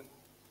word, but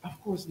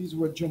of course these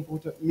words jump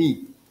out at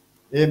me.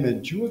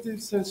 Amen.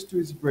 Joseph says to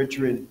his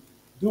brethren,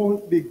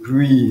 don't be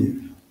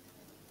grieved.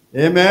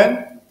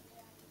 Amen.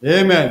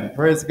 Amen.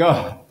 Praise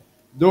God.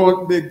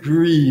 Don't be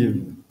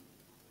grieved.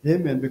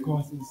 Amen.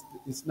 Because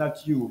it's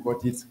not you,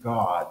 but it's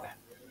God.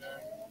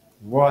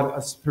 What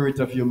a spirit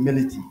of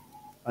humility.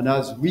 And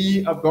as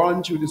we have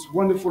gone through this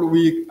wonderful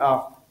week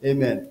of,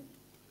 amen.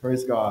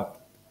 Praise God.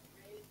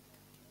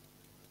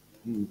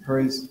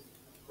 Praise.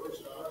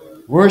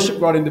 Worship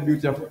God in the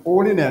beauty of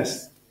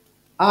holiness.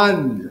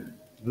 And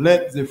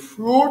let the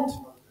fruit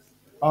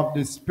of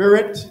the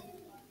Spirit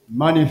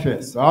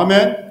manifest.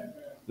 Amen.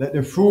 Let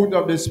the fruit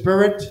of the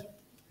Spirit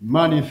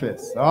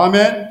manifest.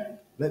 Amen.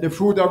 Let the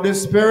fruit of the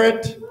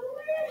Spirit,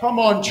 come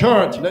on,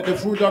 church. Let the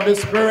fruit of the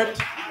Spirit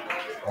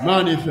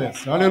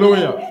manifest.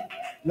 Hallelujah.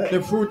 Let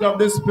the fruit of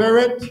the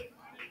Spirit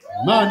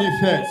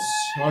manifest.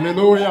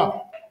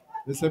 Hallelujah.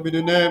 This will be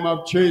the name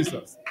of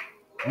Jesus.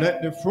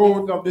 Let the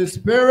fruit of the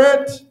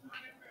Spirit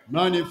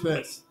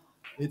manifest.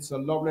 It's a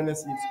lovely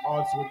lesson. It's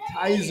also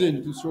ties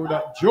in to show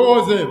that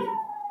Joseph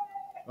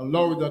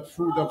allowed that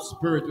fruit of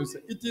spirit to say,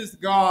 it is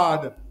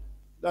God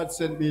that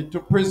sent me to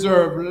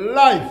preserve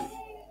life.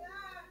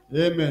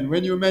 Amen.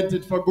 When you meant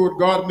it for good,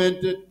 God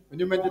meant it. When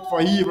you meant it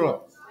for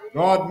evil,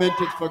 God meant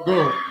it for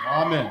good.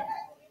 Amen.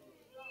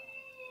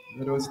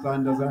 Let us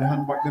stand as I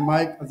hand back the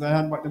mic. As I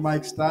hand back the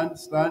mic, stand.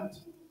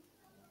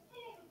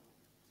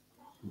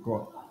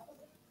 God.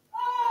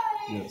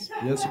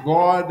 Yes,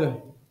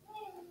 God.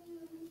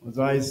 As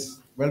I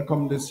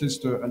welcomed this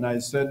sister and I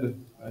said,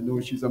 I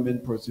know she's a main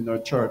person in our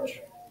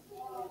church.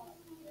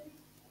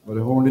 But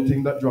the only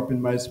thing that dropped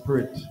in my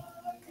spirit,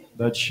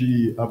 that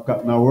she have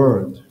gotten a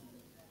word.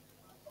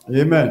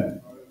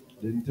 Amen.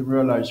 Didn't even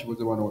realize she was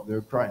the one out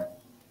there crying.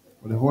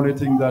 But the only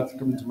thing that's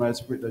coming to my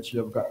spirit, that she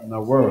have gotten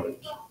a word.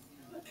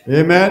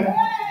 Amen.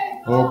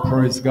 Oh,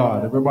 praise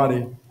God.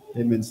 Everybody,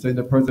 amen. Stay in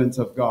the presence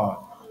of God.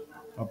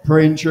 A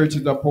praying church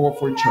is a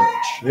powerful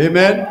church.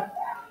 Amen.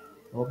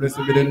 Oh,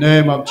 blessed be the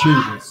name of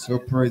Jesus. So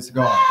praise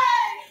God.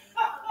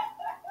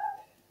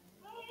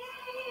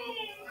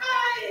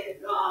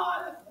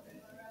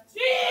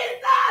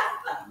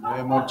 In the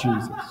name of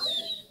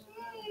Jesus.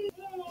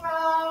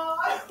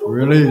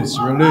 Release.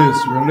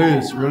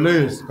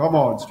 Come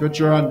on, stretch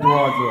your hand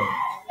towards her.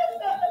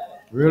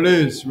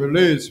 Release.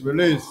 Release.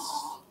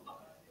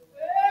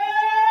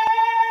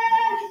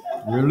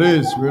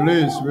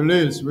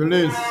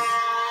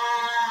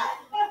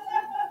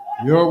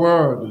 Your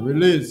word,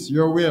 release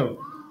your will.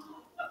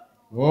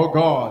 Oh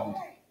God,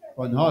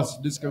 on us,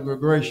 this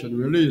congregation,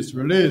 release.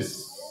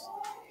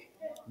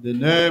 The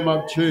name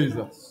of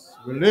Jesus.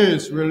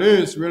 Release. The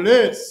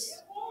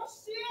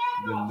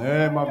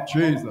name of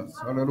Jesus.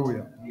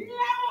 Hallelujah.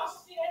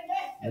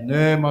 The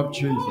name of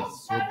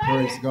Jesus. So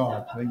praise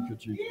God. Thank you,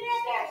 Jesus.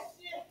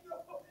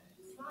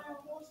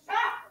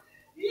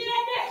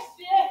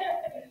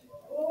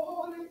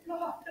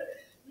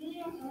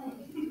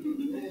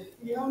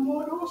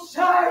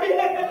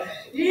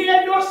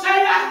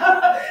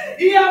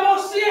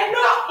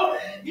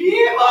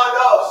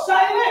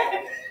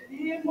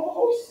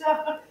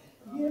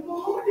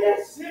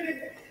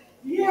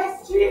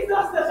 Yes,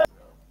 Jesus.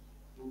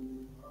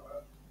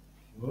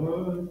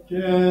 What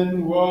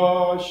can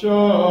wash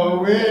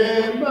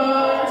away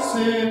my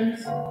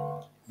sins?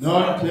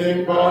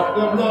 Nothing but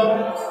the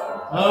blood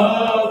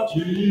of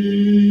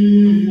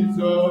Jesus.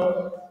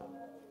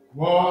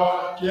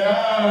 What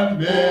can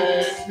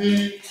make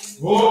me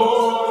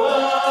whole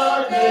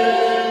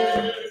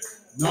again?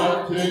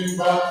 Nothing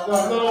but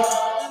the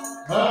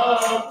blood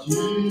of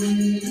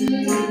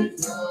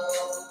Jesus.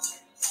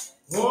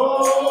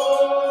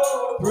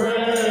 Oh,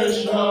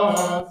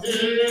 precious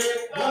is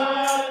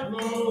thy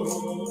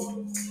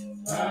blood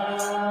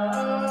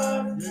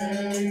that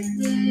made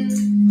me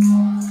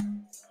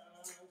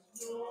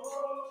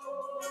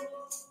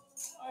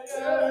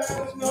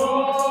yes,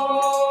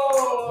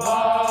 no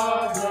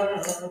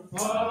other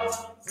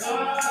path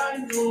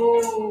I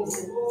know,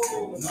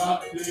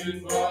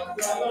 nothing but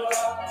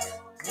the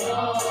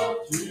love of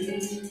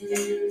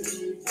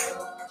Jesus.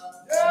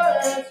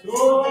 Yes,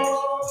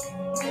 oh,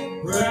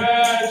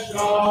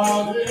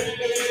 precious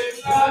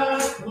is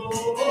that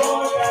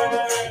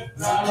blood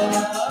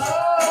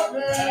that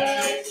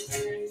makes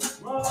me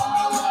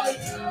white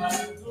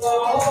as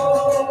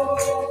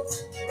snow.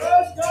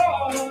 Praise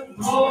God,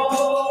 no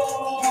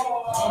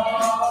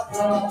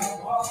other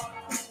one.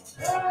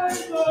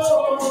 I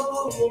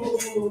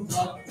know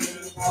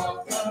nothing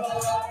but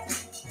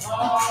the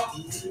love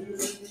of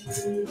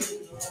Jesus.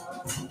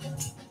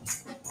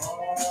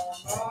 All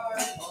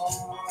my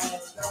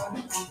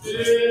heart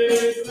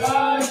is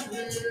like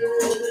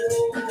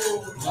you,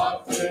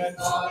 nothing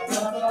but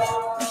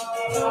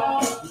the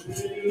love of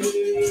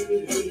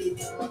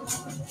Jesus.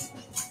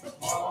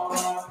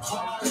 All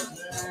my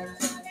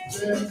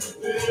senses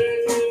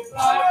is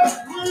like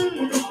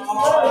you,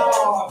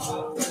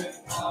 nothing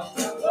but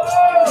the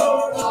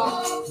love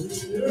of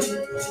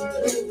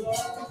Jesus.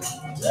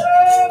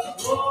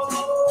 Yes,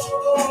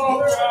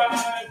 Lord,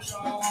 precious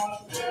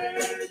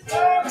is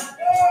the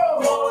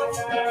Lord,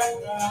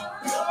 and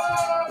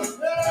God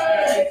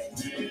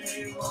makes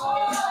me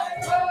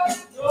white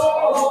as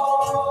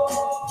snow.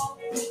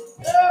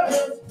 There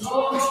is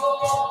no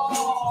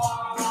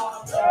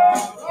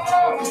other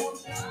God.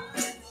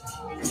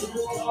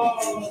 You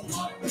are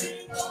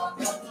nothing but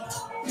the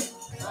love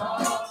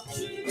of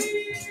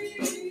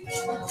Jesus.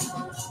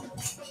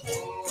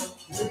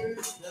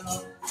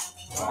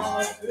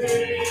 One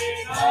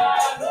thing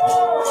I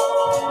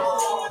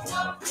know,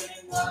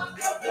 nothing but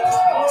the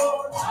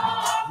blood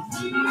of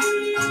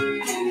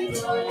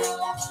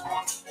Jesus.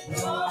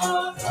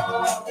 Blood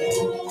of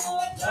Jesus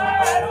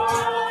that I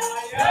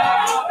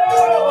have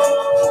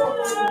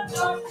known,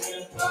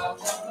 nothing but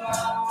the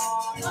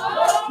blood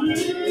of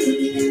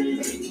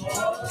Jesus.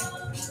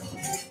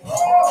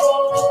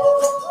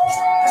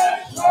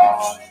 Oh,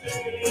 precious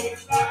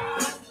things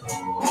that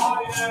I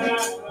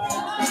have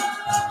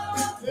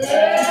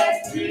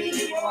makes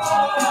me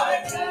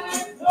white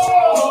as snow.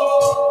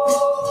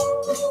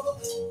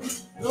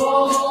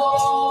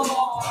 No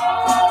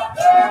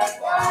other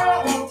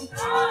ground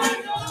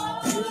I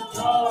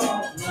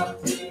know,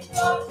 nothing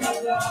but the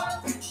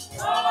blood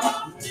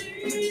of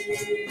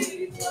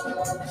Jesus.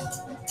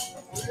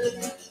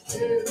 It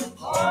is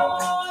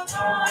all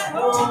my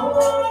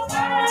hope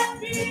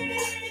and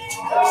peace,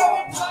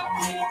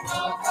 nothing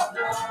but the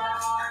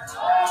blood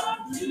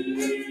of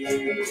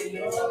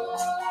Jesus.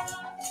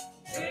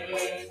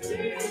 It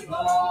is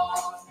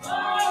all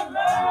my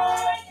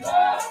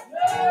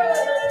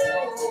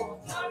righteousness,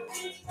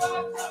 nothing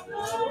but the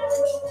blood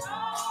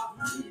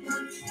of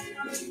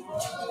Jesus.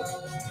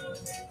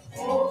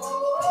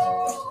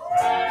 Oh,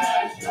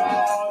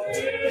 precious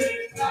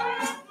is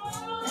that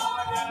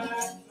blood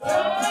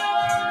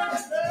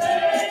that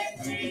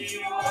makes me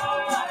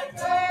white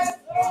as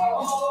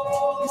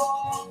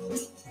snow.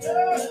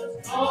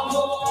 There's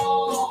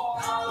no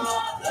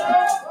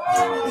other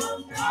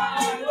one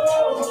I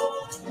know,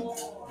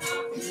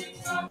 nothing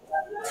but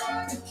the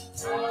blood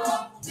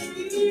of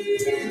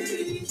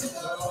Jesus.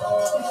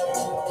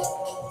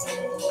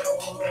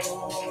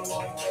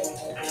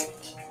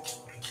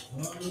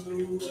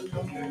 Hallelujah.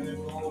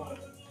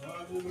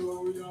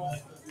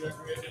 Hallelujah. We are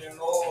great in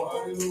Lord.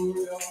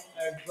 Hallelujah.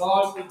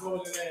 Exalt His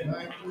holy name.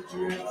 Thank you,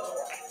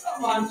 Jesus.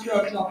 Come on,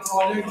 church of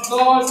God.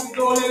 Exalt His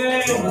holy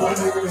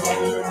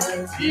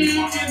name. He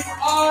is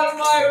all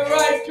my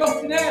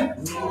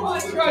righteousness. Come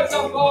on, church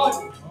of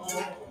God.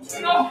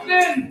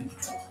 Nothing.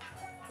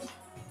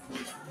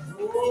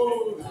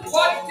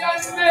 What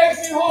can make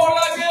me whole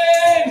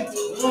again?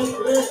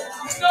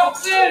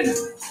 Nothing.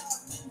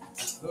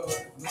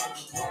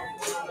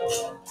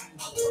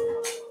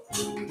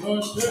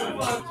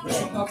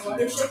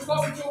 If you're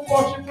coming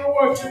to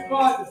worship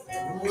God.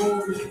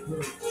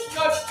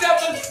 No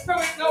devil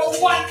spirit, no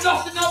one,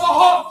 nothing of a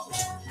hope.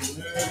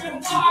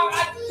 You are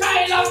a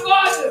child of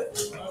God.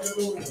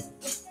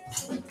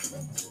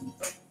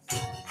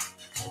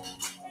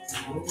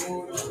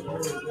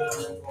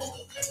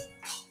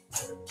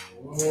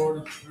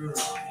 Holy Spirit.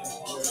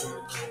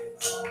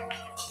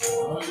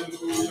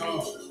 Hallelujah.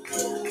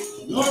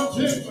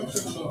 Nothing but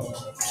your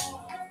love.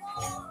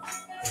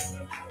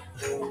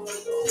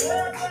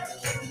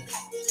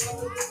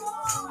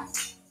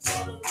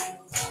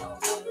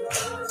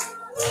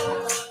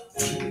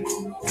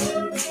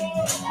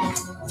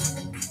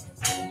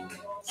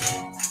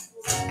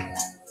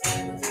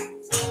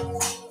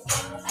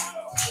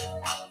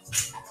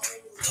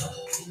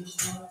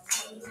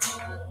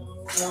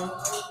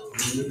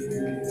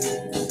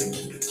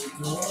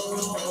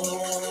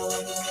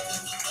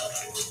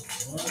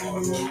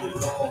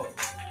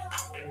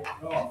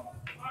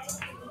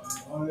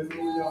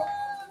 Hallelujah.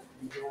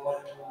 We go on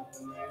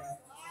in the name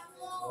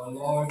of our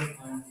Lord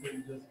and Savior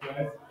Jesus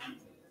Christ.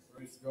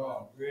 Praise God.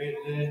 Great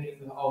day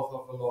in the house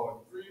of the Lord.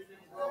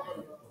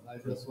 I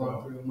just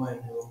want to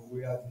remind you,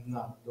 we have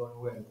not done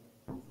well.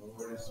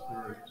 Holy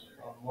Spirit.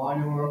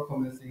 Morning we were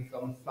coming to sing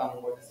some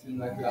song, but it seems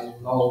like we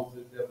allowed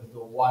the devil to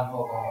one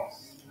over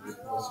us.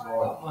 Come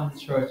on,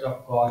 Church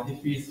of God,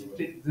 if we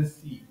split the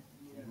sea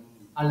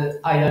and let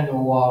iron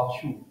walk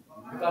through.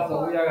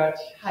 Because we are a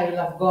child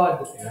of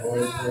God.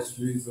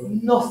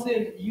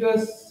 Nothing your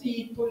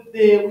seed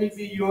today will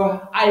be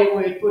your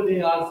highway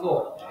today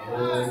also.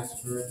 Holy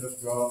Spirit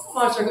of God. Come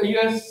on, church,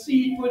 your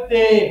seed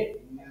today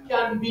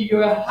can be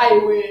your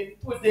highway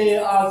today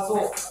also.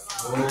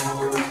 Holy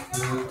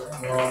Spirit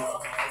of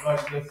God. God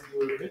bless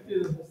you. It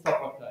is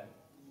supper time.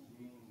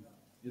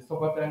 The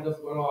supper time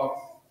just going to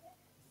ask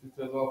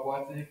sisters who are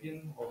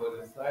partaking over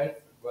the side,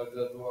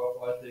 brothers who are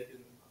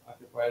partaking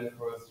occupy the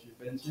first 3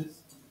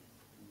 benches.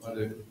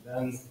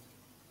 And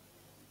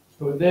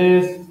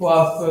today's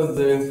Pastor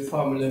Day,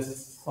 Family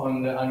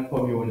Sunday, and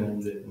Communion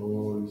Day.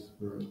 Holy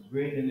Spirit.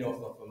 Great in the house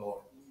of the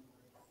Lord.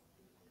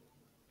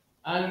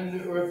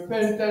 And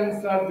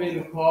repentance has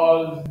been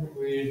called.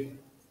 We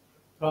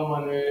come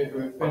and we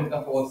repent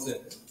of our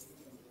sins.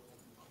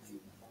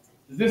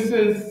 This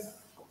is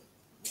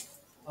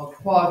a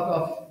part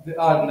of the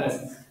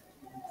ordinance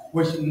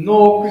which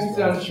no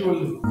Christian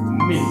should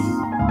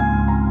miss.